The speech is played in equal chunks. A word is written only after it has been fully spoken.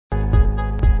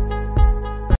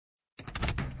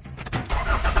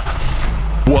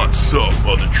What's up,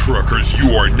 mother truckers?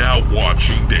 You are now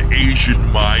watching the Asian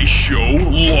My Show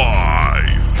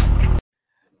live.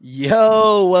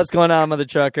 Yo, what's going on, mother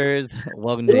truckers?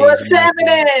 Welcome to What's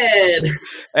happening?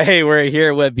 Hey, we're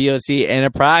here with BOC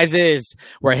Enterprises.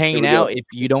 We're hanging out. If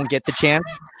you don't get the chance,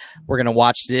 we're going to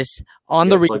watch this on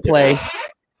the replay.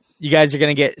 You guys are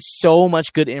going to get so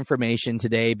much good information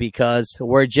today because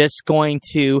we're just going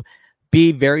to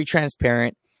be very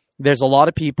transparent. There's a lot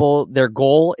of people, their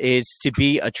goal is to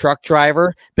be a truck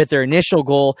driver, but their initial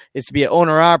goal is to be an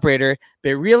owner-operator,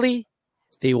 but really,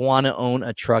 they want to own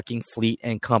a trucking fleet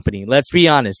and company. Let's be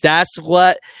honest. That's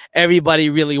what everybody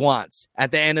really wants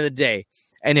at the end of the day.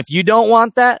 And if you don't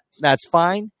want that, that's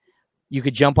fine. You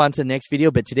could jump on to the next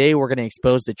video, but today we're going to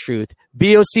expose the truth.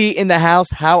 BOC in the house.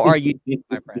 How are you,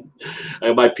 my friend?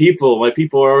 My people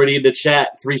are already in the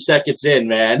chat. 3 seconds in,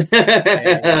 man.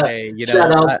 Hey,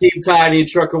 shout out Team Tiny,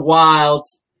 Trucker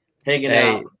Wilds, hanging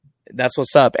out. That's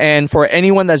what's up. And for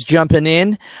anyone that's jumping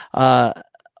in,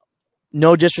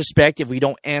 no disrespect if we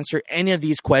don't answer any of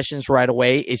these questions right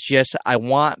away. It's just I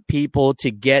want people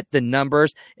to get the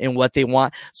numbers and what they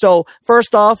want. So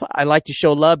first off, I like to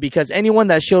show love because anyone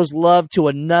that shows love to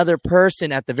another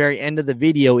person at the very end of the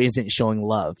video isn't showing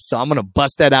love. So I'm going to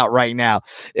bust that out right now.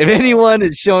 If anyone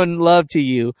is showing love to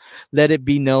you, let it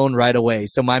be known right away.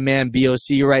 So my man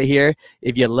BOC right here,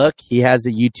 if you look, he has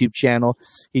a YouTube channel.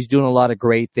 He's doing a lot of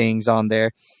great things on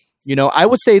there. You know, I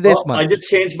would say this much. I just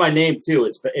changed my name,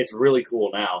 too. It's really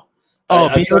cool now. Oh,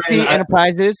 BOC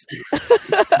Enterprises?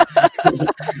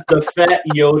 The Fat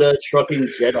Yoda Trucking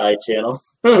Jedi channel.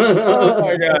 Oh,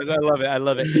 my gosh. I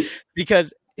love it.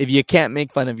 Because if you can't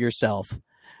make fun of yourself,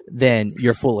 then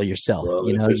you're full of yourself. Well,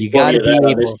 you know, you got to be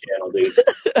able. This channel, dude.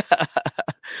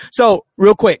 So,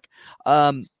 real quick,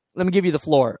 let me give you the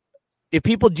floor. If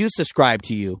people do subscribe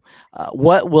to you,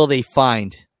 what will they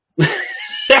find?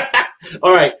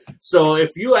 All right, so if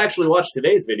you actually watch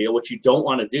today's video, what you don't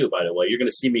want to do, by the way, you're going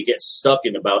to see me get stuck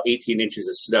in about 18 inches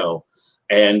of snow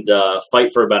and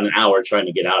fight for about an hour trying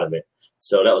to get out of it.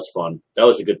 So that was fun. That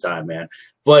was a good time, man.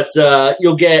 But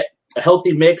you'll get a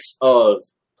healthy mix of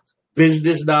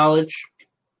business knowledge.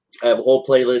 I have a whole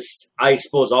playlist. I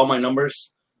expose all my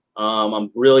numbers.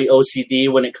 I'm really OCD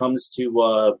when it comes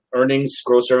to earnings,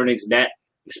 gross earnings, net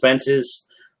expenses.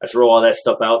 I throw all that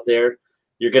stuff out there.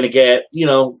 You're going to get,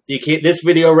 this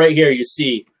video right here, you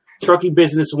see Trucking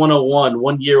Business 101,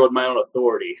 1 year with my own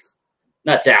authority.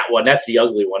 Not that one. That's the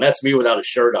ugly one. That's me without a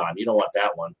shirt on. You don't want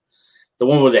that one. The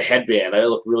one with the headband. I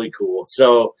look really cool.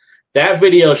 So that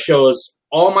video shows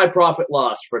all my profit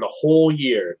loss for the whole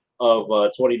year of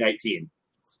 2019.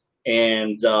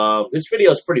 And this video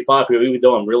is pretty popular, even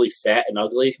though I'm really fat and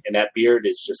ugly, and that beard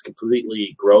is just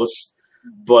completely gross.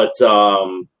 But,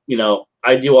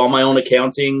 I do all my own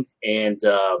accounting, and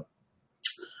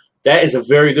that is a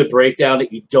very good breakdown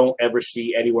that you don't ever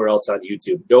see anywhere else on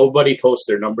YouTube. Nobody posts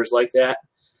their numbers like that.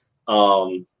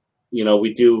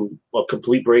 We do a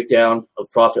complete breakdown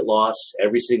of profit loss.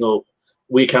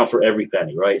 We account for every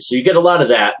penny, right? So you get a lot of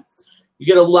that. You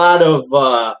get a lot of,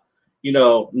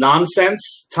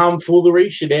 nonsense, tomfoolery,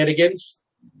 shenanigans.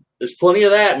 There's plenty of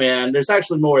that, man. There's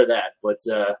actually more of that, but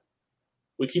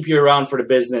we keep you around for the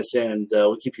business, and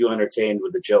we keep you entertained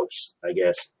with the jokes, I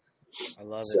guess. I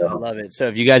love it. I love it. So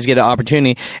if you guys get an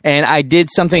opportunity, and I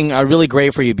did something really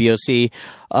great for you, BOC.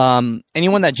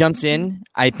 Anyone that jumps in,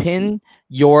 I pin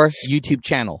your YouTube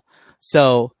channel.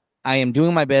 So I am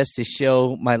doing my best to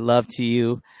show my love to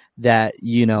you that,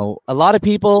 a lot of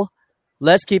people,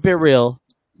 let's keep it real.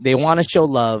 They want to show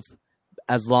love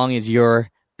as long as you're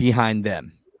behind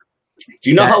them. Do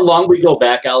you know how long we go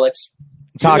back, Alex?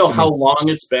 Do you know how long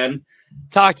it's been?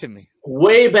 Talk to me.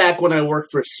 Way back when I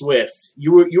worked for Swift,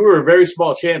 you were a very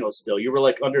small channel still. You were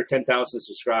like under 10,000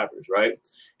 subscribers, right?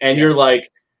 And you're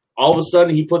like, all of a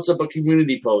sudden he puts up a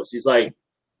community post. He's like,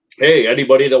 hey,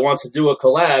 anybody that wants to do a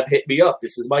collab, hit me up.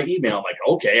 This is my email. I'm like,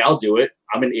 okay, I'll do it.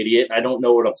 I'm an idiot. I don't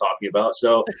know what I'm talking about.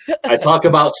 So I talk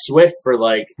about Swift for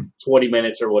like 20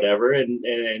 minutes or whatever,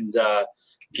 and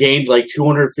gained like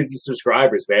 250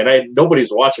 subscribers, man.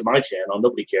 Nobody's watching my channel.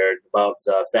 Nobody cared about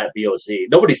Fat BOC.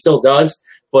 Nobody still does,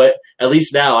 but at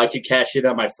least now I can cash in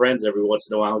on my friends every once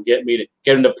in a while and get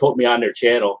them to put me on their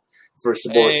channel for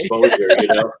some more exposure,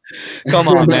 Come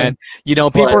on, man.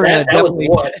 People are going to definitely...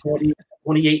 That was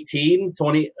 2018?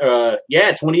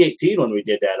 2018 when we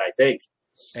did that, I think.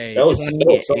 Hey, that was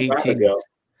some time ago.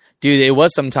 Dude, it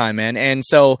was some time, man. And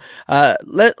so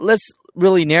let's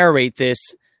really narrate this.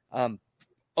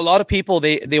 A lot of people,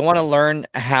 they want to learn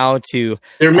how to.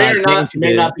 There may not be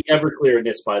Everclear in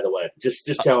this, by the way. Just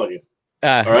telling you.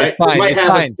 All right, Fine, we might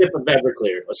have a sip of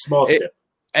Everclear, a small sip.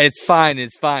 It's fine.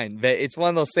 It's fine. But it's one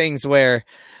of those things where,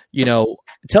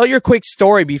 tell your quick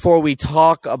story before we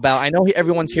talk about. I know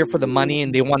everyone's here for the money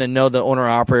and they want to know the owner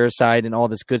operator side and all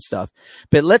this good stuff.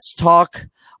 But let's talk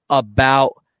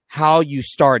about how you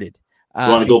started. You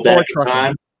want to go back in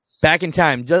time? Back in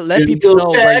time. Let people know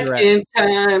where you're at. Back in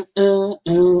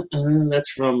time.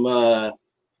 That's from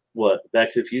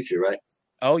Back to the Future, right?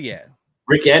 Oh yeah.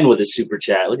 Rick N with his super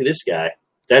chat. Look at this guy.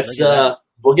 That's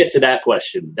we'll get to that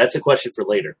question. That's a question for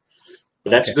later. But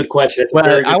that's a good question. That's a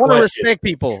very good I want question. to respect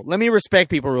people. Let me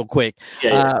respect people real quick.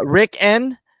 Yeah. Rick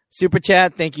N, super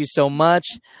chat. Thank you so much.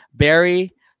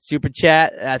 Barry, super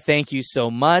chat. Thank you so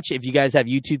much. If you guys have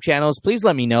YouTube channels, please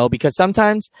let me know, because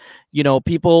sometimes,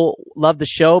 people love the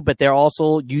show, but they're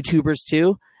also YouTubers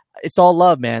too. It's all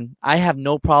love, man. I have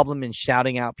no problem in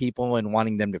shouting out people and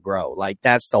wanting them to grow. Like,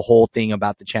 that's the whole thing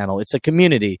about the channel. It's a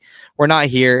community. We're not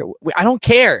here. I don't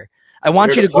care. I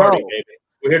want you to grow. Baby.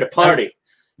 We're here to party.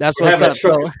 That's We're what's having up. a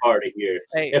truckers party here.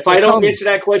 Hey, if I don't answer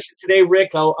that question today,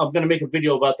 Rick, I'm going to make a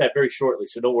video about that very shortly,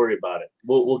 so don't worry about it.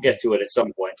 We'll get to it at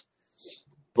some point.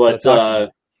 But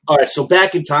all right, so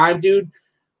back in time, dude,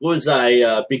 was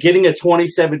I beginning of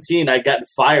 2017? I'd gotten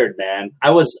fired, man. I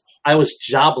was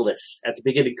jobless at the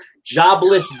beginning.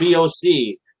 Jobless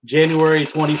BOC, January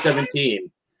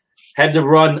 2017. Had to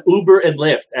run Uber and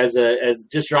Lyft as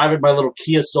just driving my little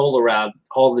Kia Soul around,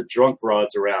 hauling the drunk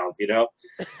broads around,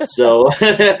 So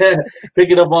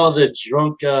picking up all the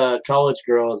drunk college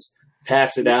girls,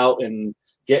 passing out, and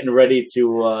getting ready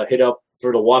to hit up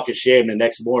for the walk of shame the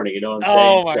next morning. You know what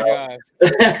I'm saying? God!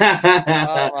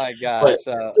 Oh my God!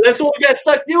 So that's what we got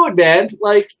stuck doing, man.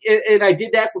 Like, and I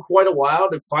did that for quite a while,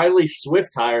 and finally Swift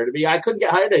hired me. I couldn't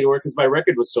get hired anywhere because my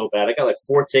record was so bad. I got like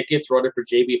 4 tickets running for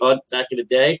JB Hunt back in the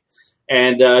day,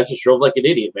 and just drove like an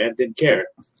idiot, man. Didn't care.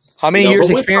 How many years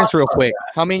experience, real quick?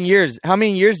 How many years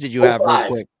did you have, real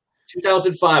quick?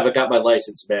 2005. I got my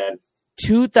license, man.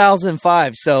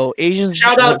 2005. So Asians.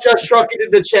 Shout out Just Trucking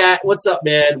in the chat. What's up,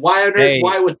 man? Why on earth?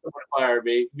 Why would someone fire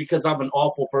me? Because I'm an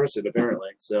awful person, apparently.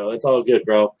 So it's all good,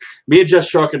 bro. Me and Just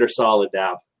Trucking are solid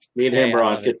now. Me and him are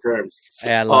on good terms.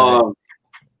 Hey, I love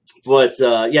it. But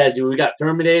yeah, dude, we got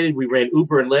terminated. We ran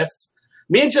Uber and Lyft.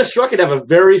 Me and Just Trucking have a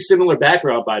very similar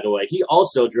background, by the way. He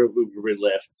also drove Uber and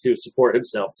Lyft to support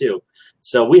himself too.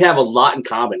 So we have a lot in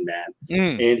common, man.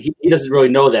 And he doesn't really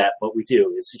know that, but we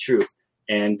do. It's the truth.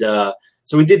 And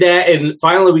so we did that, and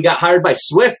finally we got hired by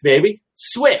Swift, baby.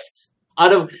 Swift,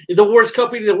 out of the worst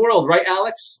company in the world, right,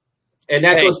 Alex? And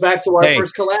that goes back to our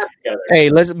first collab together. Hey,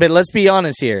 let's be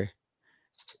honest here.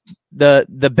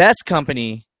 The best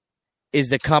company is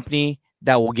the company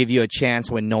that will give you a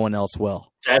chance when no one else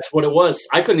will. That's what it was.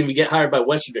 I couldn't even get hired by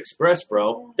Western Express,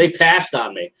 bro. They passed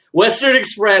on me. Western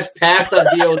Express passed on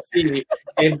DOC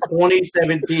in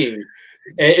 2017.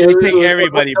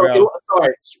 Everybody, bro.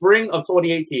 Spring of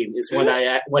 2018 is when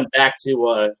I went back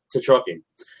to trucking.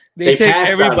 They take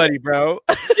everybody, bro.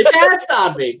 They passed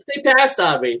on me.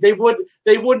 They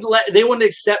wouldn't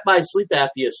accept my sleep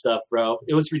apnea stuff, bro.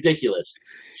 It was ridiculous.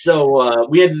 So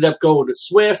we ended up going to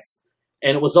Swift,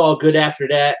 and it was all good after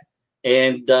that.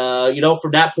 And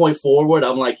from that point forward,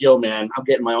 I'm like, yo, man, I'm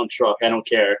getting my own truck. I don't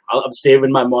care. I'm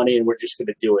saving my money, and we're just going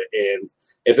to do it. And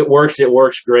if it works, it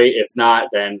works great. If not,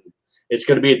 then it's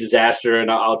going to be a disaster, and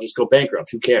I'll just go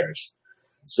bankrupt. Who cares?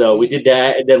 So we did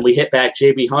that, and then we hit back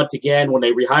JB Hunt again when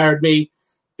they rehired me,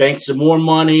 banked some more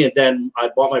money, and then I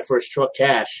bought my first truck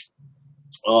cash.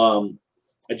 I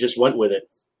just went with it,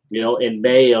 in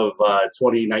May of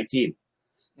 2019.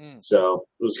 So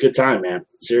it was a good time, man.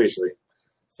 Seriously.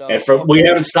 So, and we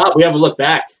haven't stopped. We haven't looked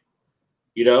back.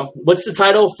 What's the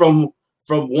title from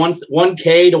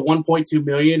 1K to 1.2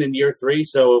 million in year 3?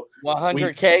 So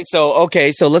 100K.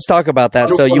 So let's talk about that.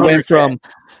 So you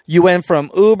went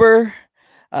from Uber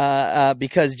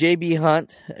because JB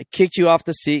Hunt kicked you off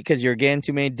the seat because you're getting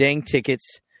too many dang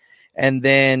tickets, and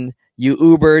then you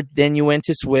Ubered. Then you went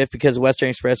to Swift because Western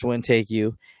Express wouldn't take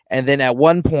you, and then at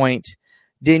one point,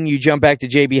 didn't you jump back to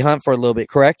JB Hunt for a little bit?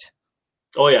 Correct?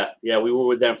 Oh yeah. We were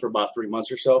with them for about 3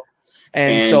 months or so.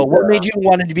 And so, what made you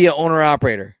want to be an owner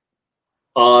operator?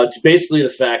 It's basically the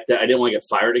fact that I didn't want to get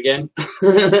fired again.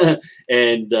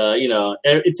 And,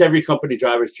 it's every company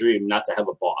driver's dream not to have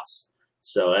a boss.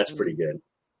 So that's pretty good.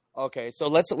 Okay. So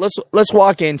let's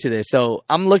walk into this. So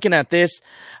I'm looking at this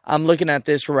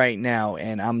right now,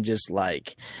 and I'm just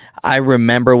like, I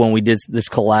remember when we did this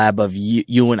collab of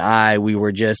you and I, we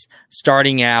were just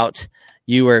starting out.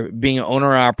 You were being an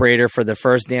owner operator for the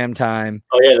first damn time.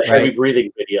 Oh yeah. The heavy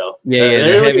breathing video. Yeah.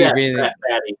 The heavy breathing.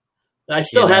 I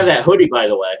still have that hoodie, by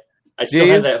the way. I still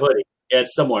have that hoodie. Yeah,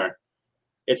 it's somewhere.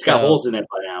 It's got holes in it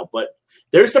by now. But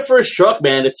there's the first truck,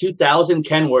 man, the 2000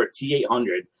 Kenworth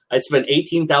T800. I spent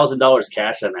 $18,000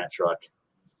 cash on that truck.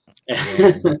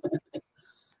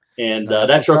 And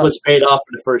that truck was paid off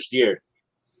in the first year.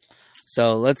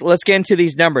 So let's get into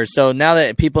these numbers. So now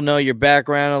that people know your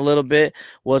background a little bit,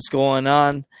 what's going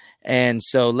on, and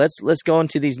so let's go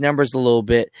into these numbers a little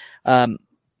bit.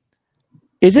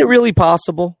 Is it really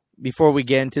possible, before we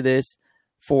get into this,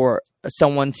 for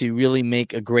someone to really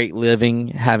make a great living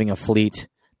having a fleet?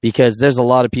 Because there's a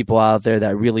lot of people out there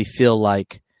that really feel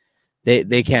like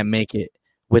they can't make it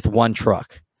with one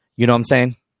truck. You know what I'm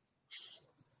saying?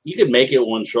 You can make it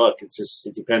one truck. It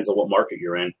depends on what market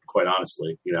you're in, quite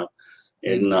honestly,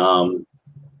 And,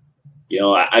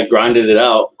 I grinded it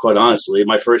out, quite honestly.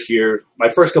 My first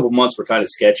couple months were kind of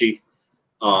sketchy.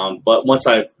 But once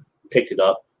I picked it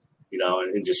up,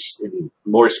 and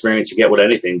more experience you get with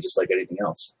anything, just like anything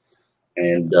else.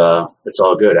 And it's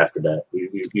all good after that.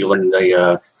 You learn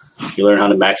you learn how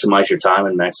to maximize your time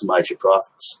and maximize your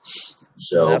profits.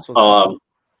 So,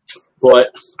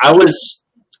 but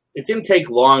it didn't take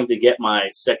long to get my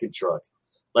second truck.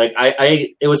 Like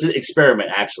it was an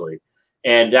experiment actually.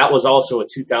 And that was also a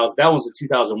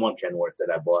 2001 Kenworth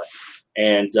that I bought.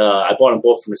 And I bought them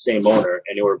both from the same owner,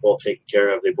 and they were both taken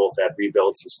care of. They both had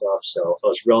rebuilds and stuff. So I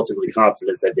was relatively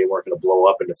confident that they weren't going to blow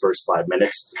up in the first 5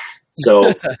 minutes.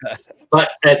 So,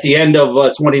 but at the end of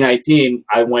 2019,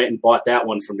 I went and bought that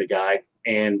one from the guy.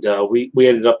 And we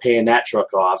ended up paying that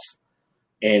truck off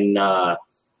in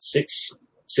 6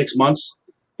 months.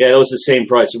 Yeah, it was the same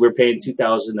price. We were paying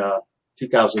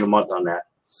 $2,000 a month on that.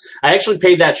 I actually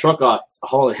paid that truck off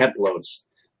hauling hemp loads,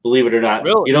 believe it or not.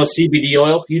 Really? CBD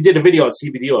oil? You did a video on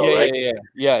CBD oil, right?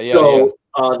 Yeah. So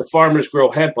the farmers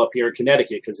grow hemp up here in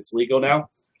Connecticut because it's legal now.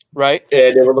 Right.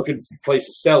 And they were looking for a place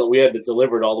to sell it. We had to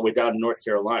deliver it all the way down to North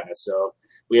Carolina. So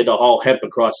we had to haul hemp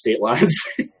across state lines.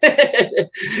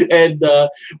 And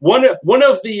one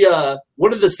of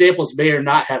the samples may or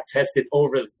not have tested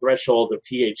over the threshold of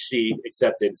THC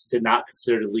acceptance to not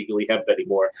consider it legally hemp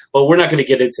anymore. But we're not going to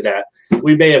get into that.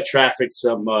 We may have trafficked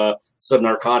some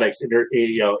narcotics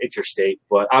interstate,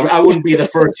 but I wouldn't be the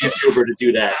first YouTuber to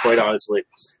do that, quite honestly.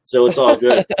 So it's all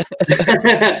good.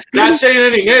 Not saying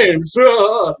any names.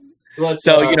 But,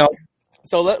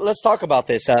 so let's talk about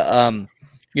this.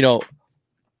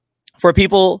 For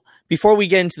people, before we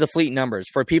get into the fleet numbers,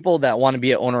 for people that want to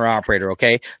be an owner operator,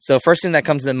 okay? So first thing that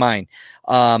comes to mind,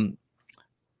 the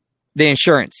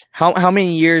insurance. How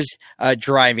many years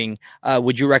driving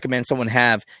would you recommend someone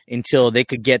have until they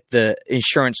could get the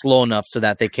insurance low enough so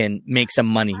that they can make some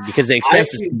money? Because the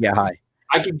expenses can get high.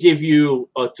 I could give you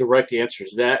a direct answer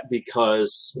to that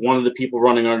because one of the people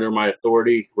running under my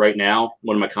authority right now,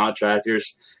 one of my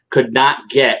contractors, could not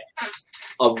get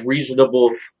a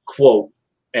reasonable quote,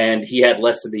 and he had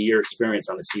less than a year experience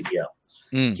on the CDL.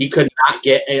 He could not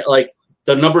get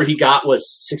the number he got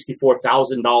was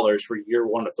 $64,000 for year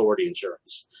one authority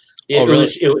insurance. It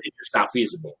was just not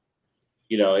feasible.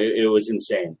 It was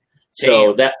insane. Damn.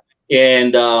 So that,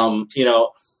 and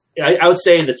I would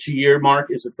say the 2-year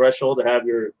mark is the threshold to have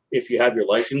if you have your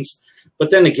license. But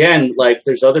then again,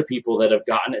 there's other people that have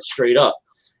gotten it straight up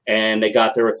and they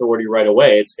got their authority right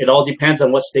away. It all depends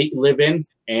on what state you live in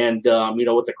and,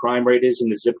 what the crime rate is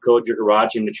and the zip code you're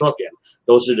garaging the truck in.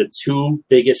 Those are the two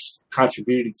biggest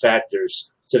contributing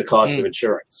factors to the cost of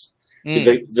insurance.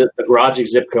 The garaging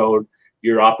zip code,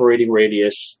 your operating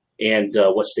radius, and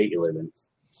what state you live in.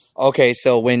 Okay,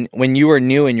 so when you were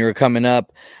new and you were coming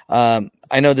up,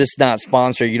 I know this is not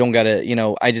sponsored. You don't got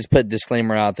to, I just put a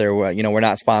disclaimer out there. We're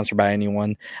not sponsored by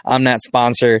anyone. I'm not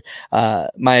sponsored.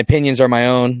 My opinions are my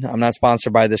own. I'm not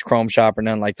sponsored by this Chrome Shop or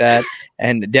nothing like that.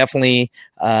 And definitely,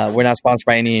 we're not sponsored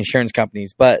by any insurance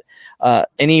companies. But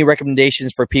any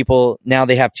recommendations for people now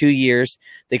they have 2 years,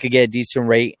 they could get a decent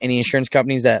rate? Any insurance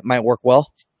companies that might work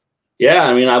well? Yeah,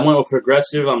 I went with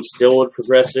Progressive. I'm still with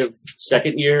Progressive.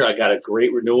 Second year, I got a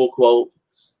great renewal quote.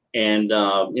 And,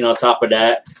 on top of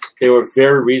that, they were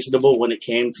very reasonable when it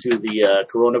came to the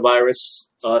coronavirus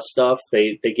stuff.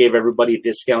 They gave everybody a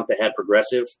discount that had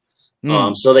Progressive.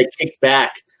 So they kicked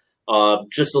back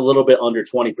just a little bit under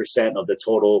 20% of the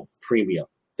total premium.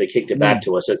 They kicked it back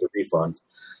to us as a refund.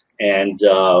 And,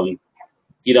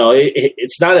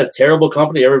 it's not a terrible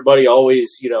company. Everybody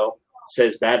always,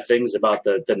 says bad things about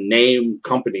the name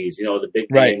companies, the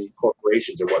big name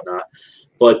corporations or whatnot.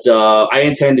 But I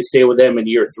intend to stay with them in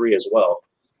year 3 as well.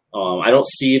 I don't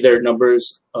see their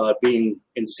numbers being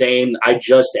insane. I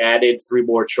just added 3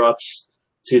 more trucks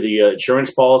to the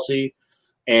insurance policy,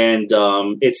 and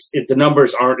the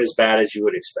numbers aren't as bad as you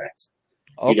would expect.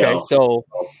 Okay, so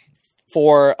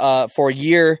for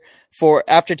year for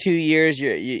after 2 years,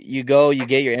 you go, you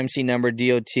get your MC number,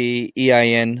 DOT,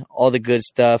 EIN, all the good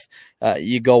stuff.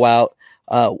 You go out.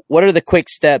 What are the quick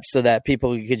steps so that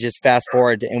people could just fast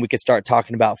forward and we could start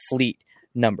talking about fleet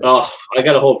numbers? Oh, I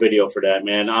got a whole video for that,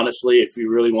 man. Honestly, if you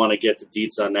really want to get the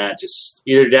deets on that, just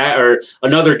either that or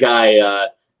another guy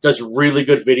does really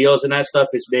good videos and that stuff.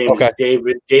 His name is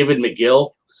David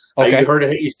McGill.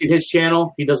 Okay. You seen his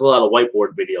channel? He does a lot of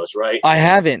whiteboard videos, right? I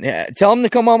haven't. Tell him to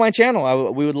come on my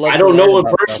channel. We would love. I don't know him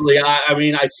personally. I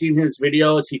mean, I've seen his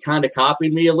videos. He kind of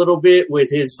copied me a little bit with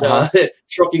his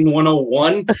Trucking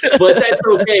 101, but that's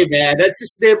okay, man. That's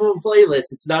just the name of a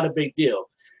playlist. It's not a big deal.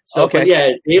 So, but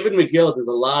yeah, David McGill does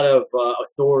a lot of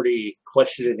authority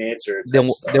question and answer. Then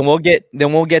we'll get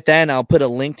that, and I'll put a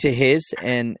link to his,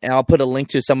 and I'll put a link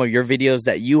to some of your videos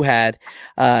that you had.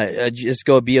 Just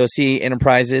go BOC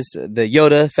Enterprises, the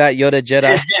Yoda, Fat Yoda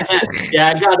Jedi. Yeah,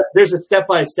 I got it. There's a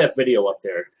step-by-step video up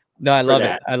there. No, I love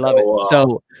it. I love it.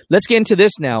 So let's get into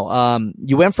this now.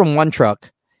 You went from one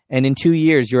truck, and in 2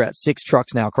 years, you're at 6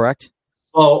 trucks now, correct?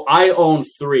 Oh, I own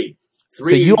 3. So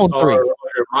you own 3.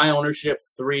 Under my ownership,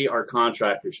 3 are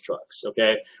contractors' trucks.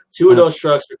 Okay, 2 of those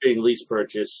trucks are being lease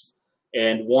purchased,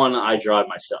 and 1 I drive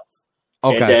myself.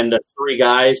 Okay, and then the 3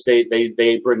 guys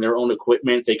they bring their own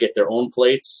equipment. They get their own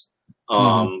plates.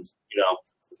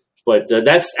 But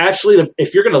that's actually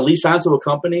if you're going to lease onto a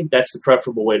company, that's the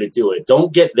preferable way to do it.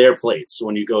 Don't get their plates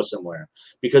when you go somewhere,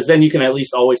 because then you can at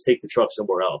least always take the truck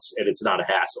somewhere else, and it's not a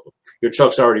hassle. Your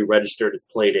truck's already registered, it's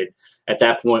plated. At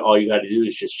that point, all you got to do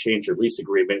is just change your lease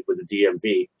agreement with the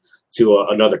DMV to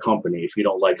another company if you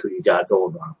don't like who you got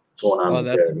going on.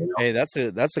 Hey, that's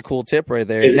a cool tip right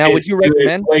there. Now, would you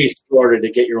recommend place in order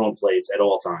to get your own plates at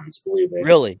all times? Believe me.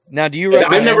 Really? Now, do you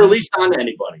recommend? I've never leased on to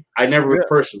anybody. I never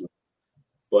personally.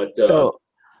 But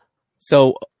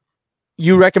so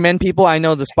you recommend people? I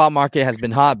know the spot market has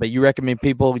been hot, but you recommend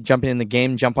people jumping in the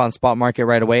game, jump on spot market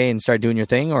right away, and start doing your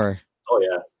thing, or? Oh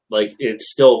yeah, like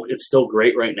it's still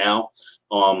great right now.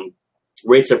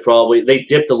 Rates have they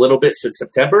dipped a little bit since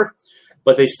September,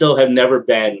 but they still have never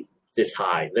been this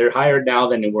high. They're higher now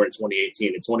than they were in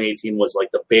 2018. And 2018 was like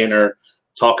the banner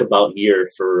talk about year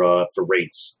for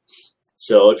rates.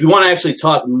 So if you want to actually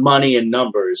talk money and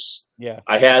numbers,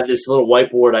 I had this little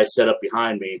whiteboard I set up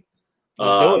behind me.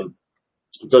 It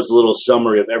does a little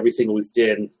summary of everything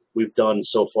we've done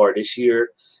so far this year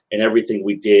and everything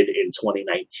we did in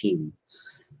 2019.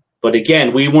 But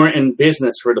again, we weren't in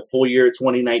business for the full year of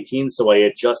 2019, so I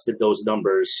adjusted those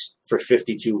numbers for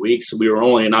 52 weeks. We were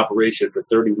only in operation for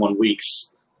 31 weeks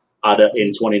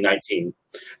in 2019.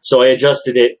 So I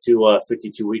adjusted it to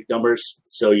 52-week numbers,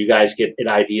 so you guys get an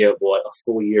idea of what a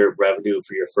full year of revenue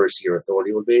for your first year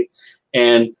authority would be.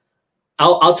 And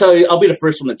I'll tell you, I'll be the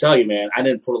first one to tell you, man, I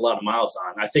didn't put a lot of miles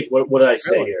on. I think, what did I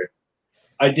say here?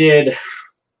 I did,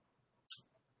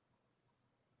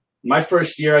 my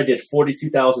first year, I did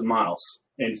 42,000 miles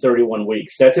in 31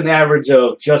 weeks. That's an average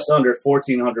of just under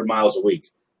 1,400 miles a week.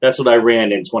 That's what I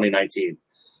ran in 2019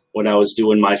 when I was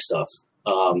doing my stuff.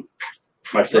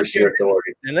 My first year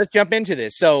authority. And let's jump into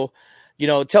this. So,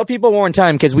 tell people one more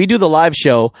time, because we do the live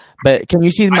show, but can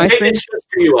you see my screen? I made this just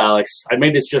for you, Alex. I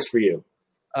made this just for you.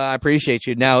 I appreciate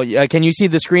you. Now, can you see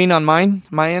the screen on my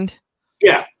end?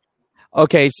 Yeah.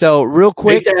 Okay, so real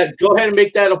quick. Go ahead and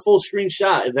make that a full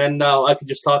screenshot, and then I can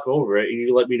just talk over it, and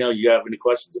you let me know you have any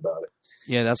questions about it.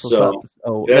 Yeah, that's what's up.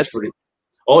 Oh, that's pretty.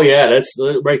 Oh, yeah, that's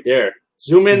right there.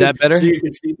 Zoom in. Is that better? So you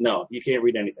can see. No, you can't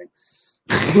read anything.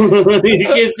 You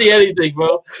can't see anything,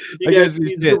 bro. You guys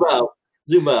zoom out.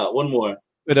 Zoom out. One more.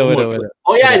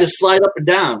 Oh yeah, just slide up and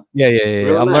down.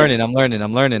 Yeah. I'm learning. I'm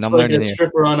learning a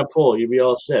stripper on a pole. You'll be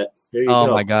all set. There you go.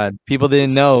 Oh my God, people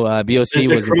didn't know BOC was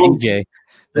a DJ.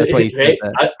 That's why you said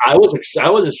that. I was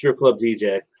a strip club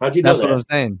DJ. How'd you know that? That's what I'm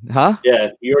saying. Huh? Yeah,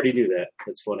 you already knew that.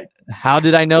 That's funny. How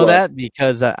did I know that?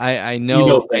 Because I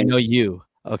know you.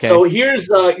 Okay. So here's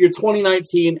your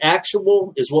 2019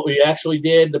 actual is what we actually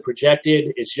did. The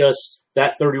projected is just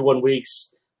that 31 weeks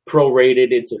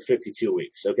prorated into 52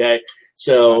 weeks. Okay.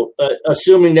 So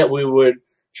assuming that we would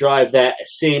drive that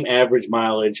same average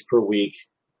mileage per week,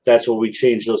 that's what we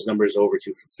changed those numbers over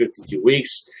to for 52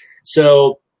 weeks.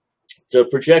 So the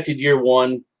projected year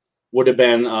one would have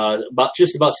been about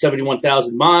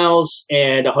 71,000 miles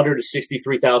and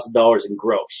 $163,000 in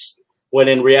gross. When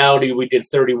in reality, we did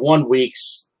 31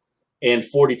 weeks and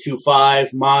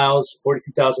 42.5 miles,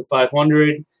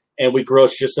 42,500, and we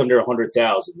grossed just under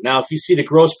 100,000. Now, if you see the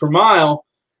gross per mile,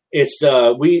 it's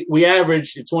we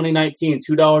averaged in 2019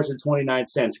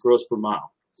 $2.29 gross per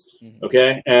mile.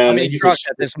 Okay, how many trucks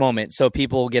at this moment, so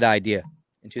people get an idea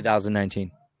in 2019?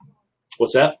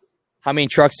 What's that? How many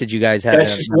trucks did you guys have?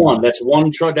 That's just one. That's one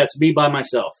truck. That's me by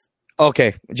myself.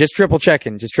 Okay, just triple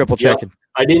checking. Yep.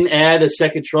 I didn't add a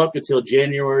second truck until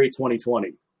January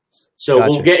 2020. So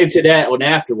Gotcha. We'll get into that one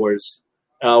afterwards.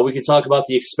 We can talk about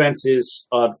the expenses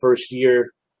on first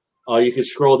year. You can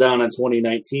scroll down on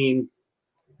 2019,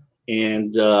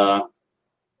 and I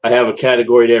have a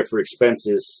category there for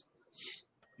expenses.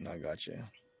 I got you.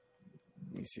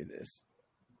 Let me see this.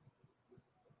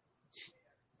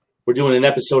 We're doing an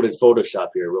episode in Photoshop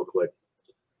here real quick.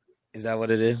 Is that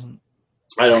what it is?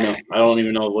 I don't know. I don't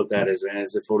even know what that is, man.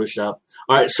 Is it Photoshop?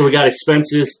 All right, so we got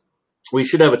expenses. We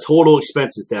should have a total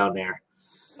expenses down there.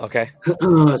 Okay.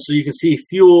 So you can see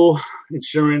fuel,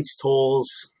 insurance, tolls,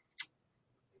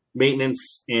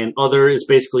 maintenance, and other is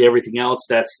basically everything else.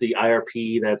 That's the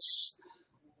IRP. That's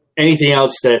anything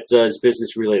else that is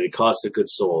business related, cost of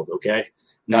goods sold. Okay.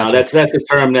 Now Gotcha. that's a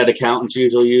term that accountants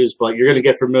usually use, but you're going to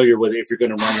get familiar with it if you're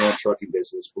going to run your own trucking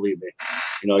business. Believe me,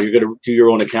 you're going to do your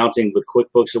own accounting with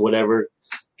QuickBooks or whatever.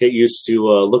 Get used to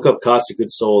look up cost of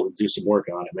goods sold and do some work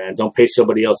on it, man. Don't pay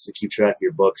somebody else to keep track of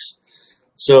your books.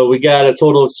 So we got a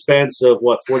total expense of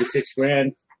what,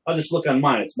 $46,000. I'll just look on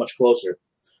mine; it's much closer.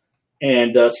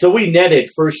 And so we netted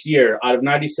first year out of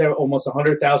 97, almost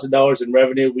 $100,000 in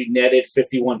revenue. We netted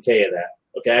 51K of that.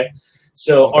 Okay.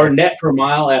 So our net per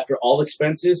mile after all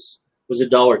expenses was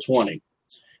 $1.20.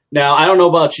 Now, I don't know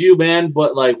about you, man,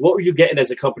 but like, what were you getting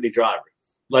as a company driver?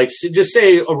 Like, just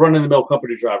say a run-of-the-mill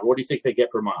company driver. What do you think they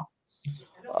get per mile?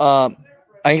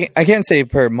 I can't say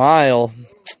per mile.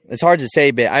 It's hard to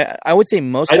say, but I would say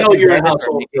most. I know you're in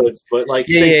household goods, but like,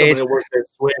 say someone that works at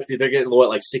Swift, they're getting what,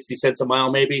 like 60 cents a mile,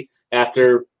 maybe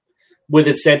after with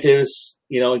incentives,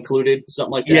 included,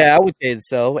 something like that. Yeah, I would say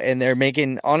so. And they're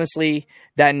making, honestly,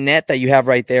 that net that you have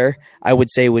right there, I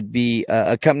would say would be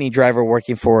a company driver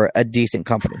working for a decent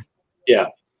company. Yeah.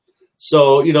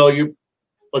 So, you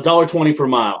 $1.20 per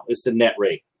mile is the net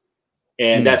rate,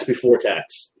 and that's before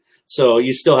tax. So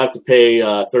you still have to pay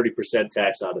 30%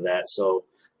 tax out of that. So,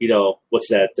 what's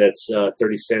that? That's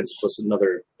 30 cents plus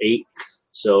another 8.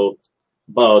 So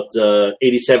about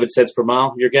 87 cents per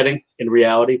mile you're getting in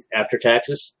reality after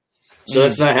taxes. So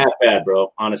that's not half bad,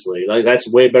 bro. Honestly, like that's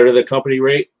way better than company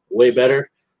rate, way better.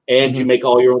 And you make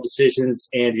all your own decisions,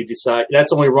 and you decide.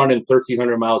 That's only running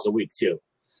 1,300 miles a week too.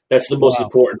 That's the most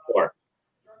important part.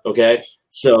 Okay,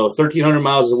 so 1,300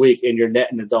 miles a week, and you're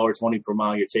netting $1.20 per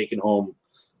mile. You're taking home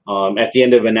at the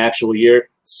end of an actual year.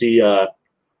 See,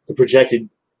 the projected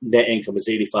net income is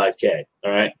 $85K.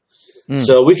 All right,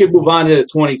 so we could move on to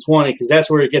 2020 because that's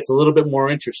where it gets a little bit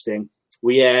more interesting.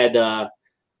 We added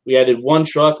one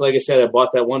truck. Like I said, I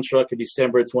bought that one truck in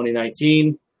December of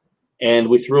 2019, and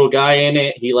we threw a guy in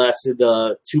it. He lasted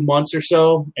 2 months or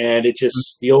so, and it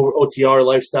just the OTR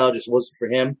lifestyle just wasn't for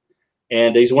him.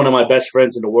 And he's one of my best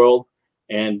friends in the world.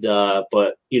 And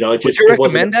but it just would you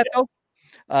recommend that though?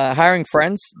 Hiring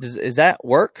friends, is that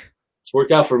work? It's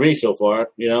worked out for me so far.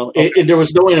 There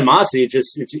was no animosity.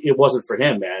 It wasn't for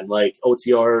him, man. Like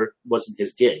OTR wasn't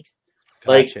his gig.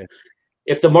 Gotcha. Like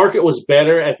if the market was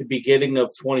better at the beginning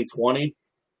of 2020,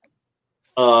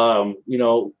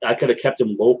 I could have kept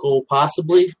him local,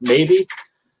 possibly, maybe,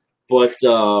 but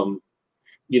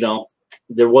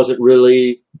there wasn't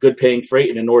really good paying freight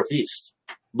in the Northeast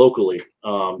locally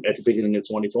at the beginning of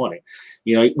 2020.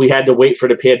 We had to wait for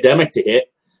the pandemic to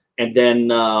hit. And then,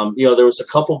 there was a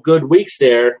couple good weeks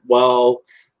there while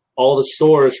all the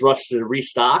stores rushed to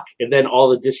restock. And then all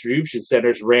the distribution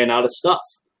centers ran out of stuff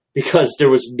because there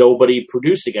was nobody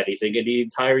producing anything in the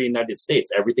entire United States.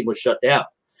 Everything was shut down.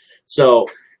 So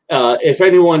if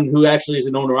anyone who actually is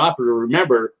an owner-operator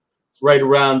remember, right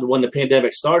around when the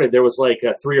pandemic started, there was like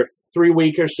a 3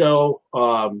 week or so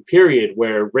period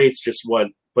where rates just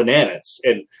went bananas.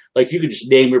 And like you could just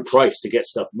name your price to get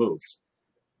stuff moved.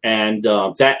 And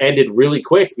that ended really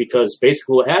quick because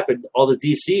basically what happened, all the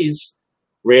DCs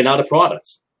ran out of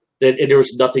product. And there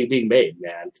was nothing being made,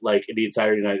 man, like in the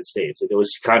entire United States. And it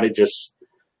was kind of just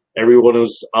everyone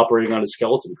was operating on a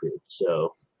skeleton crew.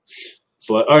 So,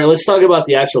 but all right, let's talk about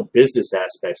the actual business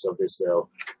aspects of this, though.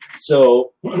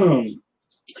 So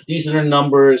these are the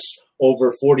numbers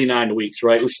over 49 weeks,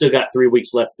 right? We still got 3 weeks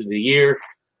left in the year.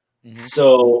 Mm-hmm.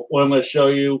 So what I'm going to show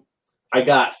you, I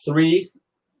got three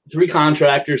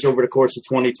contractors over the course of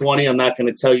 2020. I'm not going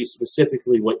to tell you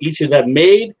specifically what each of them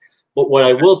made, but what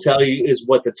I will tell you is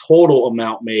what the total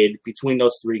amount made between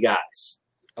those three guys.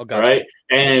 Oh, gotcha. All right.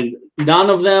 And none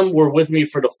of them were with me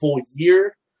for the full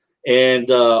year. And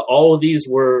all of these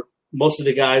most of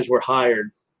the guys were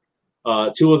hired.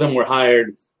 2 of them were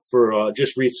hired for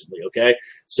just recently. Okay.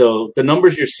 So the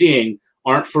numbers you're seeing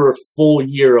aren't for a full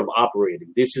year of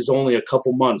operating. This is only a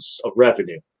couple months of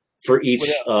revenue for each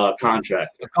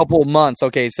contract. A couple of months.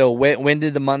 Okay, so when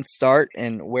did the month start,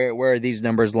 and where are these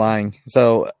numbers lying?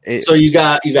 So you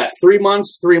got 3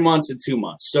 months, 3 months, and 2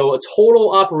 months. So a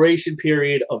total operation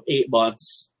period of 8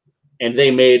 months, and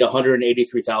they made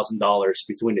 $183,000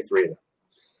 between the three of them.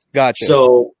 Gotcha.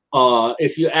 So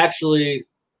if you actually,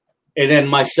 and then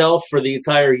myself for the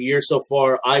entire year so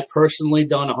far, I personally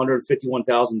done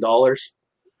 $151,000,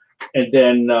 and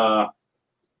then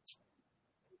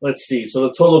let's see. So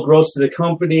the total gross to the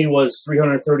company was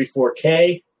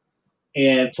 $334K,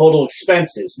 and total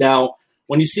expenses. Now,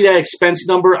 when you see that expense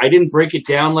number, I didn't break it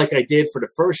down like I did for the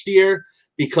first year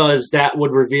because that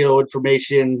would reveal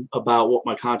information about what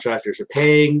my contractors are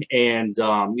paying, and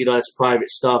that's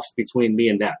private stuff between me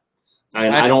and them.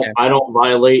 And I don't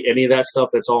violate any of that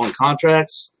stuff. That's all in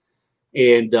contracts.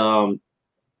 And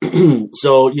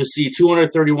so you see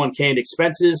 $231K in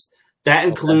expenses. That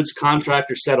includes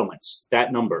contractor settlements,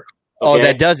 that number. Okay? Oh,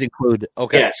 that does include.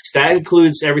 Okay. Yes, that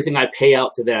includes everything I pay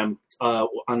out to them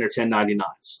on their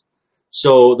 1099s.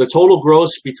 So the total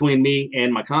gross between me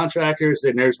and my contractors,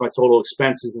 and there's my total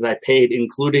expenses that I paid,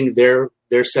 including their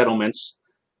settlements.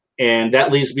 And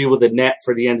that leaves me with a net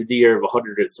for the end of the year of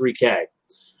 $103K.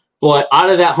 But out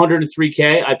of that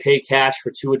 $103K, I paid cash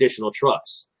for 2 additional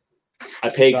trucks. I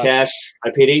paid cash.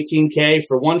 I paid $18K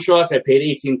for one truck. I paid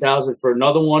 $18,000 for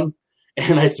another one.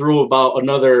 And I threw about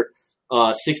another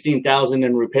 $16,000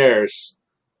 in repairs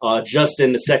just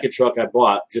in the second truck I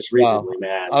bought just recently,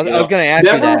 man. I was going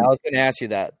to ask you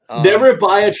that. Never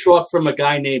buy a truck from a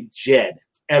guy named Jed,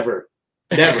 ever.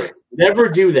 Never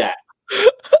do that.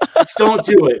 Just don't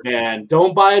do it, man.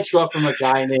 Don't buy a truck from a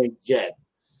guy named Jed.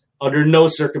 Under no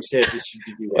circumstances should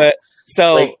you do that.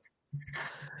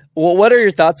 Well, what are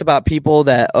your thoughts about people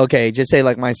that, just say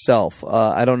like myself,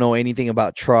 I don't know anything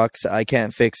about trucks. I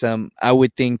can't fix them. I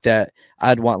would think that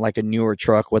I'd want like a newer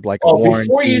truck with like a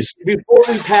warranty. Before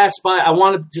we pass by, I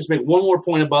want to just make one more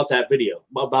point about that video.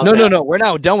 No. We're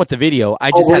not done with the video.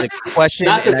 I just had a question.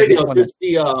 Not the video, just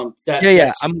the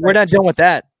we're not done with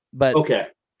that. But okay.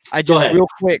 I just real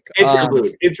quick.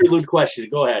 Interlude question.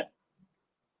 Go ahead.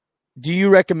 Do you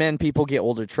recommend people get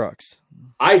older trucks?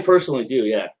 I personally do,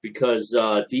 yeah, because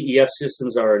DEF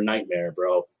systems are a nightmare,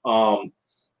 bro.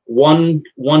 One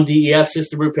DEF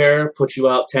system repair puts you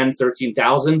out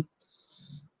 $10,000-$13,000,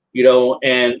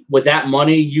 and with that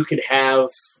money, you could have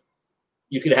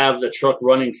the truck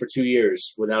running for 2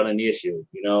 years without any issue,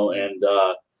 And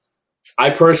I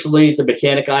personally, the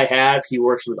mechanic I have, he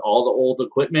works with all the old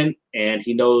equipment, and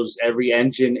he knows every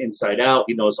engine inside out.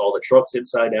 He knows all the trucks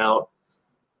inside out.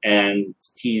 And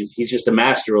he's just a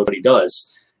master of what he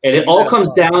does. And it all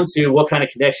comes down to what kind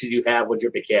of connections you have with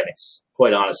your mechanics,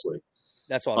 quite honestly.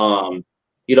 That's awesome.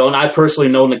 And I personally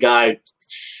known the guy,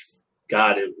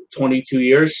 22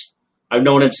 years. I've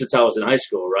known him since I was in high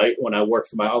school, right? When I worked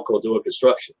for my uncle doing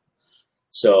construction.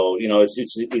 So,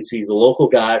 he's a local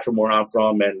guy from where I'm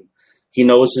from, and he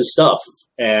knows his stuff.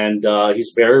 And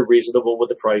he's very reasonable with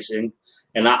the pricing.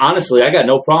 And I got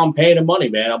no problem paying him money,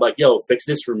 man. I'm like, yo, fix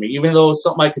this for me. Even though it's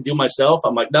something I could do myself,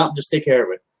 I'm like, no, just take care of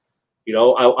it.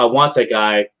 I want that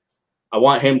guy. I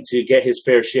want him to get his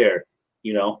fair share.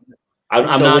 Would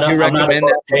you recommend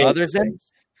that to others then?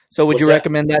 So would you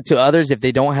recommend that to others if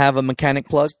they don't have a mechanic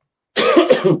plug?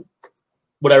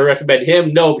 Would I recommend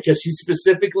him? No, because he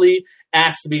specifically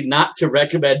asked me not to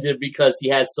recommend him because he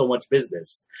has so much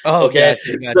business. Oh, okay.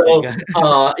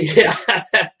 Yeah,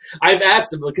 I've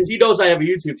asked him because he knows I have a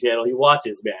YouTube channel. He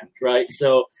watches, man, right?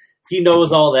 So he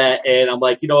knows all that, and I'm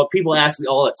like, people ask me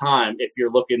all the time if you're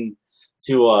looking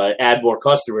to add more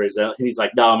customers, and he's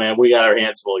like, no, man, we got our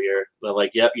hands full here. I'm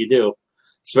like, yep, you do,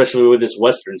 especially with this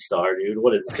Western Star, dude.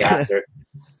 What a disaster.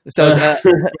 So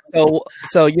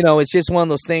it's just one of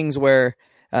those things where.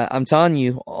 I'm telling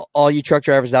you, all you truck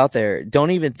drivers out there,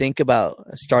 don't even think about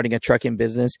starting a trucking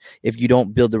business if you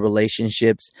don't build the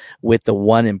relationships with the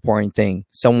one important thing,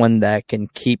 someone that can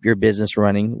keep your business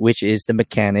running, which is the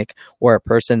mechanic or a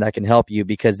person that can help you,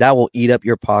 because that will eat up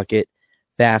your pocket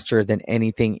faster than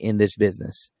anything in this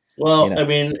business. Well, I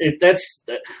mean,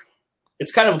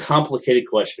 it's kind of a complicated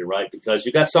question, right? Because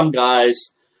you got some guys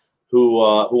who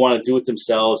want to do it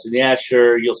themselves, and yeah,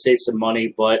 sure, you'll save some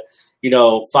money, but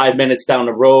 5 minutes down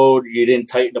the road, you didn't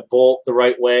tighten a bolt the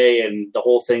right way, and the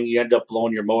whole thing, you end up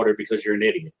blowing your motor because you're an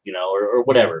idiot, or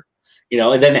whatever,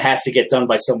 and then it has to get done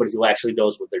by somebody who actually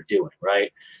knows what they're doing,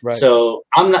 right? So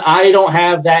I don't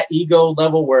have that ego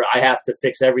level where I have to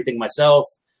fix everything myself.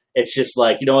 It's just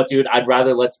like, you know what, dude, I'd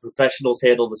rather let the professionals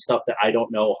handle the stuff that I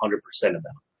don't know 100%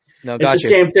 about. It's the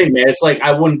same thing, man. It's like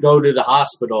I wouldn't go to the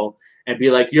hospital and be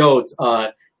like, yo,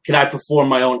 can I perform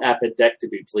my own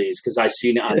appendectomy, please? Because I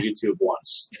seen it on YouTube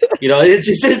once. You know,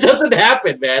 it doesn't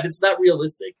happen, man. It's not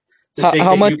realistic.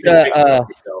 How much?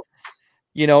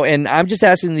 You know, and I'm just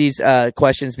asking these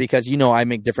questions because I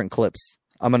make different clips.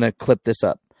 I'm gonna clip this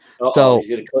up. So he's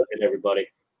gonna clip it, everybody.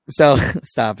 So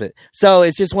stop it. So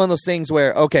it's just one of those things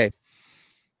where, okay,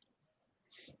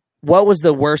 what was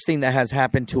the worst thing that has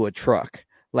happened to a truck?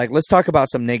 Like, let's talk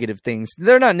about some negative things.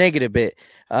 They're not negative, but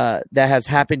that has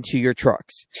happened to your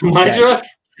trucks. To my truck?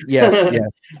 Yes, yes.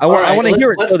 I want to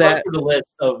hear it. Let's go through the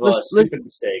list of stupid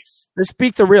mistakes. Let's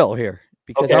speak the real here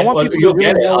because I want people you'll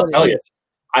get it. I'll tell you.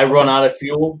 I run out of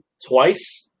fuel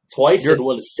twice, and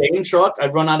with the same truck. I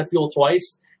run out of fuel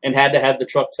twice and had to have the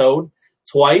truck towed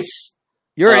twice.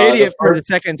 You're an idiot for the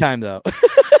second time, though.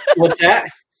 What's that?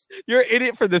 You're an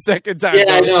idiot for the second time. Yeah,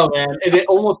 though. I know, man. And it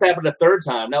almost happened a third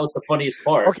time. That was the funniest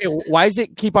part. Okay, why does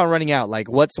it keep on running out? Like,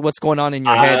 what's going on in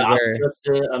your head?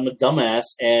 I'm a dumbass,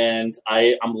 and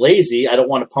I'm lazy. I don't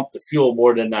want to pump the fuel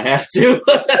more than I have to.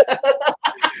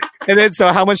 And then,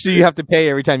 so how much do you have to pay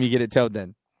every time you get it towed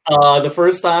then? The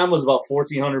first time was about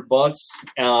 $1,400.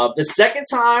 The second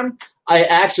time,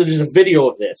 there's a video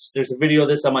of this. There's a video of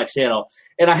this on my channel,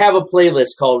 and I have a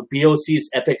playlist called BOC's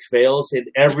Epic Fails, and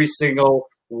every single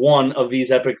one of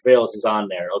these epic fails is on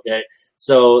there. Okay,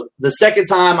 so the second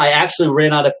time, I actually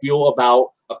ran out of fuel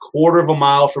about a quarter of a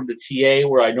mile from the TA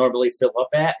where I normally fill up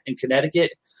at in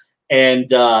Connecticut, and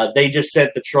they just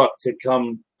sent the truck to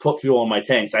come put fuel in my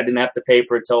tanks. I didn't have to pay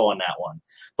for a tow on that one.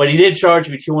 But he did charge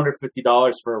me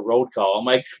 $250 for a road call. I'm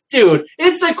like, dude,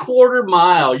 it's a quarter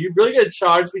mile. You really going to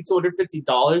charge me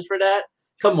 $250 for that?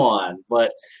 Come on.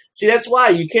 But see, that's why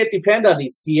you can't depend on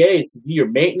these TAs to do your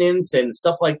maintenance and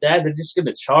stuff like that. They're just going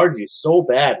to charge you so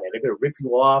bad, man. They're going to rip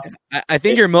you off. I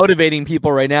think you're motivating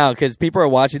people right now because people are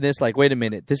watching this like, wait a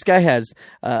minute. This guy has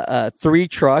 3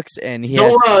 trucks and he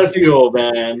Don't run out of fuel,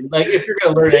 man. Like, if you're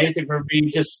going to learn anything from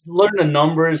me, just learn the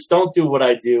numbers. Don't do what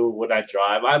I do when I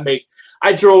drive.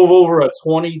 I drove over a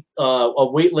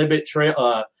weight limit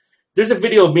trail. There's a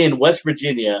video of me in West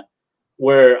Virginia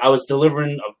where I was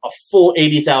delivering a full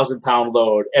 80,000-pound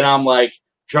load. And I'm like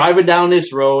driving down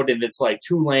this road and it's like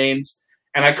 2 lanes.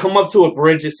 And I come up to a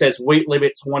bridge that says weight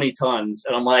limit 20 tons.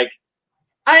 And I'm like,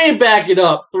 I ain't backing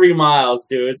up 3 miles,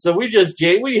 dude. So we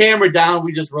hammered down.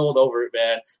 We just rolled over it,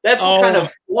 man. That's what kind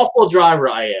of awful driver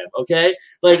I am, okay?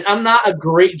 Like, I'm not a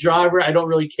great driver. I don't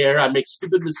really care. I make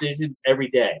stupid decisions every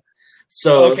day.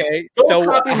 So don't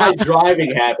copy my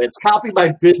driving habits. Copy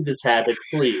my business habits,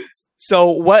 please.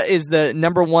 So what is the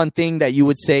number one thing that you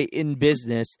would say in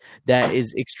business that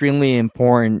is extremely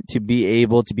important to be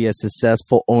able to be a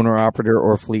successful owner, operator,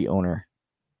 or fleet owner?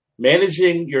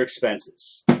 Managing your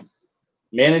expenses.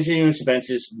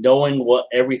 Knowing what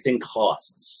everything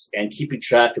costs, and keeping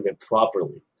track of it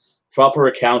properly. Proper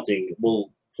accounting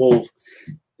will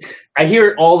I hear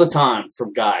it all the time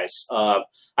from guys. I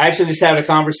actually just had a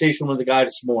conversation with a guy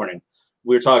this morning.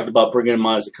 We were talking about bringing him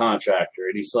on as a contractor,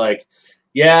 and he's like,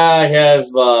 yeah, I have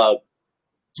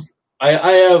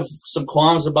some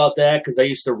qualms about that because I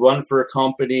used to run for a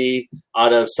company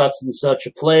out of such and such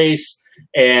a place,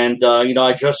 and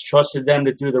I just trusted them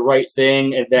to do the right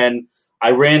thing, and then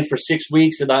I ran for 6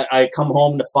 weeks, and I come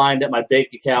home to find that my bank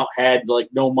account had like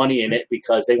no money in it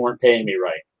because they weren't paying me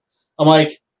right. I'm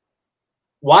like,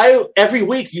 why every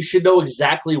week you should know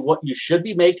exactly what you should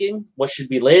be making, what should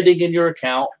be landing in your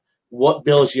account, what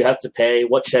bills you have to pay,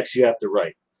 what checks you have to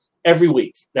write. Every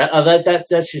week.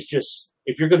 That's just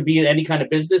if you're going to be in any kind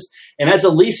of business. And as a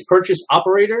lease purchase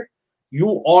operator,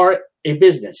 you are a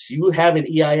business. You have an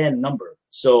EIN number.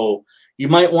 So you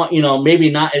might want,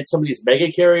 maybe not at some of these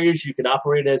mega carriers, you could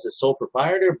operate as a sole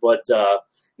proprietor. But,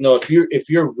 if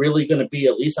you're really going to be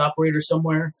a lease operator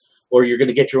somewhere, or you're going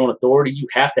to get your own authority, you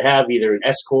have to have either an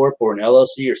S Corp or an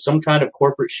LLC or some kind of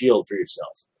corporate shield for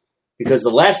yourself. Because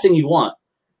the last thing you want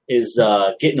is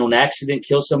get into an accident,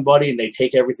 kill somebody, and they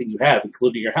take everything you have,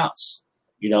 including your house.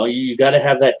 You got to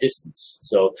have that distance.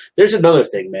 So there's another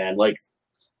thing, man. Like,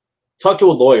 talk to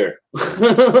a lawyer.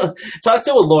 Talk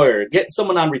to a lawyer. Get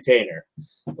someone on retainer.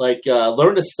 Like,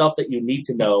 learn the stuff that you need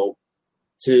to know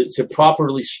to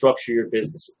properly structure your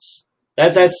businesses.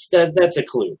 That's a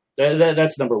clue.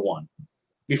 That's number one.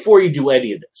 Before you do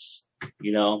any of this.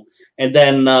 And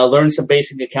then learn some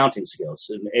basic accounting skills.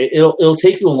 And it'll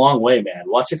take you a long way, man.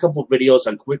 Watch a couple of videos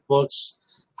on QuickBooks,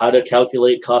 how to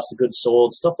calculate cost of goods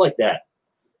sold, stuff like that.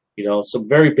 Some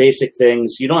very basic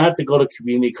things. You don't have to go to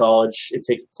community college and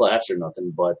take a class or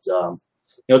nothing. But,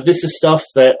 this is stuff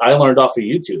that I learned off of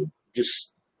YouTube.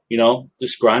 Just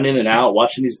grinding it out,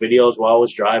 watching these videos while I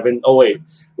was driving. Oh, wait,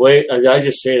 did I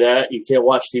just say that? You can't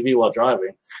watch TV while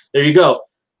driving. There you go.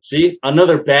 See,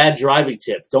 another bad driving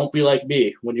tip. Don't be like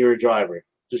me when you're a driver.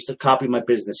 Just to copy my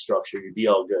business structure, you'd be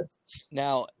all good.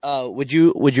 Now, would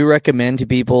you recommend to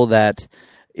people that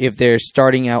if they're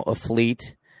starting out a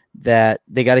fleet that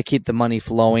they got to keep the money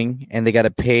flowing and they got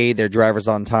to pay their drivers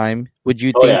on time? Would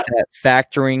you think that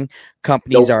factoring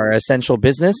companies are an essential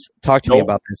business? Talk to me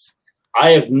about this.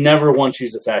 I have never once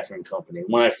used a factoring company.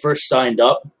 When I first signed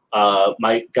up, got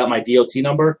my DOT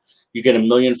number. You get a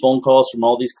million phone calls from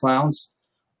all these clowns.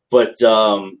 But,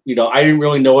 I didn't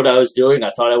really know what I was doing. I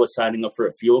thought I was signing up for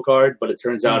a fuel card, but it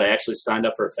turns out I actually signed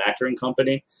up for a factoring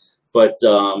company. But,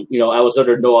 I was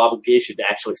under no obligation to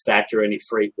actually factor any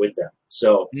freight with them.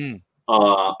 So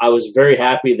I was very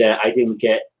happy that I didn't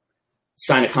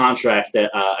sign a contract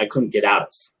that I couldn't get out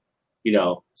of,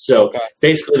 So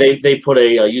basically they put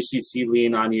a UCC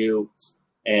lien on you.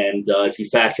 And if you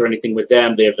factor anything with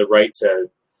them, they have the right to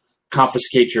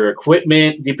confiscate your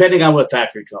equipment, depending on what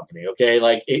factory company. Okay,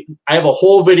 I have a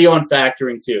whole video on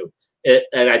factoring too,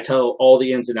 and I tell all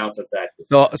the ins and outs of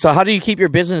factoring. So how do you keep your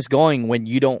business going when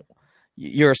you don't?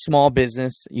 You're a small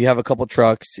business. You have a couple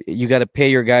trucks. You got to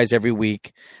pay your guys every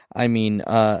week. I mean,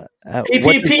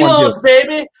 PPP loans,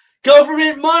 baby.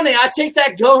 Government money. I take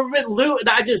that government loot and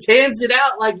I just hands it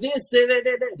out like this.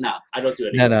 No, I don't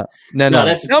do it. No.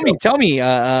 That's tell me.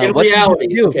 In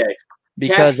reality, okay.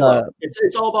 Because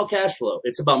it's all about cash flow.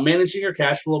 It's about managing your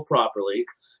cash flow properly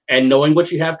and knowing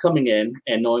what you have coming in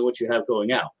and knowing what you have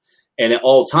going out. And at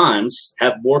all times,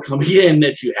 have more coming in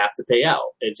that you have to pay out.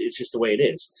 It's just the way it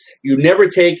is. You never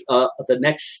take the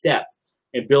next step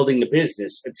in building the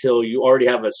business until you already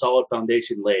have a solid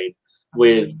foundation laid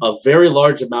with a very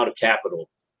large amount of capital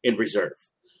in reserve.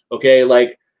 Okay,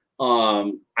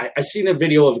 I seen a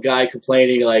video of a guy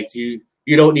complaining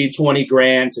you don't need 20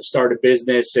 grand to start a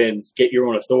business and get your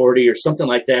own authority or something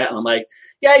like that. And I'm like,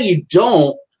 yeah, you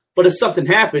don't. But if something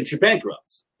happens, you're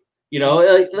bankrupt.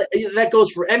 That goes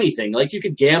for anything. You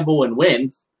could gamble and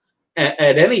win at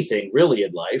anything really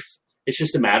in life. It's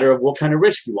just a matter of what kind of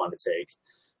risk you want to take.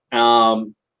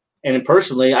 And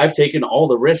personally, I've taken all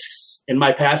the risks in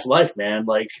my past life, man.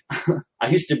 I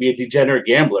used to be a degenerate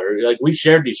gambler. We've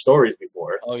shared these stories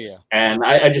before. Oh, yeah. And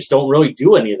I just don't really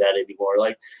do any of that anymore.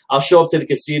 I'll show up to the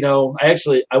casino. I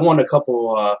won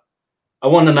I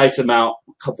won a nice amount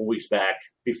a couple weeks back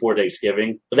before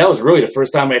Thanksgiving. But that was really the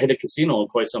first time I hit a casino in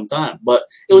quite some time. But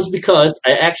it was because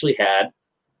I actually had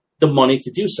the money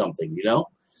to do something,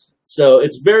 So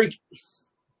it's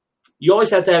you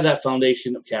always have to have that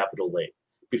foundation of capital laid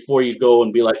before you go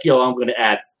and be like, I'm going to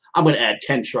add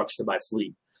 10 trucks to my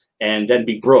fleet and then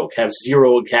be broke, have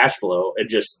zero in cash flow, and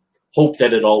just hope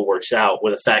that it all works out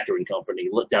with a factoring company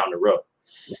down the road.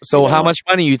 So how much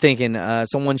money are you thinking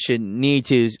someone should need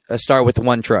to start with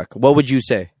one truck? What would you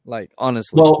say,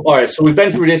 honestly? Well, all right. So we've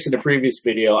been through this in the previous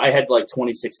video. I had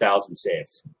 26,000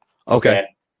 saved. Okay.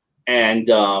 And,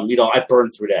 I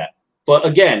burned through that. But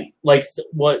again, what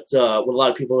a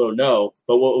lot of people don't know,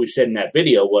 but what we said in that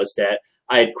video was that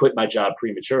I had quit my job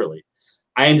prematurely.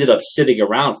 I ended up sitting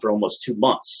around for almost 2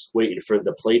 months, waiting for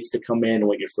the plates to come in,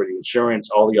 waiting for the insurance,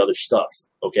 all the other stuff.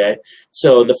 Okay.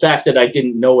 So the fact that I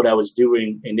didn't know what I was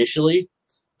doing initially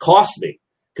cost me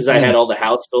because I had all the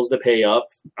house bills to pay up.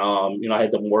 I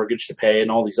had the mortgage to pay and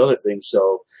all these other things.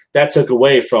 So that took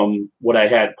away from what I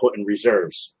had put in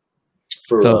reserves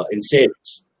in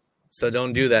savings. So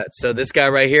don't do that. So this guy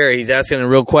right here, he's asking a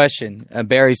real question.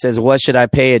 Barry says, what should I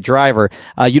pay a driver?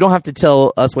 You don't have to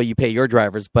tell us what you pay your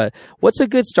drivers, but what's a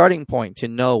good starting point to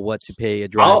know what to pay a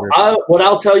driver? What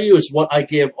I'll tell you is what I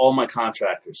give all my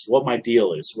contractors, what my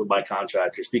deal is with my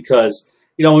contractors, because,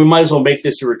 we might as well make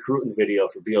this a recruiting video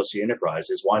for BOC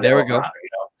Enterprises. Why there we go. Not,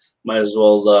 might as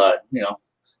well,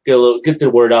 get the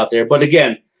word out there. But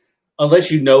again,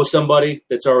 unless you know somebody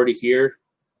that's already here,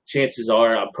 chances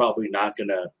are I'm probably not going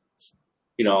to,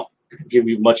 give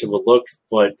you much of a look,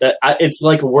 but it's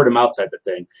like a word of mouth type of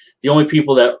thing. The only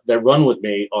people that run with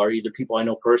me are either people I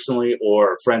know personally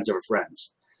or friends of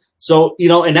friends. So,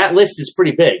 and that list is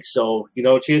pretty big. So,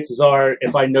 chances are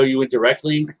if I know you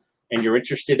indirectly and you're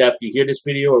interested after you hear this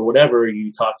video or whatever,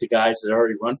 you talk to guys that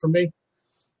already run from me,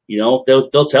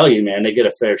 they'll tell you, man, they get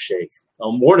a fair shake.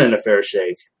 More than a fair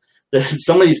shake.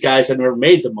 Some of these guys have never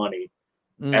made the money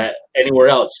anywhere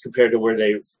else compared to where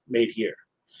they've made here.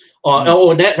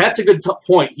 That's a good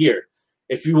point here.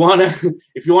 If you want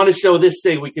to show this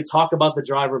thing, we can talk about the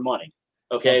driver money.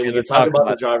 Okay, we can talk about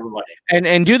the driver money.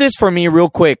 And do this for me real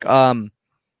quick.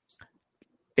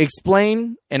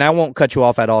 Explain, and I won't cut you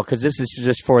off at all because this is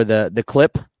just for the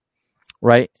clip,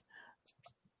 right?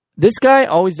 This guy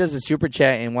always does a super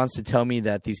chat and wants to tell me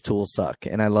that these tools suck,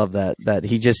 and I love that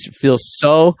he just feels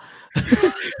so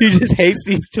he just hates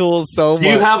these tools so much. Do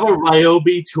you have a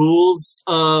Ryobi Tools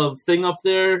thing up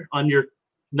there on your?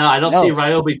 No, I don't see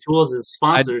Ryobi Tools as a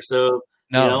sponsor. Okay,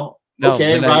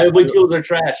 Ryobi Tools are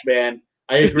trash, man.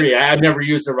 I agree. I've never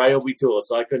used a Ryobi tool,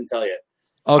 so I couldn't tell you.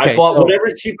 Okay, I bought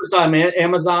whatever's cheapest on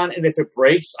Amazon, and if it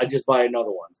breaks, I just buy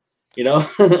another one.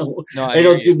 I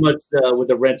don't do much with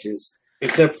the wrenches,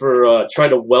 except for try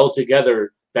to weld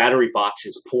together battery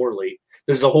boxes poorly.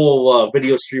 There's a whole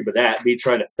video stream of that, me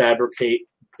trying to fabricate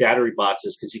battery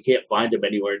boxes because you can't find them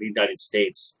anywhere in the United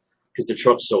States because the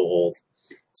truck's so old.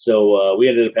 So we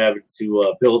ended up having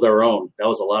to build our own. That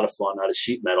was a lot of fun out of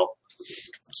sheet metal.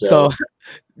 So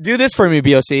do this for me,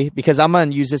 BOC, because I'm going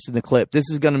to use this in the clip.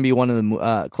 This is going to be one of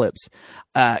the clips.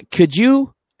 Could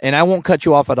you, and I won't cut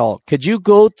you off at all, could you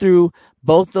go through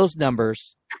both those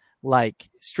numbers, like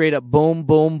straight up boom,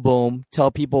 boom, boom,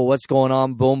 tell people what's going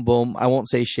on, boom, boom. I won't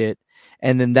say shit.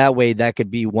 And then that way that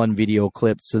could be one video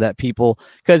clip so that people,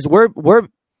 because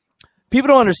people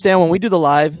don't understand when we do the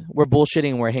live, we're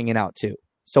bullshitting and we're hanging out too.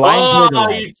 So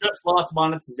you just lost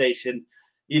monetization.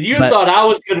 You thought I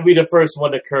was going to be the first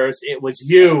one to curse. It was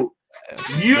you.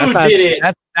 You did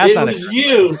it. It was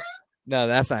you. No,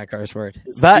 that's not a curse word.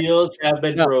 The seals have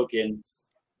been broken.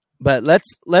 But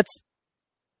let's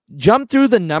jump through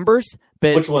the numbers.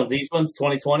 But which ones? These ones?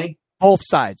 2020? Both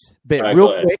sides. But right,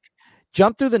 real quick,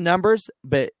 jump through the numbers.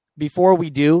 But before we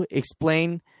do,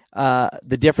 explain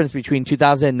the difference between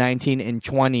 2019 and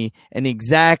 20 and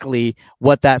exactly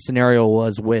what that scenario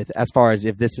was with as far as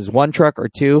if this is one truck or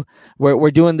two.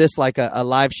 We're doing this like a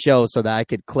live show so that I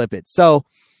could clip it. So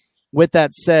with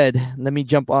that said, let me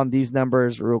jump on these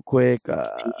numbers real quick.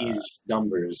 These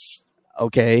numbers.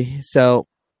 Okay. So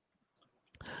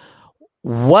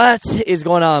what is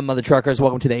going on, mother truckers?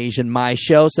 Welcome to the Asian My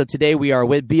Show. So today we are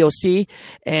with BOC,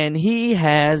 and he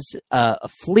has a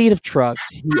fleet of trucks.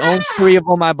 He owns 3 of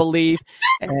them, I believe,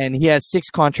 and he has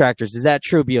 6 contractors. Is that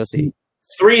true, BOC?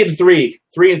 3 and 3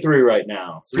 right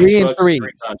now. 3 and 3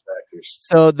 contractors.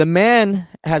 So the man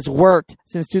has worked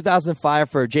since 2005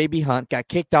 for JB Hunt, got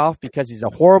kicked off because he's a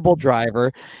horrible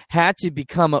driver, had to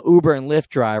become an Uber and Lyft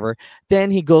driver. Then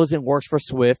he goes and works for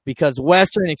Swift because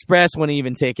Western Express wouldn't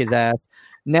even take his ass.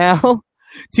 Now,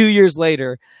 2 years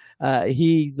later,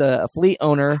 he's a fleet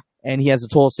owner and he has a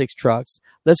total of 6 trucks.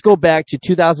 Let's go back to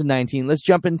 2019. Let's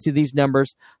jump into these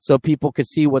numbers so people can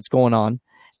see what's going on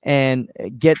and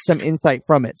get some insight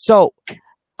from it. So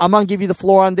I'm going to give you the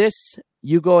floor on this.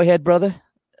 You go ahead, brother.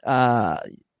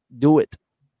 Do it.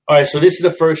 All right. So this is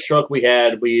the first truck we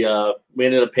had. We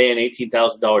ended up paying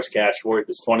 $18,000 cash for it.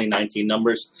 This 2019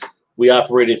 numbers. We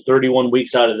operated 31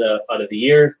 weeks out of the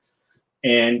year.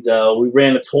 And we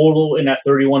ran a total in that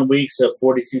 31 weeks of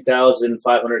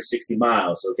 42,560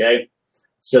 miles. Okay.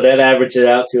 So that averaged it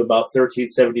out to about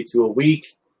 1,372 a week.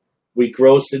 We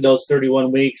grossed in those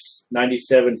 31 weeks,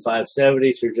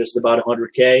 97,570, so just about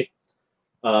 $100K.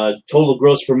 Total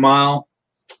gross per mile,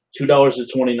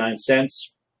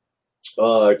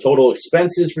 $2.29. Total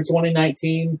expenses for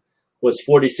 2019 was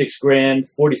 $46,000,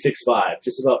 $46,500,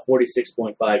 just about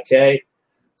 $46.5K.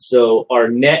 So our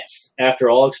net after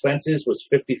all expenses was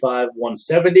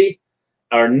 $55,170.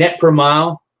 Our net per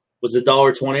mile was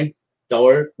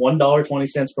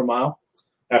 $1.20 per mile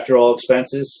after all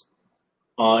expenses.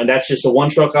 And that's just a one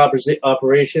truck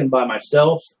operation by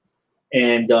myself.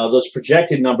 And those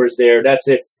projected numbers there, that's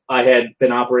if I had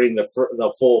been operating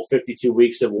the full 52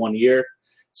 weeks of 1 year.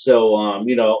 So,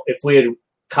 if we had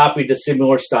copied the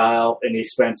similar style and the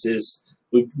expenses,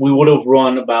 we would have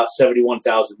run about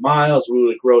 71,000 miles. We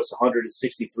would have grossed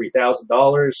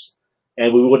 $163,000,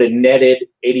 and we would have netted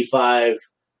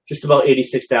just about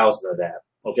 86,000 of that.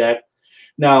 Okay.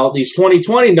 Now these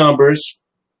 2020 numbers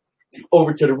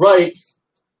over to the right,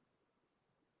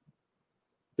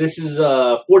 this is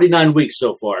 49 weeks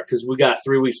so far because we got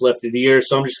 3 weeks left of the year.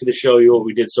 So I'm just going to show you what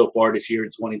we did so far this year in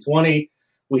 2020.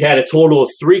 We had a total of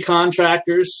 3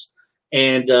 contractors,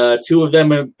 and 2 of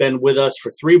them have been with us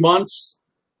for 3 months.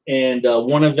 And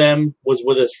one of them was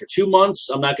with us for 2 months.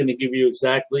 I'm not going to give you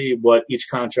exactly what each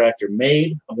contractor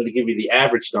made. I'm going to give you the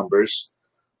average numbers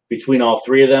between all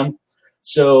 3 of them.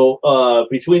 So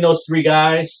between those 3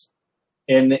 guys,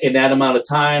 in that amount of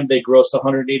time, they grossed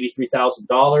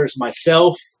 $183,000.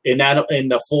 Myself, in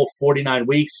the full 49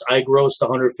 weeks, I grossed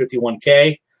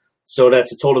 $151K. So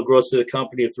that's a total gross to the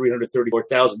company of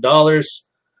 $334,000.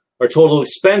 Our total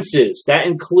expenses, that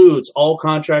includes all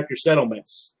contractor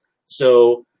settlements.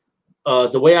 So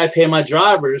the way I pay my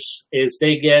drivers is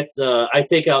they get, I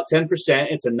take out 10%.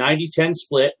 It's a 90-10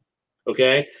 split.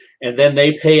 Okay, and then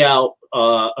they pay out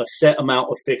a set amount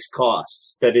of fixed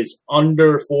costs that is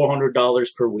under $400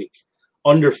 per week.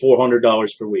 Under $400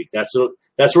 per week. That's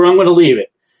where I'm going to leave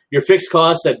it. Your fixed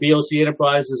costs at BOC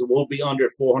Enterprises will be under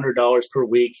 $400 per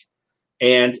week,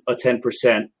 and a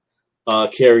 10%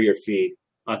 carrier fee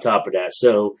on top of that.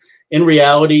 So in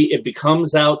reality, it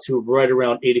becomes out to right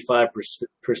around 85%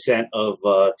 of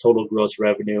total gross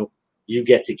revenue you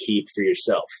get to keep for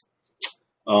yourself.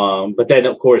 But then,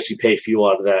 of course, you pay fuel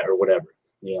out of that or whatever,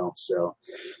 So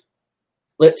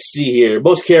let's see here.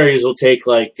 Most carriers will take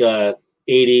like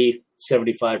 80,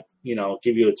 75,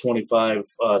 give you a 25,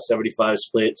 75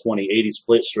 split, 20, 80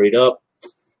 split straight up.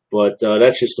 But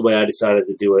that's just the way I decided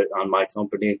to do it on my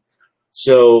company.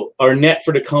 So our net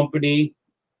for the company,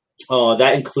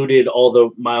 that included all the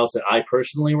miles that I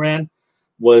personally ran,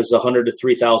 was $100,000 to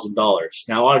 $3,000.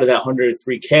 Now, out of that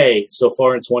 $103K, so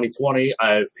far in 2020,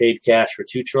 I've paid cash for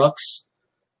 2 trucks,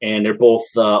 and they're both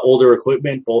older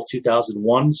equipment, both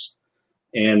 2001s.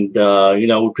 And,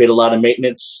 we paid a lot of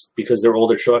maintenance because they're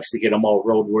older trucks to get them all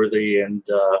roadworthy. And,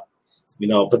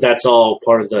 but that's all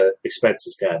part of the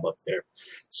expenses tab up there.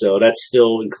 So that's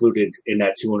still included in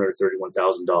that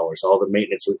 $231,000, all the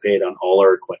maintenance we paid on all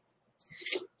our equipment.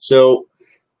 So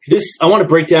I want to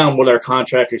break down what our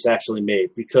contractors actually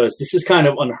made, because this is kind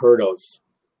of unheard of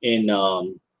in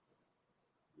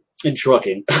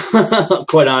trucking,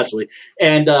 quite honestly.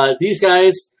 And these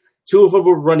guys, 2 of them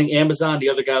were running Amazon. The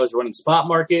other guy was running Spot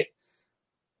Market.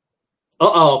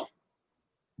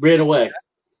 Ran away.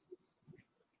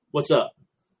 What's up?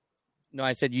 No,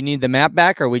 I said you need the map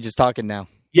back, or are we just talking now?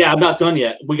 Yeah, I'm not done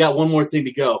yet. We got one more thing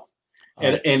to go.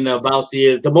 And about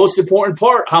the most important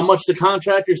part, how much the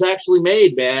contractors actually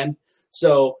made, man.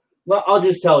 So I'll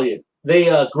just tell you. They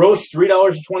grossed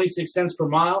 $3.26 per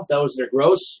mile. That was their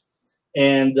gross.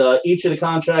 And each of the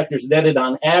contractors netted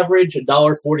on average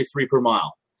 $1.43 per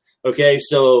mile. Okay,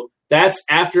 so that's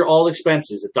after all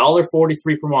expenses,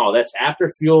 $1.43 per mile. That's after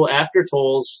fuel, after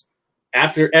tolls,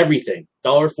 after everything,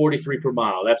 $1.43 per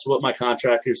mile. That's what my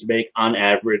contractors make on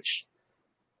average.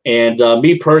 And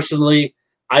me personally,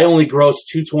 I only grossed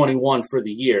 $221 for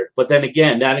the year. But then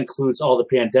again, that includes all the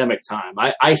pandemic time.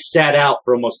 I sat out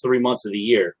for almost 3 months of the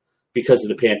year because of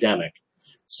the pandemic.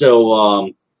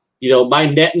 So, my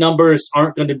net numbers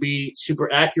aren't going to be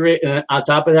super accurate. And on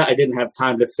top of that, I didn't have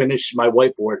time to finish my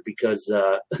whiteboard because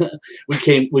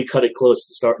we cut it close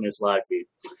to starting this live feed.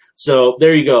 So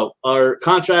there you go. Our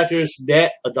contractors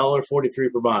net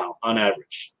 $1.43 per mile on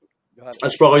average.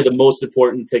 That's probably the most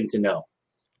important thing to know.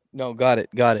 No, got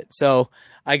it. So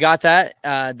I got that.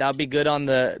 That'll be good on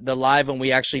the live when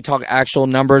we actually talk actual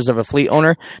numbers of a fleet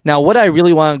owner. Now, what I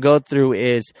really want to go through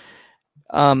is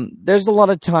there's a lot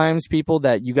of times, people,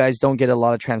 that you guys don't get a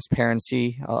lot of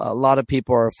transparency. A lot of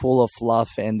people are full of fluff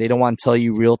and they don't want to tell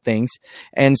you real things.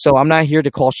 And so I'm not here to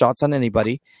call shots on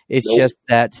anybody. It's just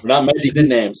that we're not mentioning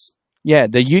names. Yeah,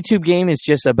 the YouTube game is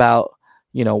just about,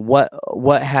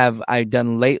 what have I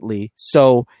done lately?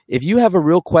 So if you have a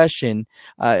real question,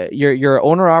 you're an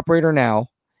owner operator now,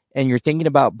 and you're thinking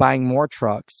about buying more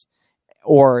trucks,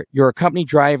 or you're a company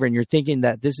driver and you're thinking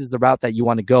that this is the route that you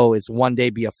want to go, is one day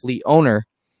be a fleet owner,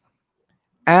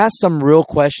 ask some real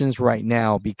questions right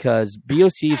now, because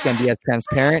BOC is going to be as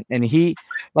transparent. And he,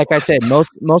 like I said,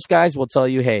 most guys will tell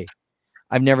you, hey,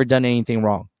 I've never done anything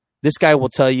wrong. This guy will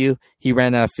tell you he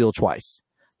ran out of fuel twice.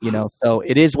 So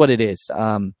it is what it is.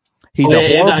 I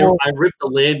ripped the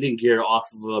landing gear off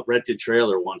of a rented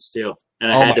trailer once too,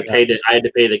 and I had to pay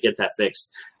to get that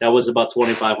fixed. That was about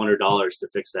 $2,500 to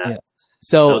fix that. Yeah.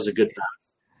 So that was a good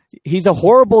time. He's a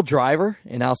horrible driver,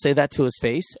 and I'll say that to his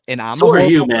face. And so are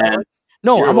you, man?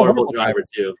 No, I'm a horrible driver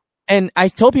too. And I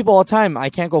tell people all the time,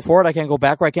 I can't go forward, I can't go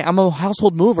backward, I'm a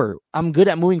household mover. I'm good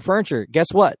at moving furniture. Guess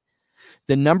what?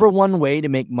 The number one way to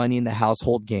make money in the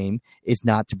household game is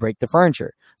not to break the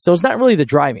furniture. So it's not really the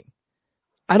driving.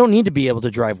 I don't need to be able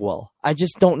to drive well. I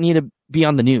just don't need to be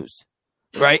on the news,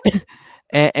 right?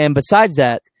 and besides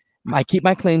that, I keep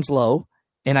my claims low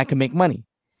and I can make money.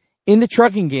 In the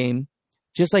trucking game,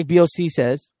 just like BOC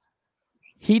says,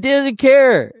 he doesn't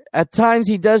care. At times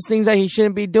he does things that he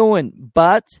shouldn't be doing.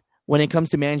 But when it comes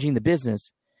to managing the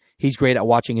business, he's great at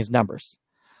watching his numbers.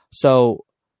 So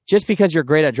just because you're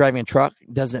great at driving a truck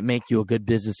doesn't make you a good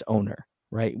business owner,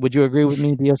 right? Would you agree with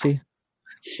me, BOC?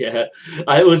 Yeah,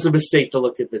 it was a mistake to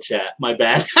look at the chat. My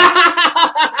bad.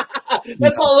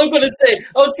 That's all I'm going to say.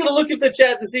 I was going to look at the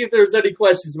chat to see if there was any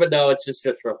questions, but no, it's just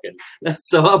trucking.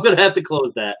 So I'm going to have to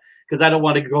close that because I don't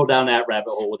want to go down that rabbit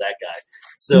hole with that guy.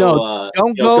 So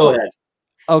don't go ahead.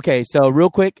 Okay, so real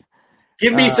quick.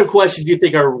 Give me some questions you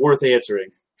think are worth answering.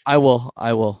 I will.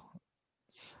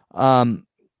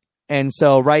 And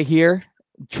so right here,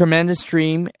 tremendous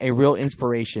stream, a real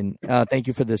inspiration. Thank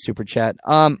you for the super chat.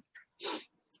 And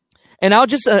I'm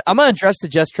gonna address the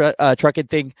Just Trucking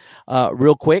thing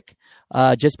real quick,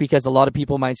 just because a lot of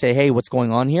people might say, "Hey, what's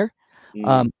going on here?"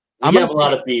 I'm gonna have a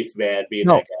lot of beef, man. Being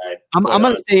that guy. I'm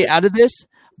gonna stay out of this,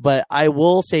 but I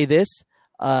will say this: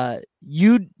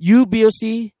 you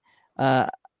BOC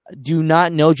do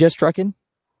not know Just Trucking,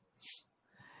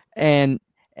 and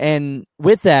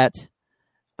with that,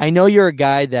 I know you're a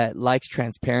guy that likes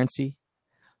transparency.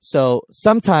 So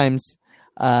sometimes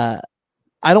I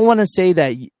don't want to say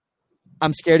that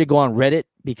I'm scared to go on Reddit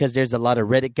because there's a lot of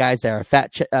Reddit guys that are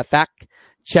fact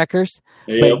checkers.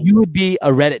 Yep. But you would be a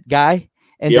Reddit guy,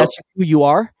 and that's just who you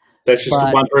are. That's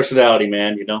just one personality,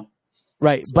 man,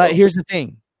 Right. So. But here's the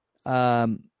thing. I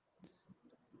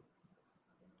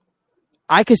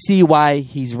could see why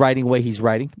he's writing the way he's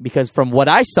writing, because from what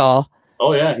I saw,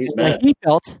 he's mad. He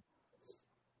felt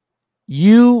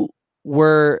you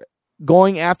were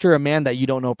going after a man that you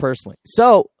don't know personally.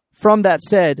 So from that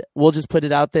said, we'll just put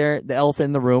it out there, the elephant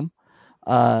in the room.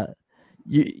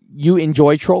 You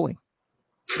enjoy trolling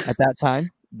at that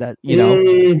time, that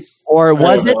or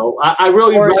was it? I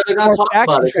really would rather not talk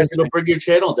about it because it'll bring your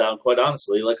channel down. Quite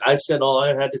honestly, like I've said all I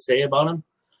had to say about him,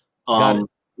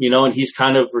 and he's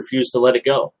kind of refused to let it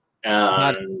go.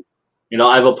 And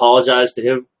I've apologized to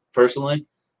him personally,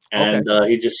 and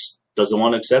he just doesn't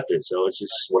want to accept it. So it's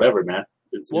just whatever, man.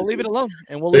 We'll leave it alone,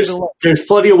 and leave it alone. There's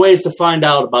plenty of ways to find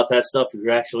out about that stuff if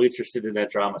you're actually interested in that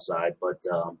drama side, but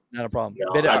not a problem.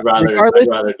 I'd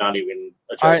rather not even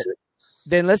address it.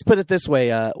 Then let's put it this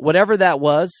way: whatever that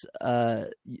was,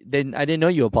 then I didn't know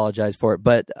you apologized for it.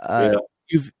 But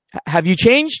have you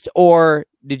changed, or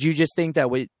did you just think that a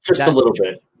little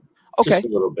bit? Okay, just a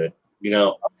little bit.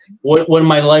 When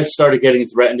my life started getting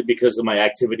threatened because of my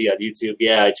activity on YouTube,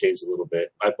 I changed a little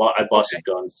bit. I bought some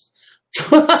guns.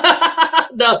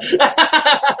 No.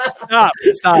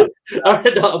 Stop.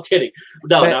 No, I'm kidding.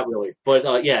 No, not really. But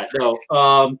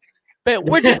no. But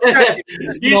we're just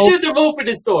you shouldn't have opened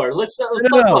this door. Let's talk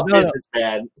about business,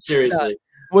 man. Seriously.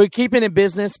 We're keeping it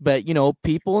business, but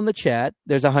people in the chat,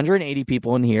 there's 180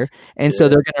 people in here, and so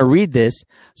they're gonna read this.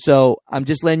 So I'm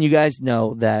just letting you guys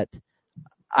know that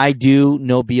I do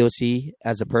know BOC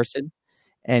as a person,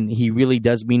 and he really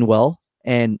does mean well.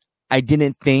 And I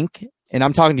didn't think, and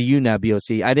I'm talking to you now,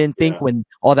 BOC, I didn't think when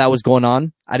all that was going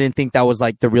on, I didn't think that was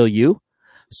like the real you.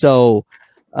 So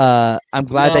I'm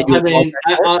glad that you. I mean,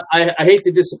 I hate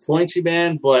to disappoint you,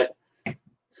 man, but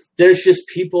there's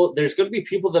going to be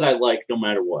people that I like no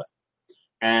matter what.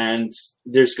 And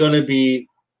there's going to be,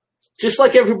 just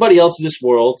like everybody else in this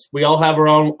world, we all have our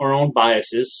own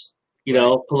biases,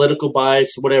 political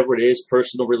bias, whatever it is,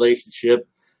 personal relationship,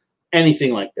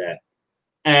 anything like that.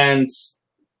 And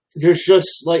there's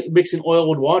just like mixing oil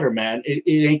with water, man. It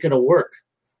ain't going to work.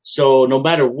 So no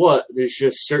matter what, there's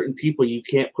just certain people you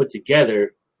can't put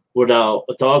together without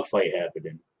a dogfight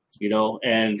happening,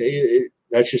 and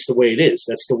that's just the way it is.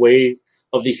 That's the way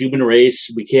of the human race.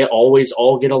 We can't always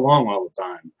all get along all the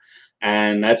time.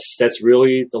 And that's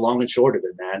really the long and short of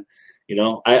it, man.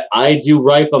 I do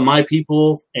right by my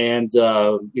people and,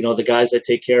 the guys I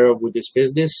take care of with this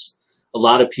business. A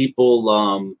lot of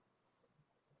people,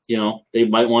 they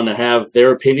might want to have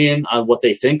their opinion on what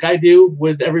they think I do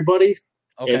with everybody.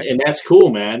 Okay. And that's cool,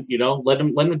 man. Let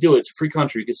them do it. It's a free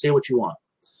country. You can say what you want.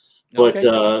 But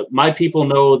my people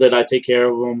know that I take care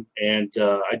of them, and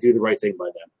I do the right thing by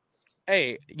them.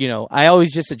 Hey, I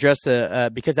always just address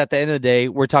because at the end of the day,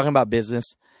 we're talking about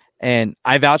business, and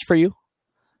I vouch for you.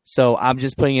 So I'm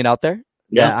just putting it out there.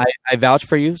 Yeah, I vouch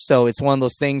for you. So it's one of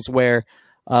those things where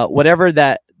whatever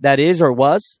that is or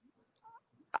was,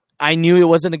 I knew it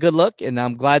wasn't a good look, and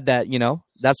I'm glad that,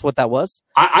 that's what that was.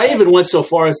 I even went so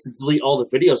far as to delete all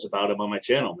the videos about him on my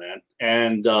channel, man.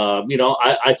 And,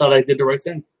 I thought I did the right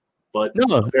thing. But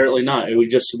apparently not. We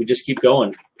just keep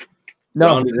going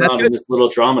round and round in this little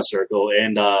drama circle,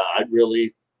 and I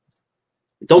really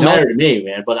it don't matter to me,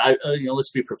 man. But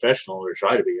let's be professional, or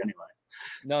try to be anyway.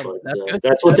 But, that's good.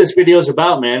 That's what this video is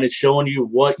about, man. It's showing you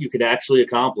what you could actually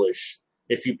accomplish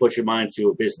if you put your mind to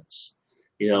a business.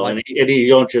 And you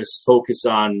don't just focus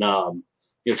on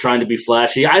trying to be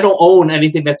flashy. I don't own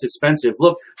anything that's expensive.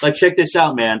 Look, check this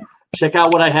out, man. Check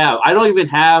out what I have. I don't even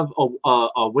have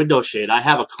a window shade. I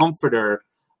have a comforter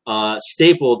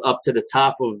stapled up to the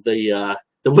top of the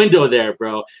window there,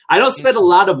 bro. I don't spend a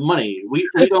lot of money. We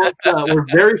don't. We're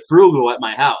very frugal at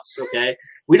my house. Okay,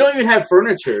 we don't even have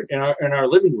furniture in our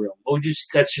living room.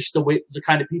 That's just the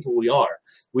kind of people we are.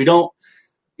 We don't.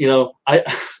 I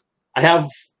have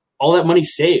all that money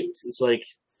saved. It's like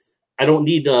I don't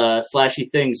need flashy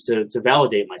things to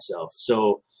validate myself.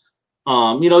 So.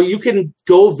 you can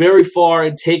go very far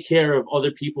and take care of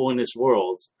other people in this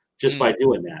world just by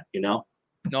doing that,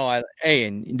 No,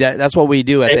 and that's what we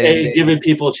do at the end of the day. Giving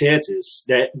people chances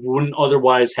that wouldn't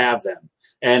otherwise have them.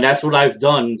 And that's what I've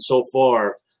done so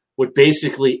far with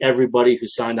basically everybody who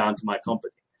signed on to my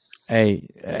company. Hey,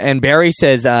 and Barry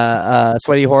says,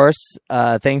 Sweaty Horse,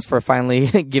 thanks for finally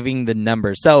giving the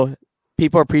numbers. So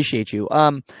people appreciate you.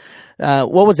 What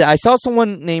was it? I saw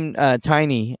someone named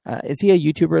Tiny. Is he a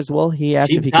YouTuber as well? He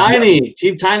asked if he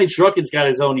Team Tiny Trucking's got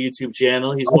his own YouTube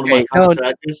channel. He's one of my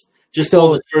contractors. Just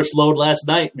sold his first load last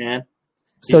night, man.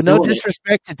 So no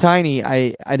disrespect to Tiny.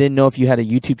 I didn't know if you had a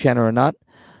YouTube channel or not.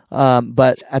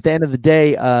 But at the end of the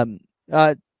day,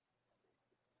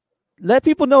 let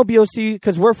people know, BOC,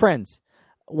 because we're friends.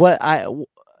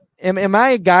 Am I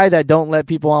a guy that don't let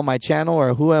people on my channel,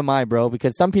 or who am I, bro?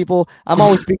 Because some people, I'm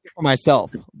always speaking for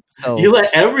myself. So you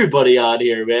let everybody on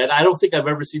here, man. I don't think I've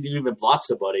ever seen you even block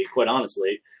somebody, quite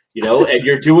honestly. And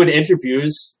you're doing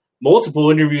interviews, multiple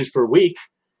interviews per week.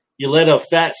 You let a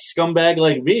fat scumbag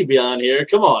like me be on here.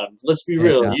 Come on, let's be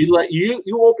real. Yeah.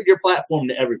 You open your platform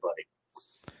to everybody.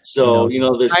 So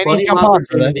there's plenty of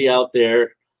opportunity out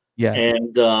there. Yeah,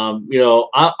 and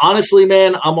honestly,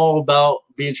 man, I'm all about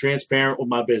being transparent with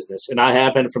my business, and I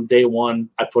have been from day one.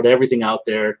 I put everything out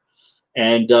there,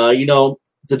 and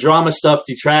the drama stuff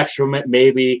detracts from it,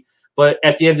 maybe. But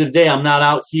at the end of the day, I'm not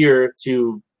out here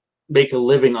to make a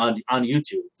living on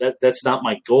YouTube. That's not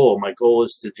my goal. My goal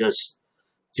is to just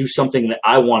do something that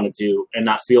I want to do and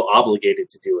not feel obligated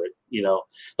to do it.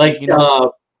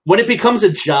 When it becomes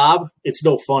a job, it's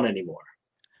no fun anymore.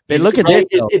 But look at this.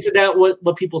 Isn't that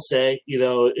what people say?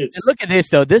 Look at this,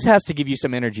 though. This has to give you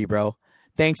some energy, bro.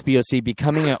 Thanks, BOC.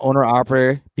 Becoming an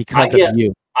owner-operator because of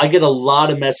you. I get a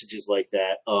lot of messages like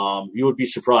that. You would be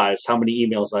surprised how many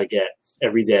emails I get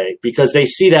every day because they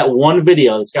see that one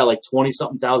video that's got like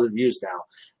 20-something thousand views now.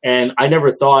 And I never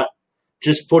thought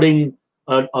just putting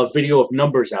a video of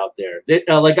numbers out there.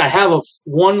 I have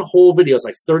one whole video. It's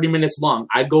like 30 minutes long.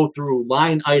 I go through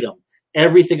line item,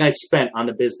 everything I spent on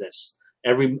the business.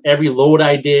 Every load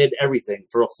I did, everything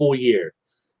for a full year.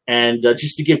 And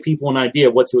just to give people an idea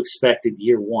of what to expect in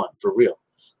year one, for real.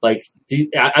 I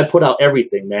put out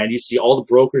everything, man. You see all the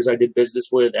brokers I did business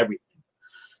with, everything.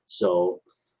 So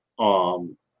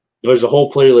there's a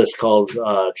whole playlist called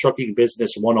Trucking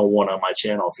Business 101 on my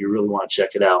channel if you really want to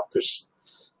check it out. There's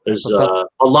a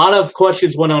lot of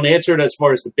questions went unanswered as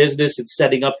far as the business and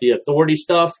setting up the authority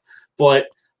stuff, but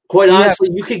quite honestly,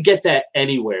 you can get that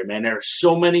anywhere, man. There are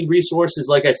so many resources.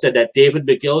 Like I said, that David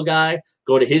McGill guy,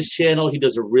 go to his channel. He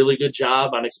does a really good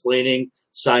job on explaining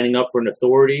signing up for an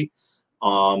authority.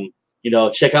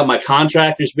 Check out my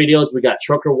contractors videos. We got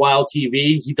Trucker Wild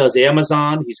TV. He does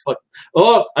Amazon. He's fucking.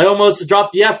 Oh, I almost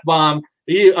dropped the F-bomb.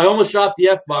 I almost dropped the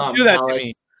F-bomb. Do that to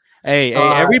me. Hey,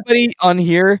 everybody on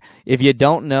here, if you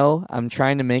don't know, I'm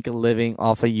trying to make a living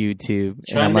off of YouTube.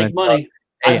 Trying to make money.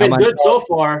 I've been good so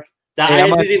far.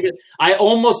 I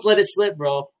almost let it slip,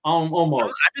 bro.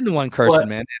 Almost. I've been the one cursing,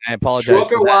 man. And I apologize.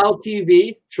 Trucker Wild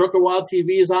TV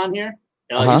is on here.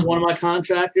 He's one of my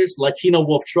contractors. Latino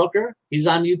Wolf Trucker. He's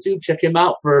on YouTube. Check him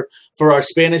out for our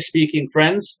Spanish speaking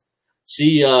friends.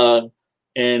 See, BOC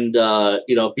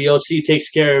takes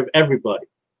care of everybody.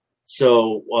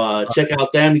 So check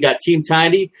out them. You got Team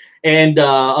Tiny, and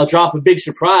I'll drop a big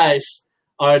surprise.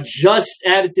 Just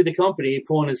added to the company,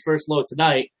 pulling his first load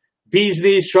tonight. Bees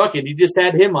Knees Trucking. You just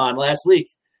had him on last week.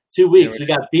 2 weeks. You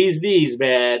got Bees Knees,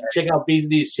 man. Check out Bees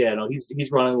Knees channel.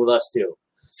 He's running with us too.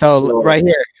 So right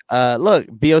here, look,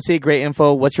 BOC, great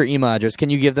info. What's your email address? Can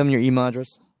you give them your email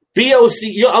address? BOC,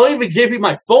 I'll even give you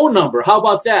my phone number. How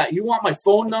about that? You want my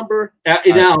phone number?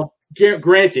 Now,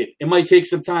 granted, it might take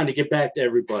some time to get back to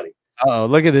everybody. Oh,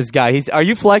 look at this guy. Are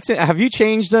you flexing? Have you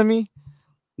changed on me?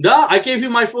 No, I gave you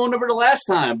my phone number the last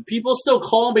time. People still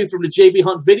call me from the JB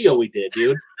Hunt video we did,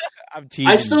 dude. I'm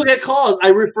teasing. I still get calls. I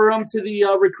refer them to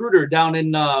the recruiter down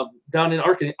in Arkansas.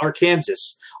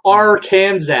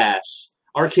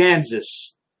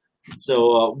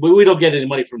 So we don't get any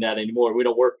money from that anymore. We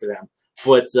don't work for them.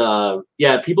 But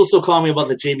people still call me about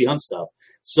the JB Hunt stuff.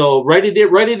 So write it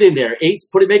in there.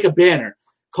 Make a banner.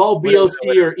 Call BOC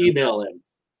or email him.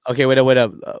 Okay, wait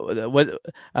up.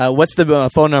 What's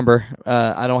the phone number?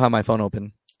 I don't have my phone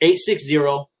open.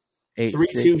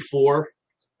 860-324-9100.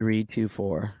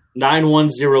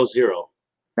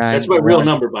 That's my real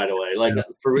number, by the way.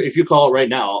 If you call it right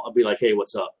now, I'll be like, hey,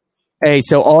 what's up? Hey,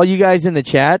 so all you guys in the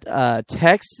chat,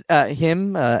 text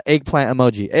him eggplant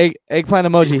emoji. Eggplant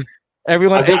emoji.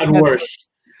 Everyone.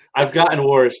 I've gotten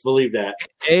worse. Believe that.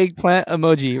 Eggplant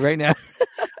emoji right now.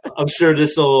 I'm sure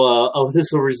this will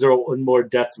result in more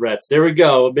death threats. There we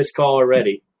go. A missed call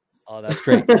already. Oh, that's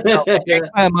great. No,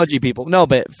 my emoji people. No,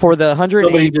 but for the 180,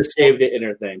 somebody just saved it in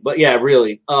her thing. But yeah,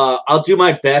 really, I'll do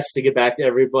my best to get back to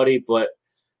everybody. But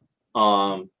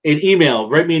in email,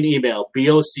 write me an email.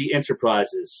 BOC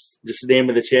Enterprises, just the name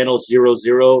of the channel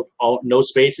 00, no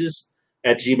spaces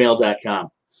at gmail.com.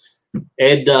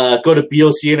 And go to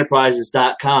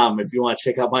bocenterprises.com if you want to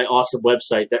check out my awesome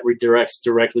website that redirects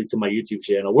directly to my YouTube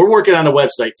channel. We're working on a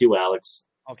website too, Alex.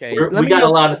 Okay, we got a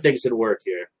lot of things in work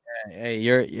here. Hey,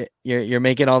 you're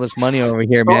making all this money over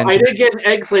here, man. I did get an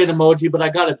eggplant emoji, but I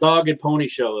got a dog and pony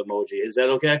show emoji. Is that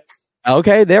okay?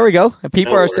 Okay, there we go.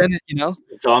 People are sending,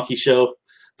 donkey show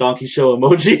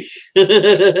emoji.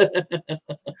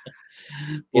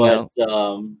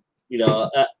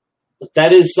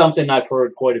 That is something I've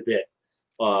heard quite a bit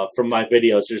from my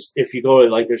videos. If you go,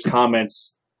 there's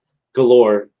comments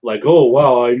galore, like, "Oh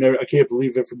wow, I can't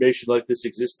believe information like this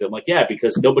existed." I'm like, yeah,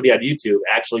 because nobody on YouTube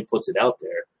actually puts it out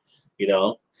there.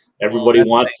 Everybody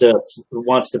wants to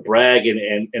brag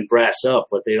and brass up,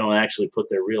 but they don't actually put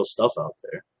their real stuff out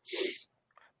there.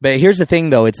 But here's the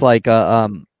thing, though. It's like,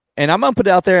 and I'm gonna put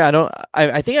it out there.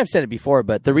 I think I've said it before,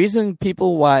 but the reason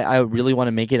why I really want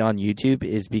to make it on YouTube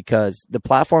is because the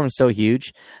platform is so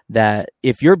huge that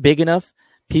if you're big enough,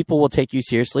 people will take you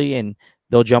seriously and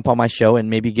they'll jump on my show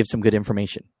and maybe give some good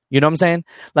information. You know what I'm saying?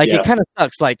 It kind of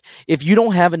sucks. Like, if you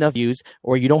don't have enough views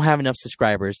or you don't have enough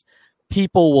subscribers,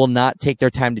 people will not take their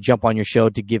time to jump on your show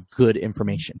to give good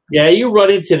information. Yeah, you run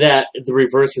into the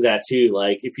reverse of that too.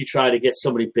 Like, if you try to get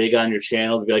somebody big on your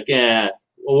channel to be like,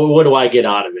 what do I get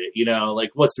out of it?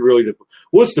 What's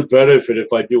the benefit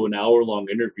if I do an hour-long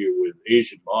interview with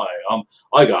Asian Mai?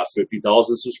 I got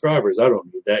 50,000 subscribers. I don't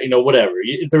need that. Whatever.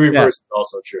 The reverse is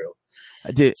also true.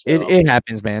 Dude, it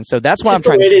happens, man. So that's why I'm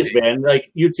trying. It is, man.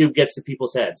 YouTube gets to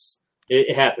people's heads.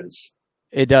 It happens.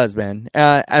 It does, man.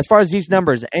 As far as these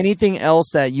numbers, anything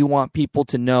else that you want people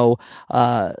to know,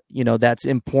 that's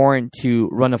important to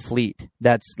run a fleet?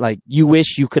 That's like you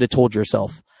wish you could have told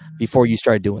yourself before you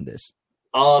started doing this.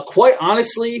 Quite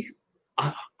honestly,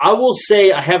 I will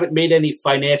say I haven't made any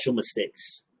financial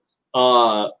mistakes.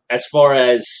 As far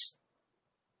as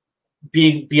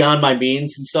being beyond my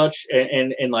means and such,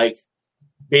 and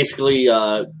basically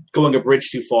going a bridge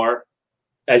too far,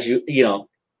 as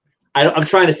I'm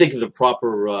trying to think of the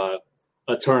proper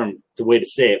term, the way to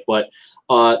say it, but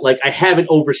I haven't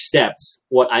overstepped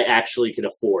what I actually can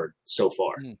afford so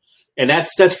far, and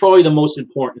that's probably the most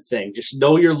important thing. Just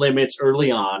know your limits early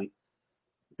on.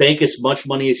 Bank as much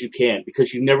money as you can,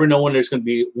 because you never know when there's going to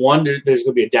be there's going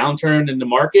to be a downturn in the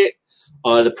market.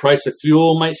 The price of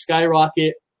fuel might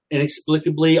skyrocket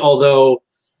inexplicably, although,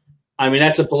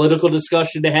 that's a political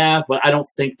discussion to have, but I don't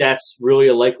think that's really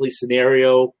a likely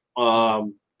scenario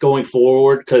going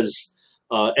forward, because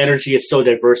energy is so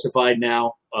diversified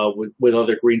now with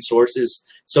other green sources.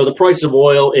 So the price of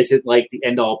oil isn't like the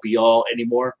end-all be-all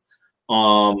anymore.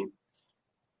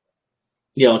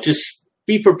 Just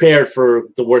be prepared for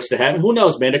the worst to happen. Who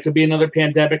knows, man? It could be another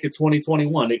pandemic in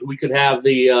 2021. We could have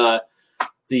the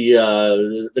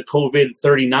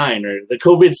COVID-39 or the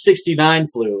COVID-69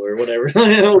 flu or whatever. Of course,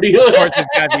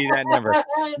 it's got to be that number.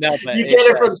 No, but you get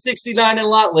it from 69 and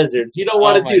lot lizards. You don't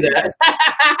want to do that.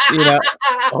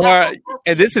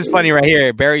 And this is funny right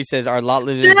here. Barry says our lot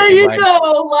lizards. There you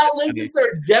go. Lot lizards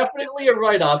are definitely a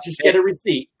write-off. Just get a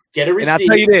receipt. And I'll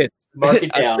tell you this. Mark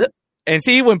it down. And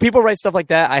see, when people write stuff like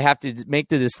that, I have to make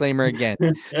the disclaimer again.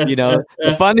 The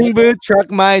Funding Booth, Truck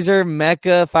Miser,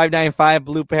 Mecca, 595,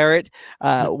 Blue Parrot.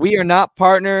 We are not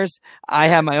partners. I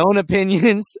have my own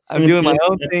opinions. I'm doing my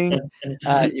own thing.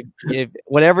 If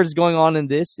whatever's going on in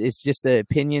this, it's just the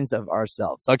opinions of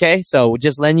ourselves. Okay, so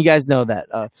just letting you guys know that.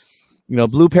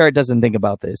 Blue Parrot doesn't think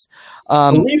about this.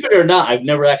 Believe it or not, I've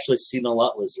never actually seen a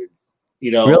lot lizard.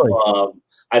 Really?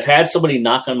 I've had somebody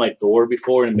knock on my door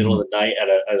before in the middle of the night at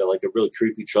a really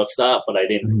creepy truck stop, but I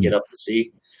didn't get up to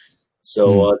see.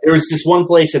 So there was this one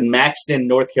place in Maxton,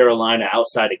 North Carolina,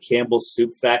 outside of Campbell's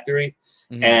Soup Factory.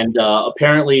 And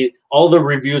apparently all the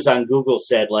reviews on Google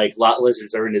said lot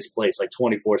lizards are in this place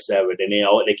 24/7, and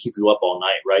they keep you up all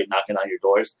night, right, knocking on your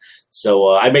doors.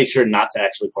 So I made sure not to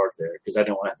actually park there because I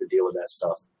didn't want to have to deal with that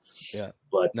stuff. Yeah,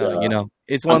 but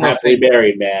it's one. I'm happily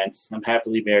married, man.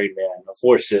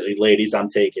 Unfortunately, ladies, I'm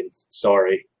taken.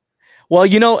 Sorry. Well,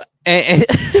 and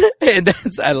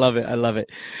that's I love it.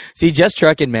 See, Just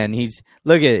Trucking, man. He's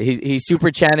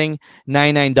super chatting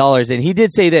 $99, and he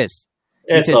did say this.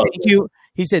 He said, thank you.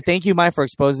 He said, "Thank you, Mike, for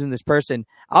exposing this person."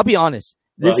 I'll be honest.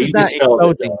 This is not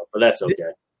exposing, but that's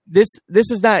okay. This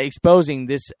is not exposing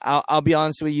this. I'll be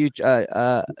honest with you,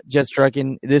 Just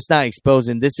Trucking. This is not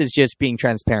exposing. This is just being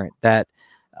transparent. That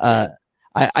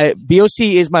BOC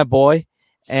is my boy,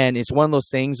 And it's one of those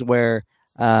things where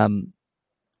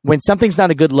when something's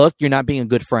not a good look, you're not being a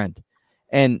good friend.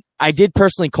 And I did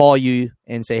personally call you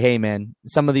and say, hey, man,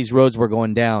 some of these roads were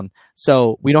going down.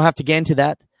 So we don't have to get into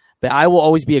that. But I will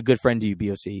always be a good friend to you,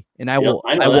 BOC. And I will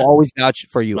always vouch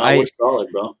for you. We're solid,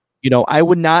 bro. I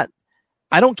would not.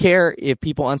 I don't care if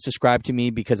people unsubscribe to me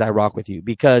because I rock with you,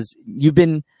 because you've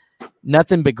been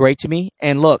nothing but great to me.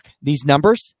 And look, these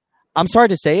numbers, I'm sorry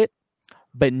to say it,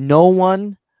 but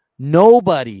nobody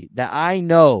that I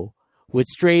know would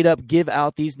straight up give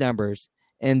out these numbers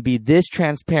and be this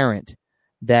transparent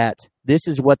that this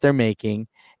is what they're making.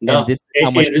 No, and this is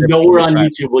how much nowhere on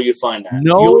YouTube will you find that.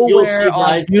 Nowhere you'll see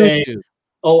guys on YouTube. Say,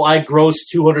 oh, I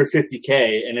grossed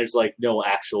 $250K, and there's like no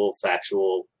actual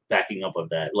factual backing up of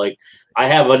that. Like, I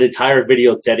have an entire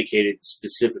video dedicated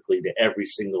specifically to every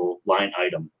single line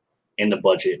item in the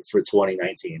budget for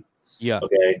 2019. Yeah.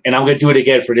 Okay. And I'm going to do it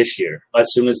again for this year. As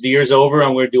soon as the year's over,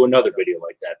 I'm going to do another video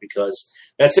like that, because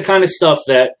that's the kind of stuff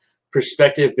that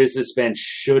prospective businessmen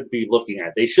should be looking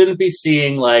at. They shouldn't be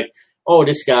seeing like, oh,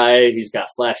 this guy, he's got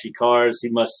flashy cars, he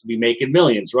must be making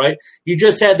millions, right? You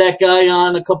just had that guy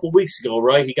on a couple weeks ago,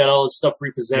 right? He got all his stuff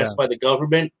repossessed by the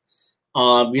government.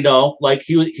 Like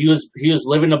he was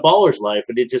living a baller's life,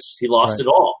 and he lost it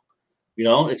all.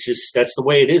 It's just, that's the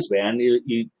way it is, man.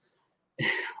 You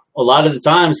a lot of the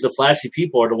times the flashy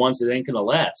people are the ones that ain't gonna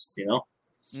last.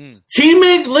 T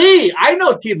Ming Lee, I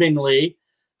know T Ming Lee.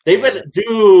 They've been,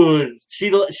 dude.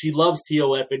 She loves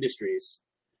TOF Industries.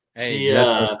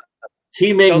 Hey,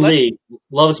 T Ming Lee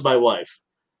loves my wife.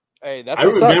 Hey, that's I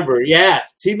remember. Up. Yeah,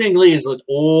 T Ming Lee is an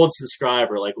old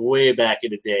subscriber, like way back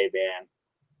in the day, man.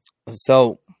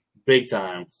 So big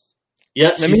time.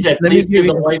 Yep, she said, please give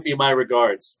the wifey my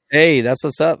regards. Hey, that's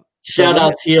what's up. Shout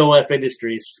out TOF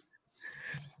Industries.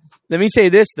 Let me say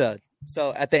this, though.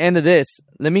 So at the end of this,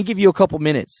 let me give you a couple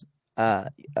minutes.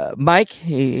 Mike,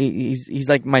 he's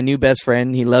like my new best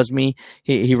friend. He loves me.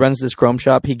 He runs this Chrome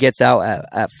shop. He gets out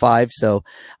at 5, so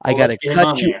I got to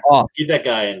cut you off. Get that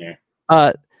guy in there.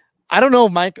 I don't know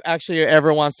if Mike actually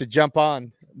ever wants to jump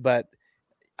on, but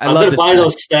I'm going to buy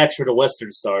those stacks for the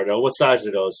Western Star, though. What size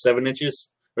are those? 7 inches?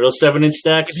 Are those 7-inch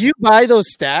stacks? If you buy those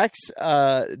stacks,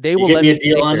 they will get me a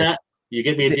deal on that. You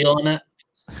get me a deal on that?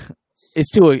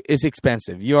 It's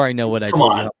expensive. You already know what I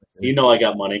told you. You know I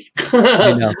got money.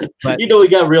 I know, but you know we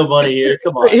got real money here.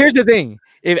 Come on. Here's the thing.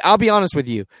 I'll be honest with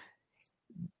you.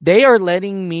 They are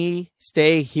letting me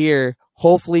stay here.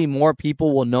 Hopefully more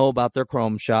people will know about their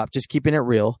Chrome shop. Just keeping it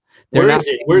real. Where is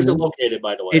it? Where's it located,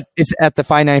 by the way? It's at the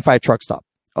 595 truck stop.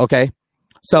 Okay.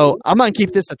 So I'm going to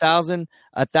keep this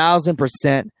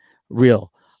 1,000%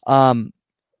 real.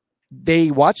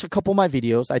 They watched a couple of my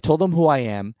videos. I told them who I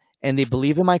am, and they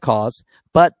believe in my cause.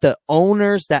 But the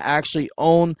owners that actually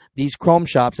own these Chrome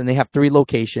shops, and they have 3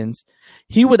 locations,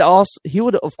 he would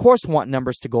of course want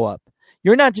numbers to go up.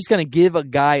 You're not just going to give a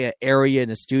guy an area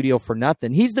in a studio for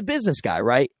nothing. He's the business guy,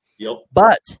 right? Yep.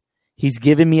 But he's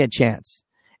giving me a chance.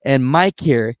 And Mike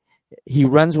here, he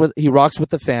rocks with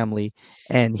the family,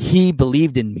 and he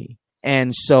believed in me.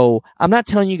 And so I'm not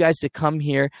telling you guys to come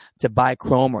here to buy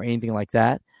Chrome or anything like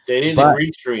that. They didn't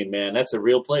Greenstream, man. That's a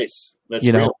real place. That's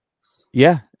real.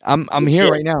 Yeah, I'm here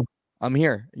right now. I'm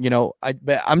here.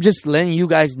 But I'm just letting you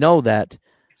guys know that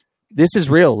this is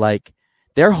real. Like,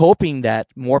 they're hoping that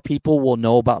more people will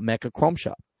know about Mecca Chrome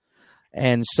Shop.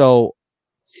 And so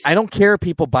I don't care if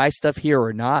people buy stuff here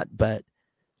or not, but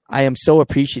I am so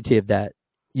appreciative that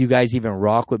you guys even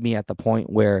rock with me at the point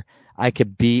where I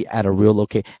could be at a real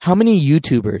location. How many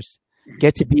YouTubers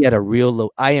get to be at a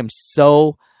real I am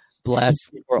so blessed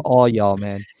for all y'all,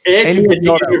 man. And you get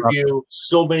to interview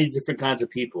so many different kinds of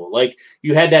people. Like,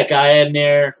 you had that guy in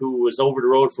there who was over the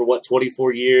road for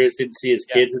 24 years, didn't see his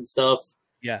kids and stuff.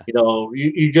 Yeah.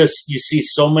 You see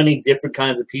so many different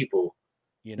kinds of people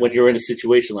when you're in a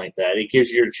situation like that. It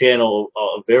gives your channel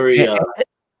a very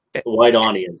wide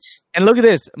audience. And look at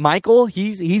this. Michael,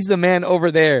 he's the man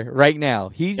over there right now.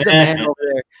 He's the man over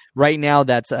there right now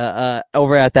that's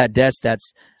over at that desk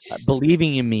that's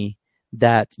believing in me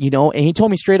that, and he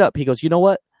told me straight up, he goes, you know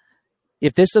what?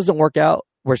 If this doesn't work out,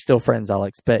 we're still friends,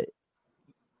 Alex. But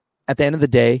at the end of the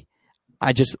day,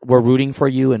 we're rooting for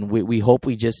you, and we hope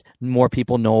more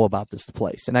people know about this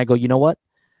place. And I go, you know what,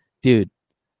 dude,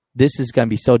 this is going to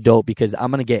be so dope because I'm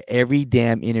going to get every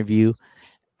damn interview.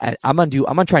 I'm going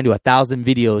to try and do 1,000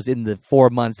 videos in the 4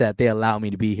 months that they allow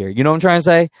me to be here. You know what I'm trying to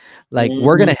say? Like,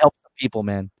 we're going to help people,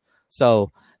 man.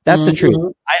 So that's the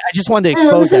truth. I just wanted to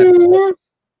expose that.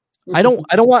 I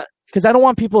don't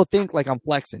want people to think like I'm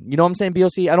flexing. You know what I'm saying,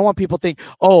 BOC? I don't want people to think,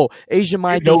 oh, Asian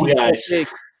Mike. Guys.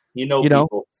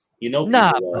 People.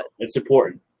 Nah, it's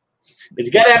important.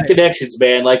 You got to have connections,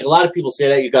 man. Like a lot of people say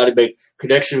that you got to make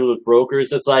connections with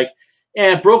brokers. It's like,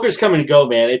 brokers come and go,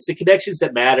 man. It's the connections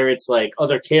that matter. It's like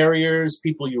other carriers,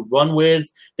 people you run with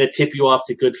that tip you off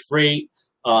to good freight.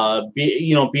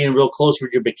 Being real close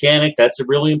with your mechanic. That's a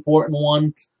really important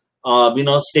one.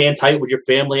 Staying tight with your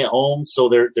family at home so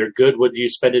they're good with you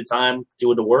spending time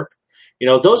doing the work.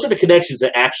 Those are the connections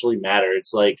that actually matter.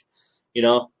 It's like,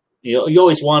 you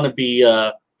always want to be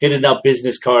hitting out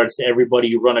business cards to everybody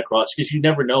you run across because you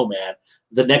never know, man.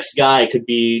 The next guy could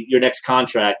be your next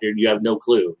contractor and you have no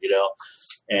clue,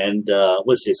 And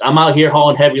what's this? I'm out here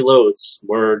hauling heavy loads.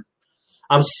 Word.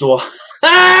 I'm so.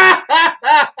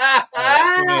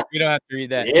 You don't have to read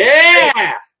that.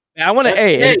 Yeah. I want to.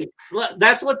 Hey,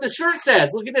 that's what the shirt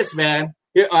says. Look at this, man.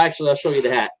 Here, actually, I'll show you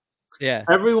the hat. Yeah.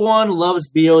 Everyone loves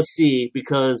BOC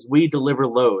because we deliver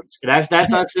loads. That's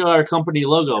actually our company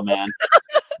logo, man.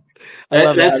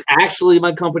 That's actually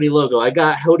my company logo. I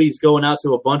got hoodies going out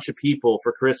to a bunch of people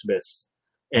for Christmas,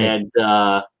 and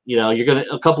a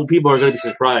couple people are gonna be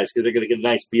surprised because they're gonna get a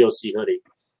nice BOC hoodie.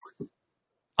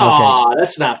 Okay.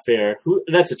 That's not fair.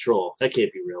 That's a troll. That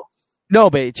can't be real. No,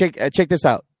 but check this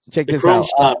out. The Chrome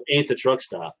stop ain't the truck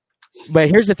stop. But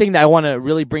here's the thing that I want to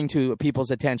really bring to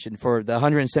people's attention for the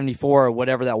 174 or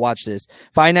whatever that watch this.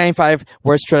 595,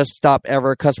 worst truck stop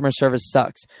ever. Customer service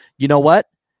sucks. You know what?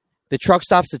 The truck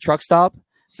stop's the truck stop,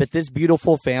 but this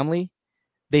beautiful family,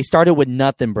 they started with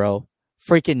nothing, bro.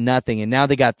 Freaking nothing. And now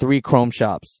they got 3 Chrome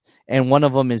shops. And one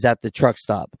of them is at the truck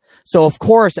stop. So, of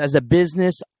course, as a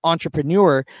business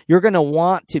entrepreneur, you're going to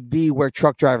want to be where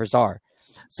truck drivers are.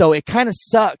 So it kind of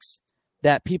sucks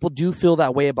that people do feel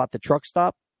that way about the truck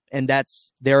stop, and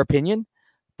that's their opinion.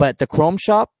 But the Chrome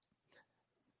shop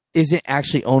isn't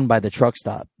actually owned by the truck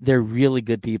stop. They're really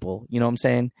good people. You know what I'm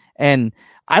saying? And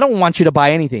I don't want you to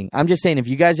buy anything. I'm just saying if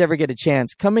you guys ever get a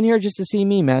chance, come in here just to see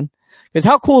me, man. Because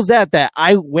how cool is that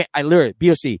I literally,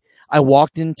 BOC, I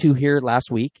walked into here last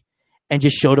week and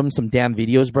just showed them some damn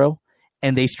videos, bro.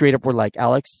 And they straight up were like,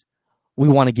 Alex, we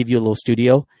want to give you a little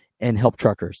studio and help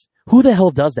truckers. Who the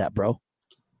hell does that, bro?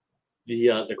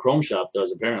 The Chrome shop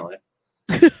does, apparently.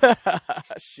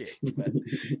 Shit.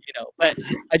 But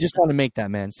I just want to make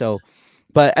that, man. So,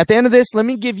 but at the end of this, let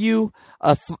me give you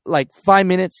 5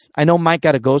 minutes. I know Mike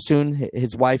got to go soon.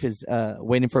 His wife is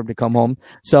waiting for him to come home.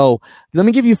 So let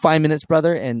me give you 5 minutes,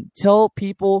 brother, and tell the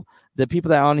people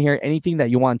that are on here, anything that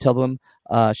you want to tell them.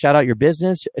 Shout out your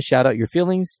business, shout out your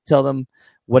feelings, tell them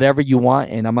whatever you want,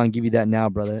 and I'm gonna give you that now,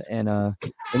 brother. And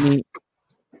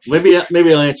maybe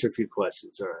I'll answer a few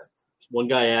questions. All right. One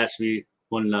guy asked me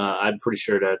I'm pretty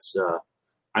sure that's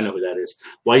I know who that is.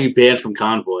 Why are you banned from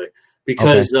Convoy?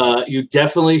 Because you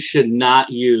definitely should not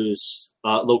use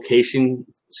location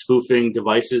spoofing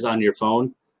devices on your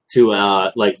phone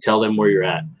to tell them where you're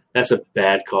at. That's a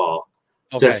bad call.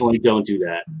 Okay. Definitely don't do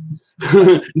that.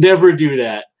 Never do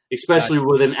that, especially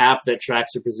with an app that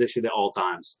tracks your position at all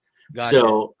times. Gotcha.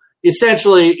 So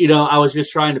essentially, I was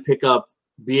just trying to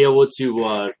be able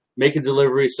to make a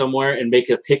delivery somewhere and make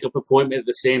a pickup appointment at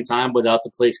the same time without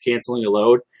the place canceling a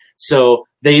load. So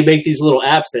they make these little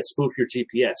apps that spoof your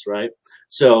GPS, right?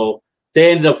 So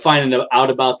they ended up finding out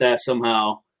about that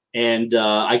somehow. And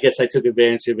I guess I took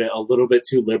advantage of it a little bit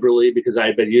too liberally because I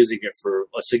had been using it for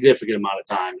a significant amount of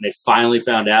time. And they finally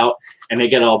found out, and they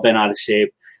get all bent out of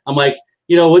shape. I'm like,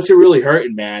 what's it really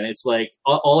hurting, man? It's like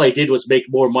all I did was make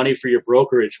more money for your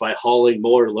brokerage by hauling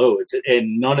more loads,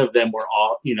 and none of them were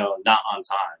all, not on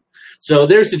time. So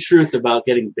there's the truth about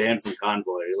getting banned from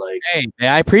Convoy. Like, hey,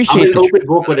 I appreciate. I'm an open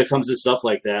book when it comes to stuff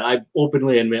like that. I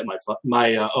openly admit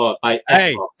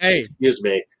excuse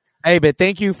me. Hey, but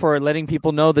thank you for letting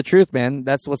people know the truth, man.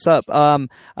 That's what's up.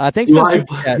 Thanks for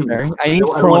that, Barry. I need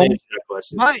Chrome.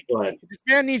 Mike, this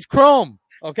man needs Chrome.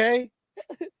 Okay.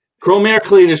 Chrome air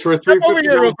cleaners for a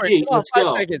 350. Let's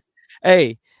go.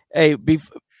 Hey,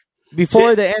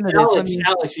 before the end of this,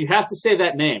 Alex, you have to say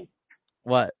that name.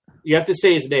 What? You have to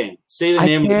say his name. Say the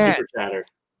name of the super chatter.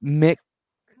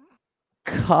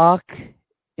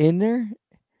 McCock-inner?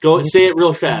 Go say it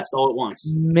real fast, all at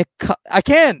once. I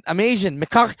can. I'm Asian.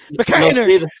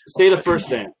 McCock-inner. Say the first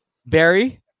name.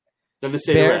 Barry. Then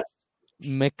say the rest.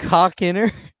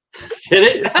 McCock-inner. Get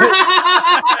it?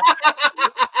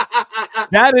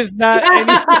 That is not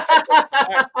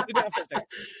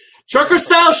Trucker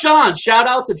Style Sean. Shout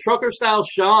out to Trucker Style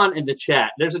Sean in the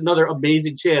chat. There's another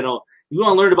amazing channel. You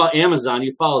want to learn about Amazon,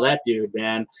 you follow that dude,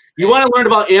 man. You want to learn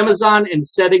about Amazon and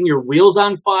setting your wheels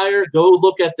on fire, go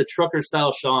look at the Trucker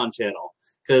Style Sean channel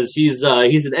because he's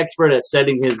an expert at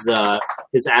setting his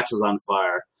axles on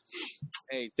fire.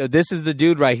 Hey, so this is the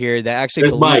dude right here that actually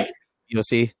There's Mike. You'll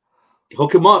see.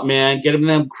 Hook him up, man. Get him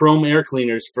them chrome air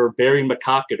cleaners for Barry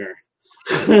McCockiner.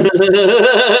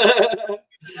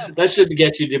 That shouldn't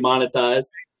get you demonetized.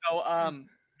 So,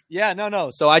 yeah, no.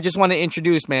 So I just want to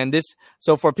introduce, man, this.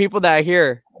 So for people that are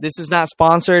here, this is not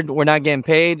sponsored. We're not getting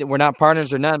paid. We're not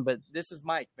partners or none. But this is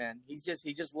Mike, man. He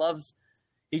just loves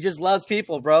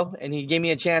people, bro. And he gave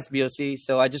me a chance, BOC.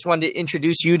 So I just wanted to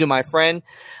introduce you to my friend,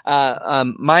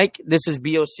 Mike. This is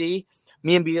BOC.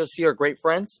 Me and BOC are great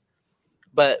friends.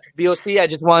 But BOC, I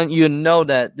just want you to know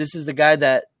that this is the guy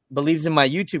that believes in my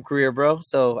YouTube career, bro.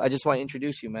 So I just want to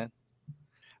introduce you, man.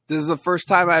 This is the first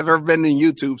time I've ever been in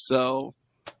YouTube, so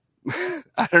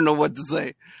I don't know what to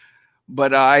say.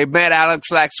 But I met Alex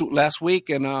last week,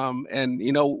 and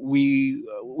you know, we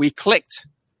clicked.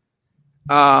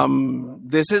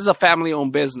 This is a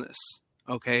family-owned business,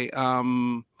 okay?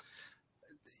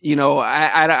 You know,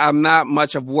 I'm not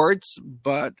much of words,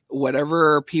 but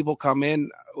whatever people come in,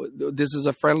 this is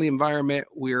a friendly environment.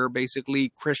 We're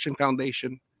basically Christian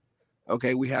foundation,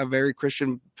 okay? We have very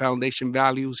Christian foundation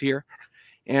values here.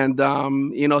 And,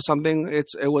 you know,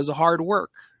 it was a hard work.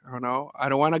 I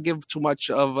don't want to give too much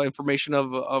of information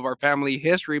of our family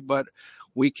history, but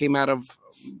we came out of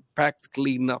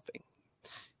practically nothing.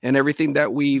 And everything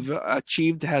that we've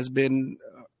achieved has been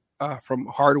from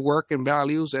hard work and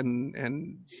values.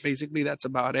 And basically that's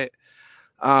about it.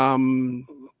 I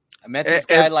met this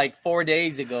guy like 4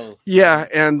 days ago. Yeah.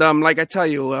 And like I tell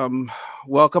you,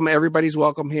 welcome. Everybody's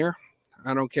welcome here.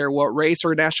 I don't care what race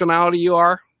or nationality you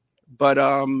are. But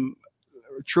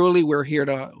truly, we're here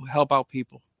to help out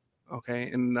people,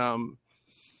 okay? And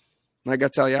like I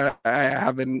tell you, I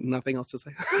have nothing else to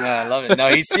say. No, I love it.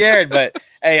 No, he's scared, but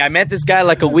hey, I met this guy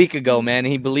like a week ago, man,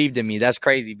 and he believed in me. That's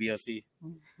crazy, BOC.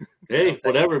 Hey,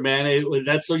 whatever, man.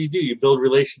 That's what you do. You build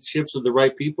relationships with the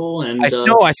right people. And I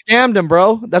scammed him,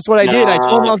 bro. That's what I did. I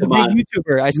told him I was a big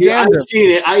YouTuber. I scammed him. I've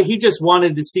seen it. He just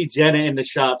wanted to see Jenna in the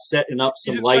shop setting up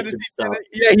some lights and stuff.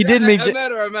 Yeah, he did me.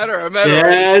 I met her.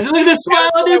 Yeah, look at the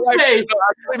smile on his face.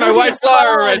 My wife saw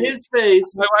her on his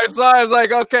face. My wife saw. I was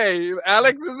like, okay,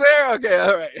 Alex is there. Okay,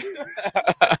 all right.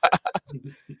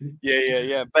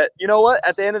 Yeah. But you know what?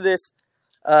 At the end of this,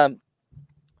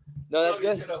 no, that's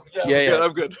good. Yeah,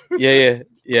 I'm good. Yeah.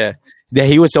 Yeah,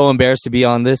 he was so embarrassed to be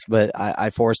on this, but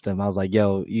I forced him. I was like,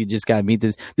 yo, you just gotta meet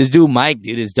this dude, Mike,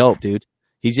 dude, is dope, dude.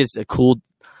 He's just a cool,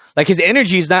 like, his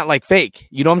energy is not like fake.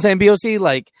 You know what I'm saying, BOC?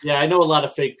 Like, yeah, I know a lot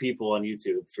of fake people on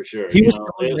YouTube for sure. He was so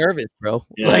nervous, bro.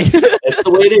 Yeah. Like, that's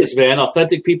the way it is, man.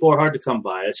 Authentic people are hard to come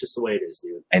by. That's just the way it is,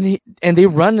 dude. And they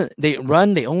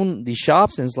own these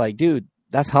shops, and it's like, dude,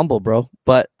 that's humble, bro.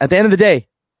 But at the end of the day,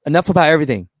 enough about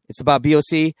everything. It's about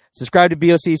BOC. Subscribe to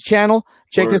BOC's channel.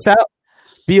 Check this out.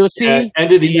 BOC. At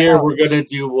end of the year, we're gonna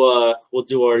do. We'll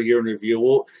do our year in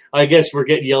review. I guess we're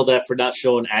getting yelled at for not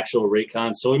showing actual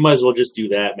Raycon, so we might as well just do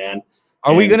that, man.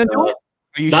 Are we gonna do it?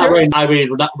 Are you not sure? Right. I mean,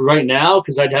 not right now,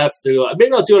 because I'd have to.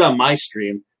 Maybe I'll do it on my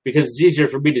stream because it's easier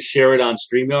for me to share it on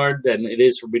StreamYard than it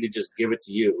is for me to just give it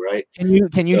to you, right?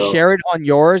 Can you share it on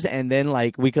yours, and then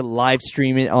like we could live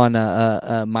stream it on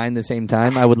mine the same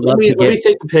time? I would love to. Let me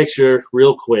take a picture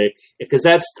real quick because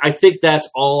I think that's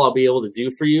all I'll be able to do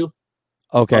for you.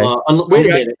 Okay. Wait a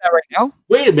minute. Right now?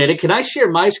 Wait a minute. Can I share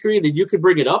my screen and you can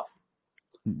bring it up?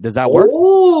 Does that work?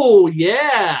 Oh,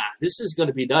 yeah. This is going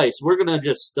to be nice. We're going to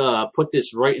just put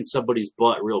this right in somebody's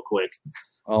butt real quick.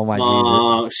 Oh, my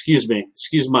Jesus. Excuse me.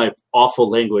 Excuse my awful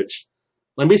language.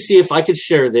 Let me see if I can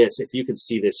share this, if you can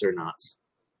see this or not.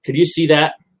 Can you see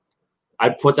that? I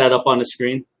put that up on the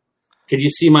screen. Can you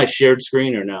see my shared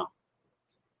screen or no?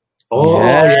 Oh,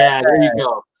 yeah. There you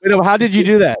go. Wait, how did you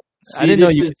do that? I didn't know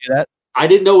you could do that. I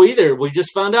didn't know either. We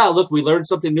just found out. Look, we learned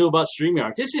something new about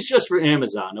StreamYard. This is just for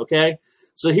Amazon, okay?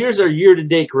 So here's our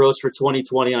year-to-date gross for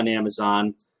 2020 on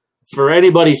Amazon. For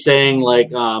anybody saying,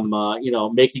 like,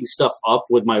 making stuff up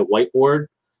with my whiteboard,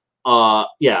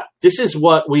 yeah, this is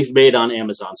what we've made on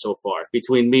Amazon so far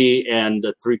between me and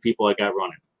the 3 people I got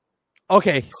running.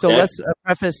 Okay, so let's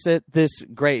preface this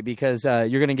great because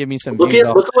you're going to give me some Look at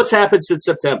what's happened since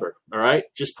September, all right?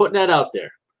 Just putting that out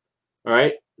there, all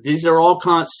right? These are all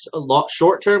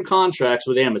short-term contracts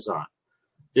with Amazon.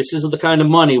 This is the kind of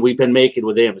money we've been making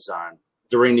with Amazon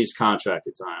during these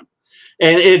contracted time.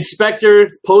 And Inspector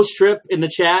post-trip in the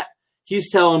chat, he's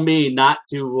telling me not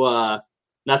to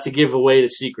give away the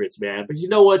secrets, man. But you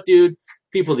know what, dude?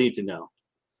 People need to know.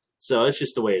 So it's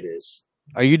just the way it is.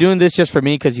 Are you doing this just for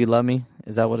me because you love me?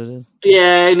 Is that what it is?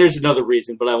 Yeah, and there's another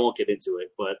reason, but I won't get into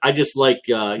it. But I just like,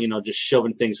 just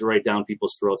shoving things right down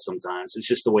people's throats sometimes. It's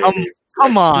just the way it is.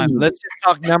 Come on. Let's just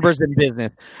talk numbers and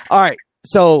business. All right.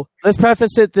 So let's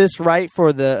preface this right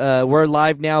for the we're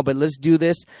live now, but let's do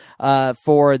this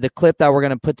for the clip that we're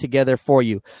going to put together for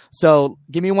you. So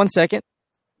give me 1 second,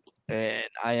 and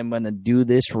I am going to do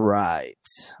this right.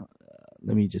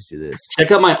 Let me just do this.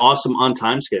 Check out my awesome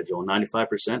on-time schedule,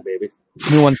 95%, baby.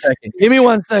 Give me 1 second. Give me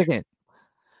 1 second.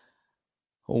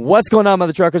 What's going on,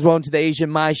 mother truckers? Welcome to the Asian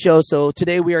My Show. So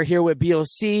today we are here with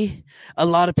BOC. A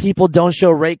lot of people don't show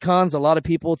rate cons. A lot of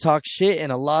people talk shit,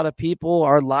 and a lot of people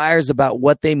are liars about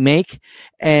what they make.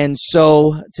 And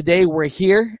so today we're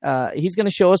here. He's going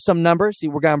to show us some numbers.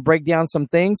 We're going to break down some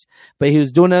things, but he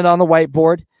was doing it on the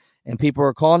whiteboard, and people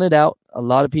are calling it out. A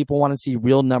lot of people want to see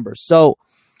real numbers. So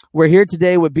we're here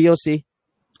today with BOC.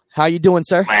 How you doing,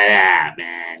 sir? Ah,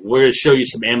 man. We're going to show you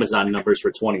some Amazon numbers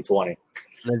for 2020.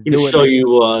 Let's to show you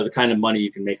the kind of money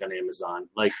you can make on Amazon.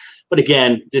 But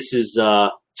again, this is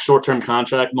short-term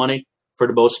contract money for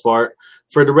the most part.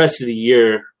 For the rest of the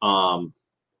year,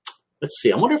 let's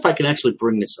see. I wonder if I can actually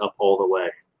bring this up all the way.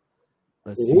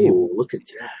 Let's see. Ooh, look at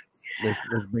that.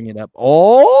 Let's bring it up.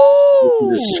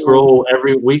 Oh, just scroll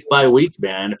every week by week,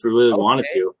 man. If we really wanted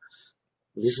to.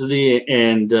 This is it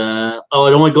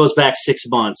only goes back 6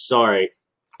 months. Sorry.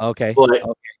 Okay. But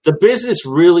the business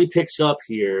really picks up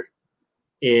here.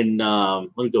 Let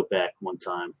me go back one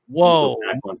time. Whoa.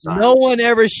 No one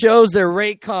ever shows their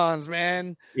rate cons,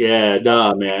 man. Yeah,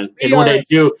 nah, man. And when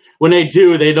they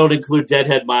do, they don't include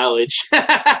deadhead mileage.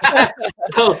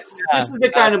 So this is the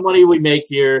kind of money we make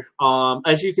here.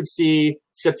 As you can see,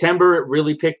 September, it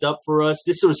really picked up for us.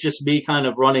 This was just me kind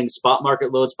of running spot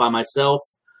market loads by myself.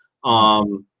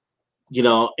 And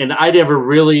I never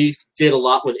really did a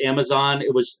lot with Amazon.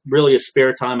 It was really a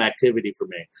spare time activity for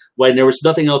me. When there was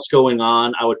nothing else going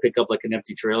on, I would pick up like an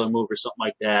empty trailer move or something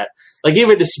like that. Like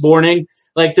even this morning,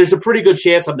 there's a pretty good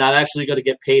chance I'm not actually going to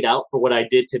get paid out for what I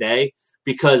did today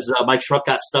because my truck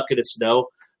got stuck in the snow.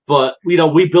 But,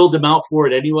 we build them out for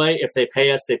it anyway. If they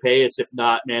pay us, they pay us. If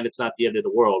not, man, it's not the end of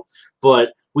the world.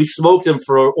 But we smoked them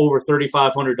for over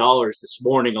 $3,500 this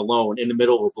morning alone in the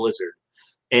middle of a blizzard.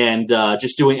 And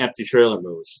just doing empty trailer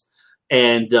moves.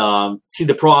 And see,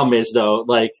 the problem is, though,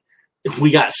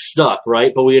 we got stuck,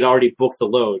 right? But we had already booked the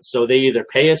load. So they either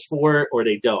pay us for it or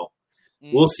they don't.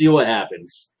 We'll see what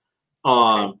happens.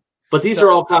 But these are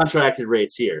all contracted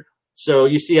rates here. So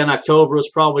you see on October was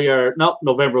probably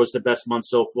November was the best month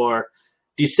so far.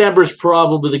 December is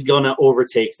probably going to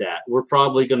overtake that. We're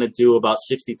probably going to do about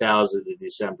 60,000 in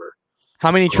December.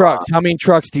 How many trucks? How many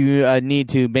trucks do you need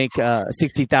to make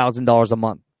 $60,000 a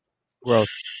month gross?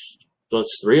 Those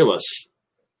 3 of us,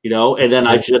 and then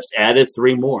I just added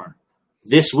 3 more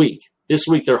this week. This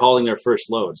week they're hauling their first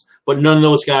loads, but none of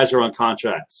those guys are on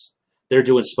contracts. They're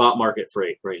doing spot market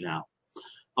freight right now.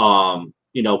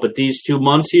 But these 2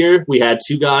 months here, we had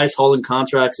 2 guys hauling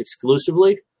contracts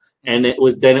exclusively, and it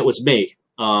was me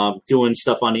doing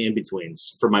stuff on the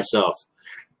in-betweens for myself.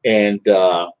 And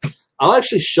I'll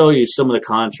actually show you some of the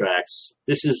contracts.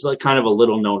 This is kind of a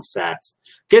little known fact.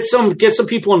 Get some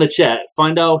people in the chat.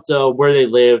 Find out where they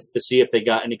live to see if they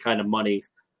got any kind of money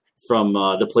from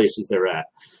the places they're at.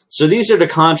 So these are the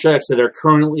contracts that are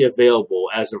currently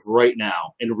available as of right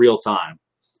now in real time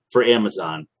for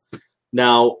Amazon.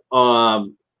 Now,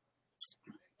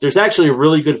 there's actually a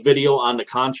really good video on the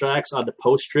contracts on the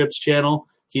Post Trips channel.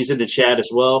 He's in the chat as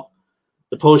well.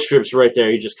 The Post Trips right there.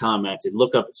 He just commented.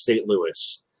 Look up at St.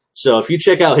 Louis. So if you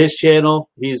check out his channel,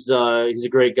 he's a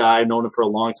great guy. I've known him for a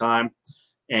long time.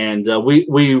 And we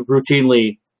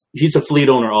routinely – he's a fleet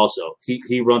owner also.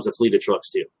 He runs a fleet of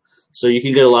trucks too. So you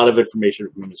can get a lot of information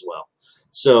from him as well.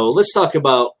 So let's talk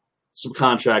about some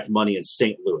contract money in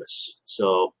St. Louis.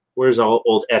 So where's our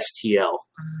old STL?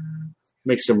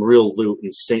 Make some real loot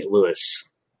in St. Louis.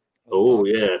 Oh,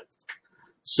 yeah.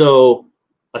 So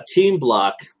a team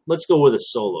block, let's go with a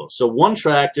solo. So 1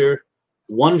 tractor,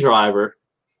 1 driver –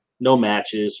 no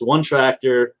matches. 1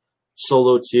 tractor,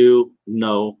 solo 2,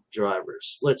 no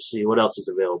drivers. Let's see what else is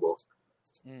available.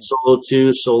 Solo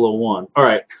 2, solo 1. All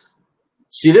right.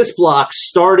 See, this block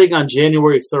starting on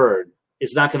January 3rd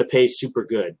is not going to pay super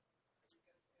good.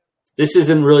 This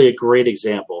isn't really a great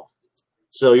example.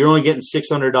 So you're only getting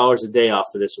 $600 a day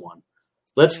off of this one.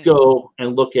 Let's go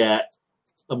and look at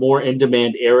a more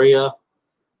in-demand area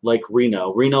like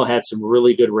Reno. Reno had some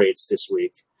really good rates this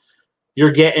week.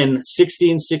 You're getting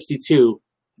 $16.62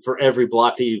 for every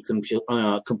block that you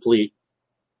complete.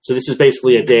 So this is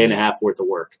basically a day and a half worth of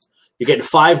work. You're getting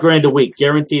 $5,000 a week,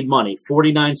 guaranteed money,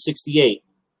 $49.68.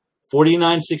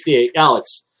 $49.68.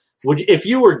 Alex, if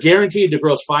you were guaranteed to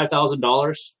gross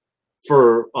 $5,000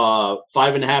 for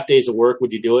 5.5 days of work,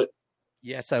 would you do it?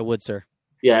 Yes, I would, sir.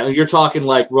 Yeah, you're talking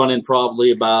like running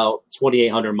probably about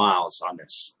 2,800 miles on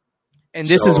this. And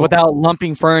this is without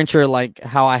lumping furniture like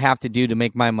how I have to do to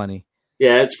make my money.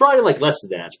 Yeah, it's probably like less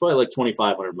than that. It's probably like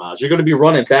 2,500 miles. You're going to be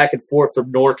running back and forth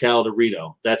from NorCal to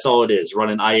Reno. That's all it is,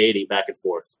 running I-80 back and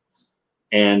forth.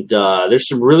 And there's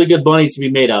some really good money to be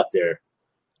made out there.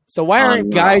 So why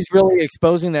aren't guys really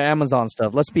exposing their Amazon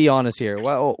stuff? Let's be honest here.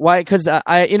 Why? Because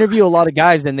I interview a lot of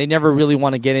guys, and they never really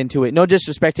want to get into it. No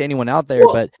disrespect to anyone out there,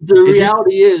 but the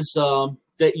reality is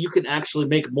that you can actually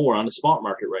make more on the spot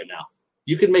market right now.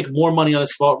 You can make more money on the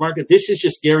spot market. This is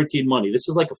just guaranteed money. This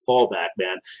is like a fallback,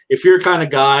 man. If you're a kind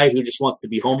of guy who just wants to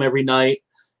be home every night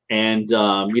and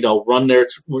run their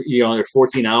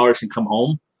 14 hours and come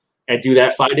home and do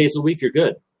that 5 days a week, you're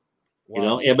good.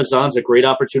 Wow. Amazon's a great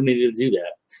opportunity to do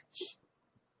that.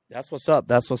 That's what's up.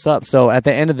 That's what's up. So at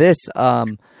the end of this,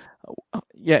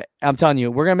 yeah, I'm telling you,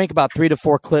 we're going to make about 3 to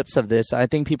 4 clips of this. I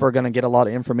think people are going to get a lot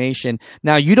of information.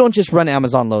 Now, you don't just run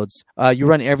Amazon loads. You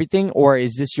run everything, or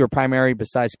is this your primary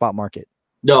besides spot market?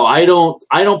 No, I don't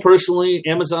personally.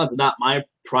 Amazon's not my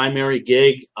primary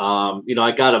gig.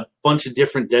 I got a bunch of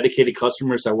different dedicated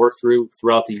customers I work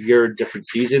throughout the year, different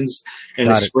seasons. In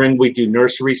the spring, we do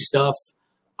nursery stuff.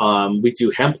 We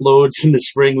do hemp loads in the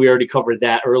spring. We already covered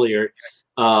that earlier.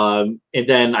 And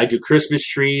then I do Christmas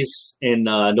trees in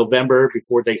November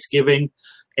before Thanksgiving.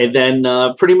 And then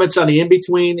pretty much on the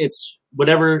in-between, it's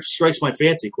whatever strikes my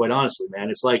fancy, quite honestly,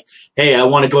 man. It's like, hey, I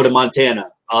want to go to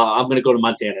Montana. I'm going to go to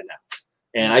Montana now.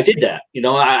 And I did that.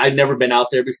 I'd never been out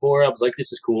there before. I was like,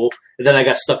 this is cool. And then I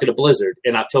got stuck in a blizzard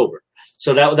in October.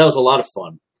 So that was a lot of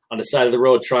fun on the side of the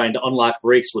road trying to unlock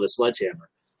brakes with a sledgehammer.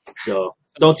 So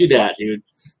don't do that, dude.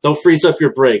 Don't freeze up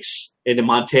your brakes in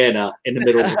Montana in the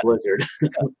middle of a blizzard.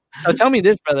 So tell me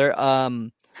this, brother.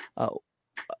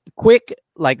 Quick,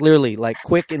 literally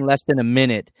quick in less than a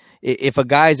minute. If a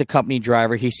guy is a company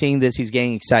driver, he's seeing this, he's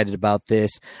getting excited about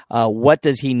this. What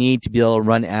does he need to be able to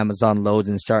run Amazon loads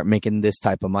and start making this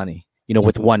type of money?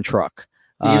 With one truck.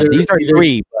 These are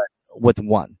 3, but with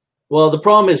one. Well, the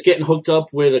problem is getting hooked up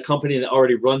with a company that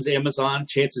already runs Amazon.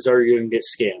 Chances are you're going to get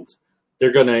scammed.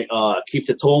 They're going to keep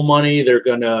the toll money. They're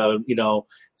going to,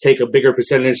 take a bigger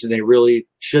percentage than they really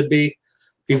should be.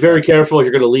 Be very careful if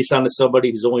you're going to lease onto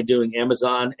somebody who's only doing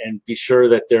Amazon, and be sure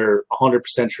that they're 100%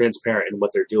 transparent in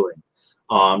what they're doing.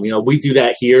 We do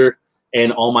that here,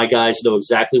 and all my guys know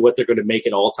exactly what they're going to make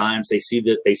at all times. They see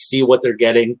what they're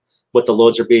getting, what the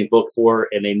loads are being booked for,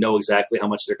 and they know exactly how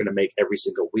much they're going to make every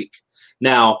single week.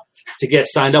 Now, to get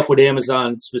signed up with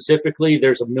Amazon specifically,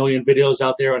 there's a million videos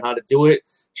out there on how to do it.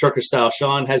 Trucker Style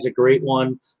Sean has a great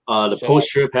one. The Post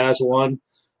Trip has one.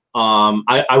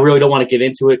 I really don't want to get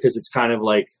into it because it's kind of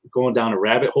like going down a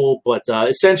rabbit hole. But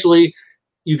essentially,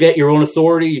 you get your own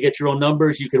authority. You get your own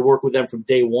numbers. You can work with them from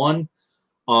day one.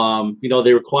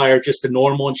 They require just a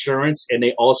normal insurance, and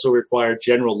they also require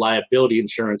general liability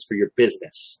insurance for your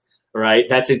business. All right.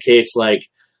 That's in case,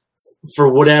 for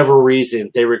whatever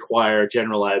reason, they require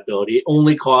general liability. It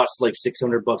only costs like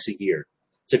 $600 a year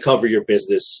to cover your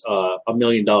business, $1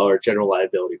 million general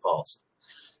liability policy.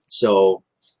 So,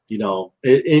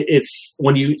 it's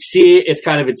when you see it, it's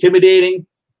kind of intimidating.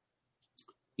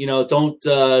 Don't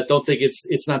think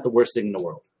it's not the worst thing in the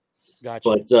world. Gotcha.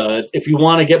 But if you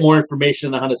want to get more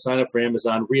information on how to sign up for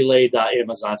Amazon,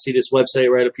 relay.amazon. See this website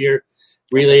right up here,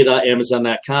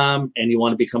 relay.amazon.com, and you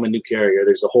want to become a new carrier.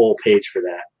 There's a whole page for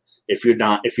that if you're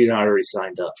not already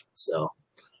signed up. So.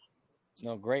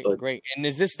 No, great. And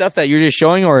is this stuff that you're just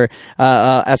showing, or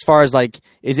as far as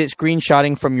is it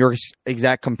screenshotting from your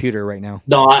exact computer right now?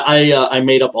 No, I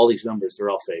made up all these numbers.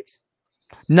 They're all fake.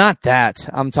 Not that.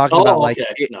 I'm talking about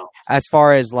okay. No. As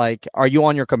far as are you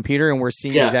on your computer and we're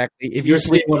seeing exactly if you're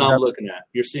seeing what I'm looking at.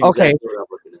 You're seeing exactly what I'm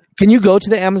looking at. Can you go to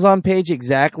the Amazon page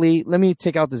exactly? Let me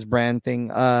take out this brand thing.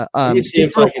 Let me see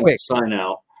if I can sign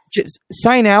out. Just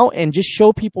sign out and just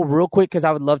show people real quick, because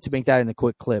I would love to make that in a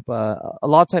quick clip. A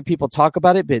lot of time people talk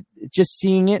about it, but just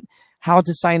seeing it, how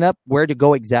to sign up, where to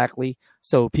go exactly,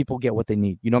 so people get what they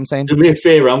need. You know what I'm saying? Do me a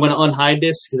favor. I'm going to unhide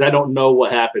this because I don't know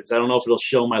what happens. I don't know if it'll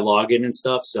show my login and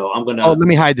stuff. So I'm going to. Oh, let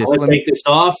me hide this. Let me take this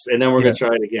off, and then we're going to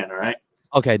try it again. All right.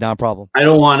 Okay, not a problem. I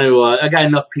don't want to. I got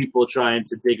enough people trying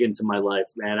to dig into my life,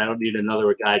 man. I don't need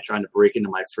another guy trying to break into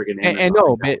my friggin' Amazon. And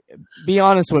no, be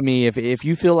honest with me. If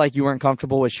you feel like you weren't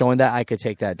comfortable with showing that, I could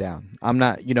take that down. I'm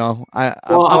not. I'm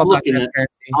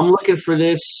looking for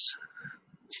this.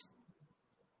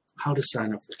 How to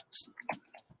sign up for this?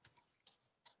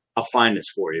 I'll find this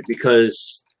for you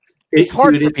because it's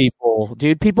hard for people,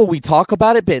 dude. People, we talk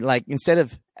about it, but instead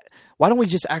of. Why don't we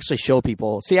just actually show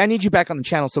people? See, I need you back on the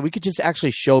channel so we could just actually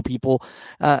show people.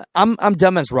 I'm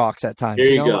dumb as rocks at times.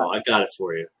 There you go. I got it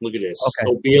for you. Look at this. Okay.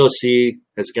 So BOC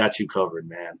has got you covered,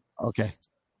 man. Okay.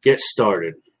 Get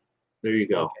started. There you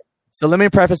go. So let me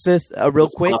preface this real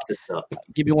Let's quick. pop this up.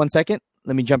 Give me 1 second.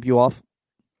 Let me jump you off.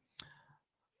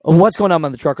 What's going on,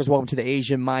 the truckers? Welcome to the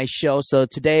Asian My Show. So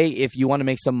today, if you want to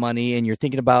make some money and you're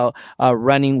thinking about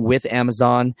running with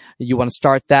Amazon, you want to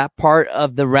start that part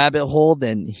of the rabbit hole,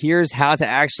 then here's how to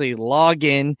actually log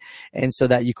in, and so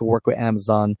that you can work with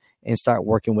Amazon and start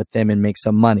working with them and make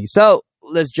some money. So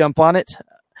let's jump on it.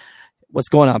 What's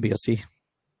going on, BOC?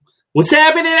 What's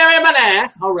happening, everybody?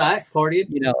 All right, partying.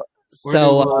 You know,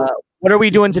 so what are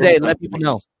we doing today? Let people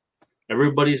know.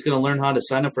 Everybody's going to learn how to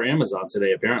sign up for Amazon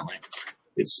today, apparently.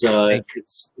 It's a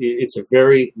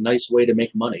very nice way to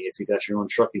make money if you got your own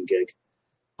trucking gig.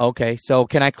 Okay, so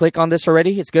can I click on this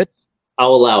already? It's good?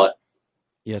 I'll allow it.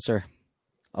 Yes, sir.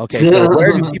 Okay, so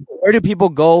where do people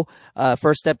go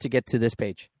first step to get to this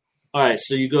page? All right,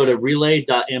 so you go to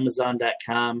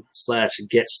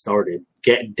relay.amazon.com/get-started,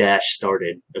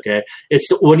 get-started, okay? It's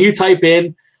when you type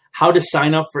in how to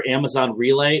sign up for Amazon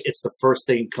Relay, it's the first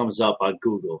thing that comes up on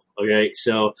Google, okay?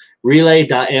 So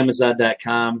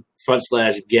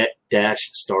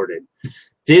relay.amazon.com/get-started.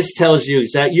 This tells you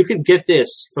that you can get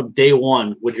this from day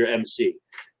one with your MC.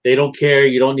 They don't care.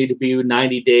 You don't need to be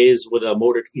 90 days with a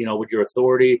motor, with your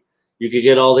authority. You can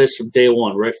get all this from day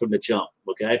one, right from the jump,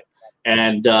 okay?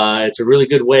 And it's a really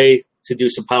good way to do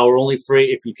some power only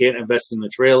freight if you can't invest in the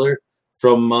trailer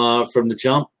from the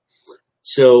jump.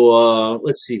 So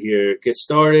let's see here. Get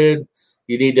started.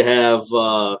 You need to have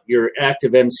your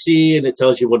active MC, and it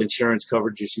tells you what insurance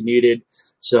coverages you needed.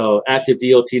 So active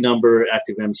DOT number,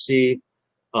 active MC,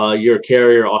 your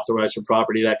carrier authorized for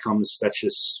property. That's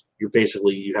just you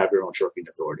have your own trucking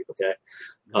authority. Okay.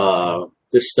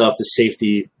 This stuff, the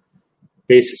safety.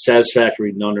 Basic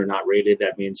satisfactory, none or not rated.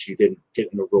 That means you didn't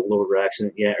get in a rollover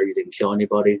accident yet, or you didn't kill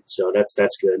anybody. So that's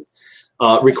good.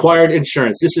 Required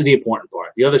insurance. This is the important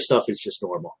part. The other stuff is just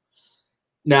normal.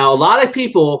 Now, a lot of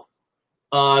people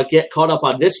get caught up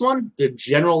on this one, the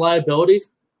general liability.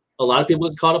 A lot of people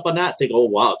get caught up on that. Think, oh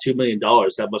wow, $2 million.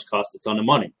 That must cost a ton of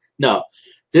money. No,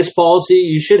 this policy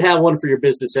you should have one for your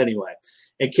business anyway,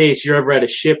 in case you're ever at a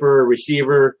shipper or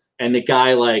receiver and the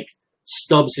guy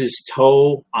stubs his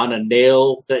toe on a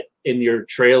nail that in your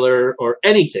trailer or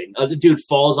anything. The dude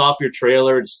falls off your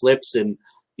trailer and slips and,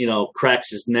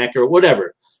 cracks his neck or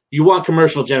whatever. You want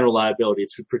commercial general liability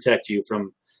to protect you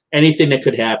from anything that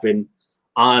could happen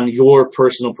on your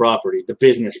personal property, the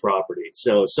business property.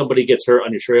 So if somebody gets hurt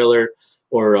on your trailer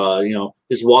or,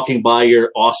 is walking by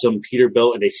your awesome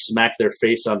Peterbilt and they smack their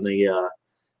face on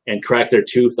and crack their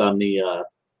tooth on the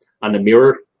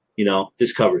mirror,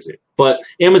 this covers it. But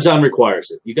Amazon requires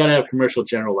it. You got to have commercial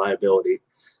general liability.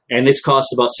 And this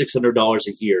costs about $600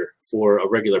 a year for a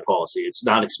regular policy. It's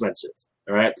not expensive.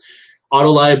 All right. Auto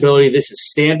liability, this is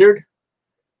standard.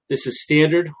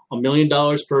 $1 million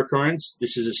per occurrence.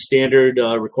 This is a standard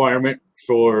requirement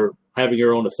for having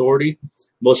your own authority.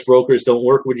 Most brokers don't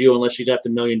work with you unless you got the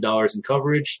 $1 million in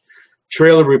coverage.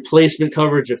 Trailer replacement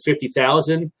coverage of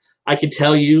 $50,000. I can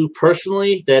tell you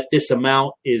personally that this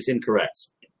amount is incorrect.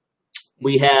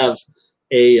 We have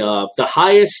the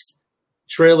highest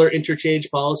trailer interchange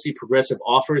policy Progressive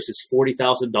offers is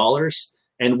 $40,000,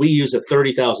 and we use a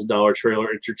 $30,000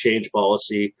 trailer interchange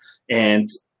policy,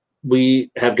 and we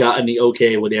have gotten the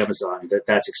okay with Amazon that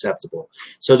that's acceptable.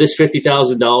 So this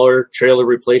 $50,000 trailer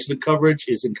replacement coverage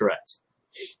is incorrect.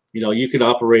 You can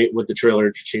operate with the trailer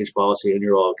interchange policy, and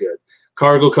you're all good.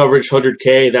 Cargo coverage,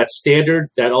 $100K, that's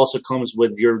standard. That also comes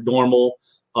with your normal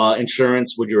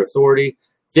insurance with your authority.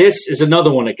 This is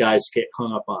another one that guys get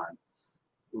hung up on.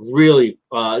 Really,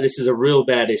 this is a real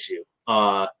bad issue.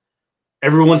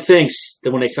 Everyone thinks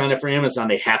that when they sign up for Amazon,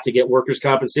 they have to get workers'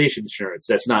 compensation insurance.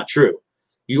 That's not true.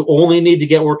 You only need to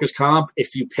get workers' comp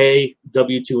if you pay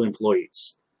W-2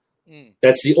 employees.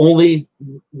 That's the only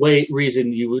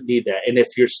reason you would need that, and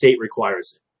if your state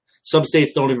requires it. Some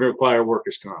states don't even require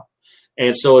workers' comp.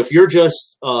 And so if you're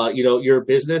just, you're a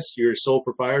business, you're a sole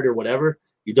proprietor or whatever,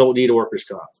 you don't need a workers'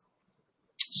 comp.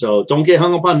 So don't get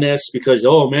hung up on this because,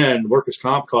 oh, man, workers'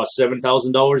 comp costs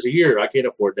 $7,000 a year. I can't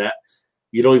afford that.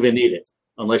 You don't even need it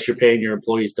unless you're paying your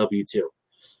employees W-2.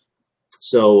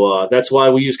 So that's why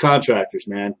we use contractors,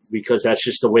 man, because that's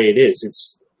just the way it is.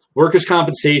 It's workers'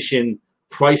 compensation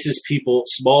prices people,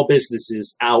 small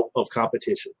businesses, out of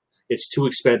competition. It's too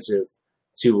expensive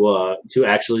to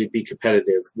actually be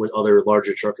competitive with other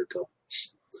larger trucker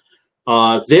companies.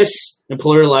 This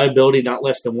employer liability, not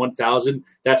less than $1,000,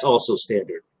 that's also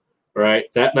standard, right?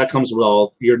 That comes with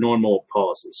all your normal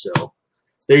policies. So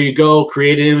there you go.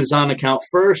 Create an Amazon account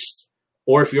first,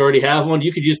 or if you already have one,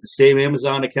 you could use the same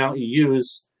Amazon account you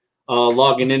use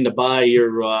logging in to buy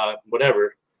your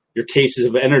your cases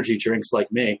of energy drinks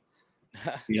like me.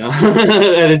 You know,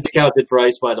 at a discounted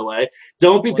price, by the way.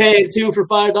 Don't be paying $2 for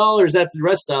 $5 at the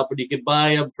rest stop, but you can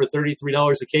buy them for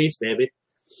 $33 a case, baby.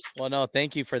 Well, no,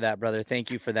 thank you for that, brother.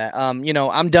 Thank you for that. You know,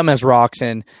 I'm dumb as rocks,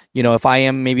 and you know, if I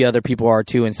am, maybe other people are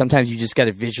too. And sometimes you just got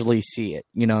to visually see it.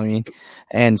 You know what I mean?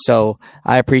 And so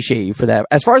I appreciate you for that.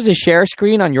 As far as the share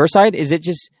screen on your side, is it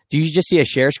just? Do you just see a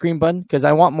share screen button? Because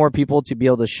I want more people to be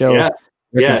able to show.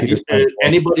 Yeah.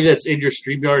 Anybody that's in your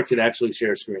StreamYard can actually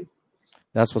share screen.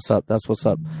 That's what's up. That's what's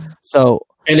up. So,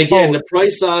 and again, the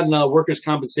price on workers'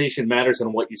 compensation matters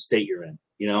on what you state you're in.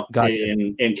 You know, gotcha.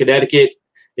 In Connecticut,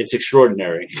 it's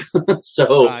extraordinary.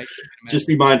 So just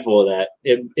be mindful of that.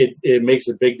 It makes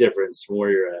a big difference from where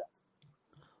you're at.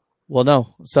 Well,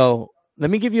 no. So let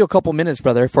me give you a couple minutes,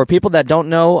 brother. For people that don't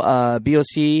know,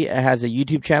 BOC has a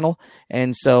YouTube channel.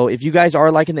 And so if you guys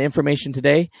are liking the information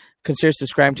today, consider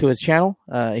subscribing to his channel.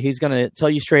 He's going to tell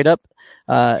you straight up.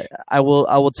 I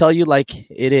will tell you like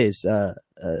it is.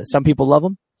 Some people love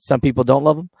him. Some people don't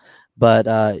love him.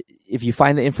 But if you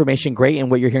find the information great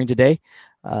and what you're hearing today,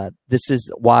 this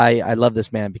is why I love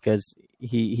this man, because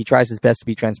he tries his best to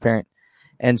be transparent.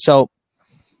 And so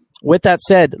with that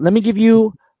said, let me give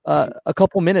you a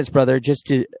couple minutes, brother, just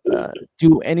to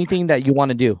do anything that you want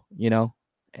to do, you know?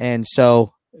 And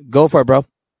so go for it, bro.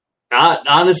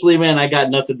 Honestly, man, I got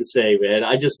nothing to say, man.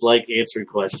 I just like answering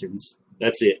questions.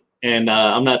 That's it. And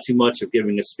I'm not too much of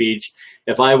giving a speech.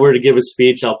 If I were to give a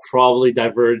speech, I'll probably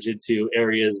diverge into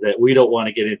areas that we don't want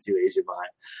to get into, Asian Mind.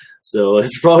 So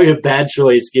it's probably a bad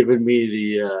choice giving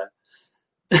me the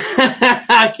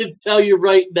I can tell you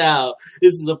right now,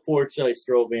 this is a poor choice.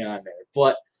 Throw me on there.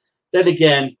 But then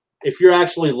again, if you're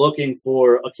actually looking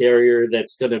for a carrier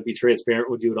that's going to be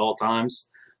transparent with you at all times,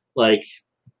 like,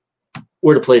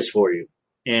 we're the place for you.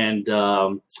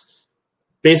 And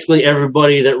basically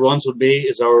everybody that runs with me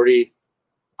is already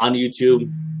on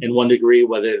YouTube in one degree,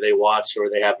 whether they watch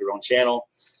or they have their own channel.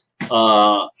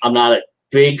 I'm not a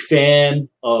big fan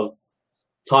of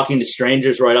talking to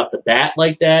strangers right off the bat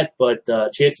like that, but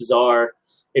chances are,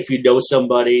 if you know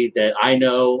somebody that I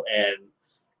know and,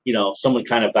 you know, someone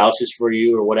kind of vouches for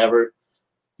you or whatever,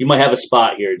 you might have a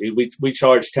spot here, dude. We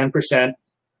charge 10%.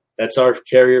 That's our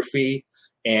carrier fee.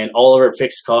 And all of our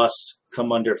fixed costs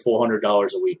come under $400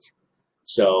 a week.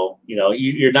 So, you know,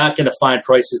 you're not going to find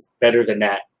prices better than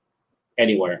that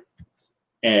anywhere.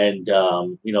 And,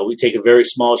 you know, we take a very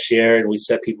small share and we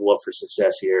set people up for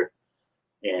success here.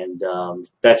 And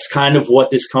that's kind of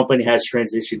what this company has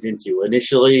transitioned into.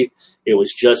 Initially, it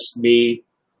was just me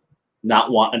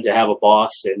not wanting to have a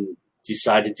boss and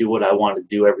decide to do what I want to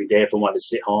do every day. If I wanted to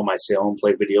sit home, I sit home,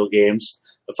 play video games.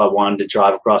 If I wanted to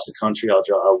drive across the country,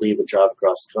 I'll leave and drive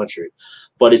across the country.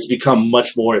 But it's become much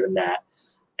more than that.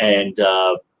 And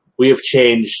we have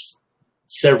changed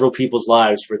several people's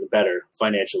lives for the better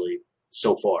financially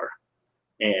so far.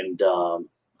 And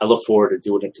I look forward to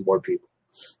doing it to more people.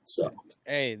 So,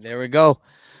 hey, there we go.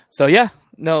 So, yeah,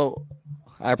 no,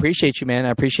 I appreciate you, man. I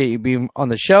appreciate you being on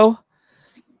the show.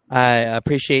 I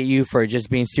appreciate you for just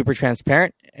being super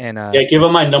transparent. And yeah, give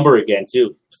him my number again,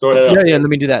 too. Throw that out. Yeah, let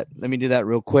me do that. Let me do that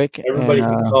real quick. Everybody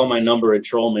can call my number and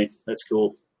troll me. That's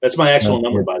cool. That's my actual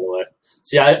number, by the way.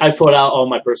 See, I put out all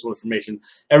my personal information.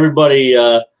 Everybody,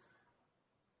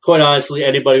 quite honestly,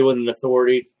 anybody with an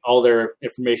authority, all their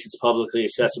information is publicly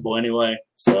accessible anyway.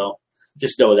 So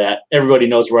just know that. Everybody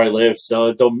knows where I live, so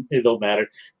it don't matter.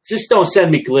 Just don't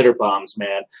send me glitter bombs,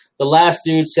 man. The last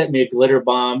dude sent me a glitter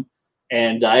bomb,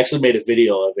 and I actually made a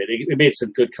video of it. It made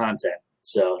some good content.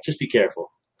 So just be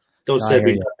careful. Don't send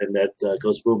me nothing that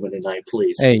goes booming tonight,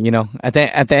 please. Hey, you know, at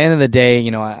the end of the day, you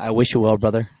know, I wish you well,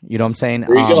 brother. You know what I'm saying?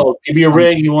 There you go. Give me a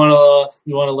ring. You want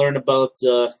to learn about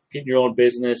getting your own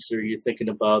business, or you're thinking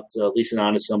about leasing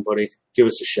on to somebody? Give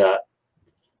us a shot.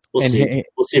 We'll see.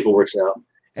 We'll see if it works out.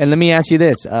 And let me ask you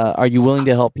this: are you willing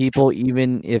to help people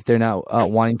even if they're not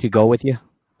wanting to go with you?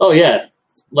 Oh yeah,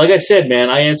 like I said,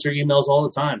 man, I answer emails all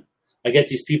the time. I get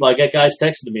these people. I get guys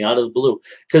texting me out of the blue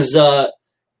because.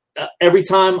 Every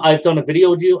time I've done a video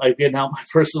with you, I've given out my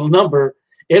personal number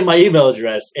and my email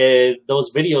address, and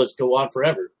those videos go on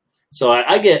forever. So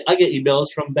I get emails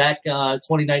from back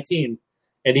 2019,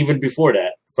 and even before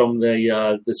that, from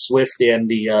the Swift and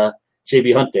the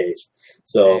JB Hunt days.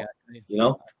 So you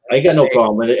know, I got no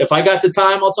problem. And if I got the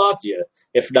time, I'll talk to you.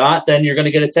 If not, then you're going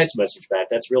to get a text message back.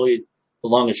 That's really the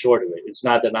long and short of it. It's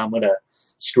not that I'm going to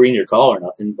screen your call or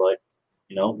nothing, but.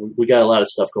 You know, we got a lot of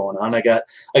stuff going on. I got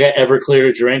Everclear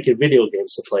to drink and video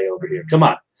games to play over here. Come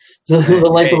on. The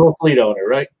life of a fleet owner,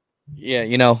 right? Yeah,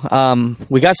 you know,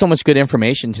 we got so much good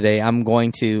information today. I'm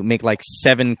going to make like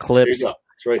 7 clips. There you go.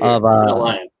 It's right here. Of,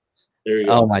 there you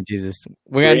go. Oh, my Jesus.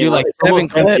 We're going to do like 7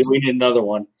 clips. We need another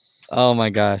one. Oh my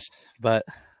gosh. But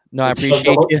no, I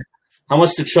appreciate you. How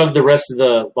much to chug the rest of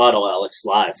the bottle, Alex,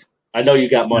 live? I know you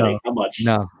got money. No. How much?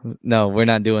 No, we're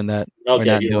not doing that. Okay, we're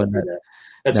not you doing don't do that.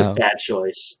 That's a bad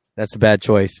choice. That's a bad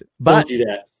choice. But don't do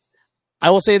that. I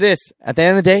will say this. At the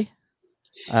end of the day,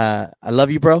 I love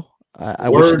you, bro. I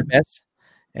wish you the best.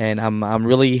 And I'm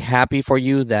really happy for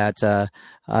you that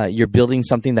you're building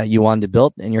something that you wanted to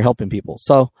build and you're helping people.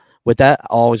 So with that,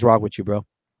 I'll always rock with you, bro.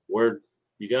 Word.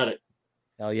 You got it.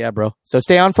 Hell yeah, bro. So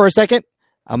stay on for a second.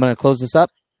 I'm going to close this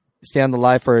up. Stay on the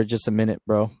live for just a minute,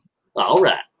 bro. All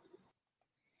right.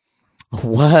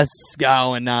 What's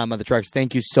going on, Mother Trucks?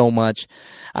 Thank you so much.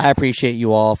 I appreciate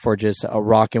you all for just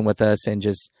rocking with us and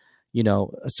just,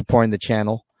 supporting the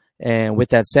channel. And with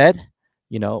that said,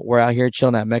 we're out here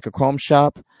chilling at Mecca Chrome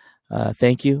Shop.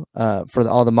 Thank you for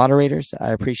all the moderators. I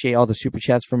appreciate all the super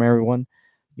chats from everyone.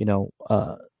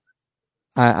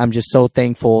 I'm just so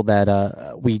thankful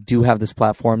that we do have this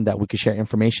platform that we can share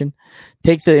information.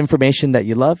 Take the information that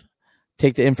you love,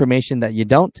 take the information that you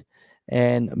don't,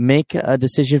 and make a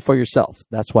decision for yourself.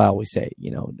 That's why I always say,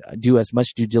 do as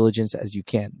much due diligence as you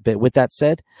can. But with that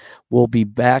said, we'll be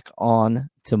back on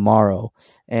tomorrow,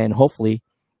 and hopefully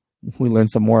we learn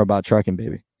some more about trucking,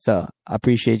 baby. So I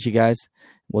appreciate you guys.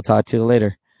 We'll talk to you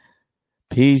later.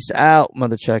 Peace out,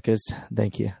 mother truckers.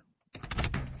 Thank you.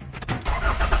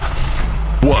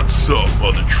 What's up,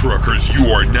 mother truckers?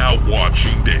 You are now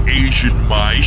watching the Asian My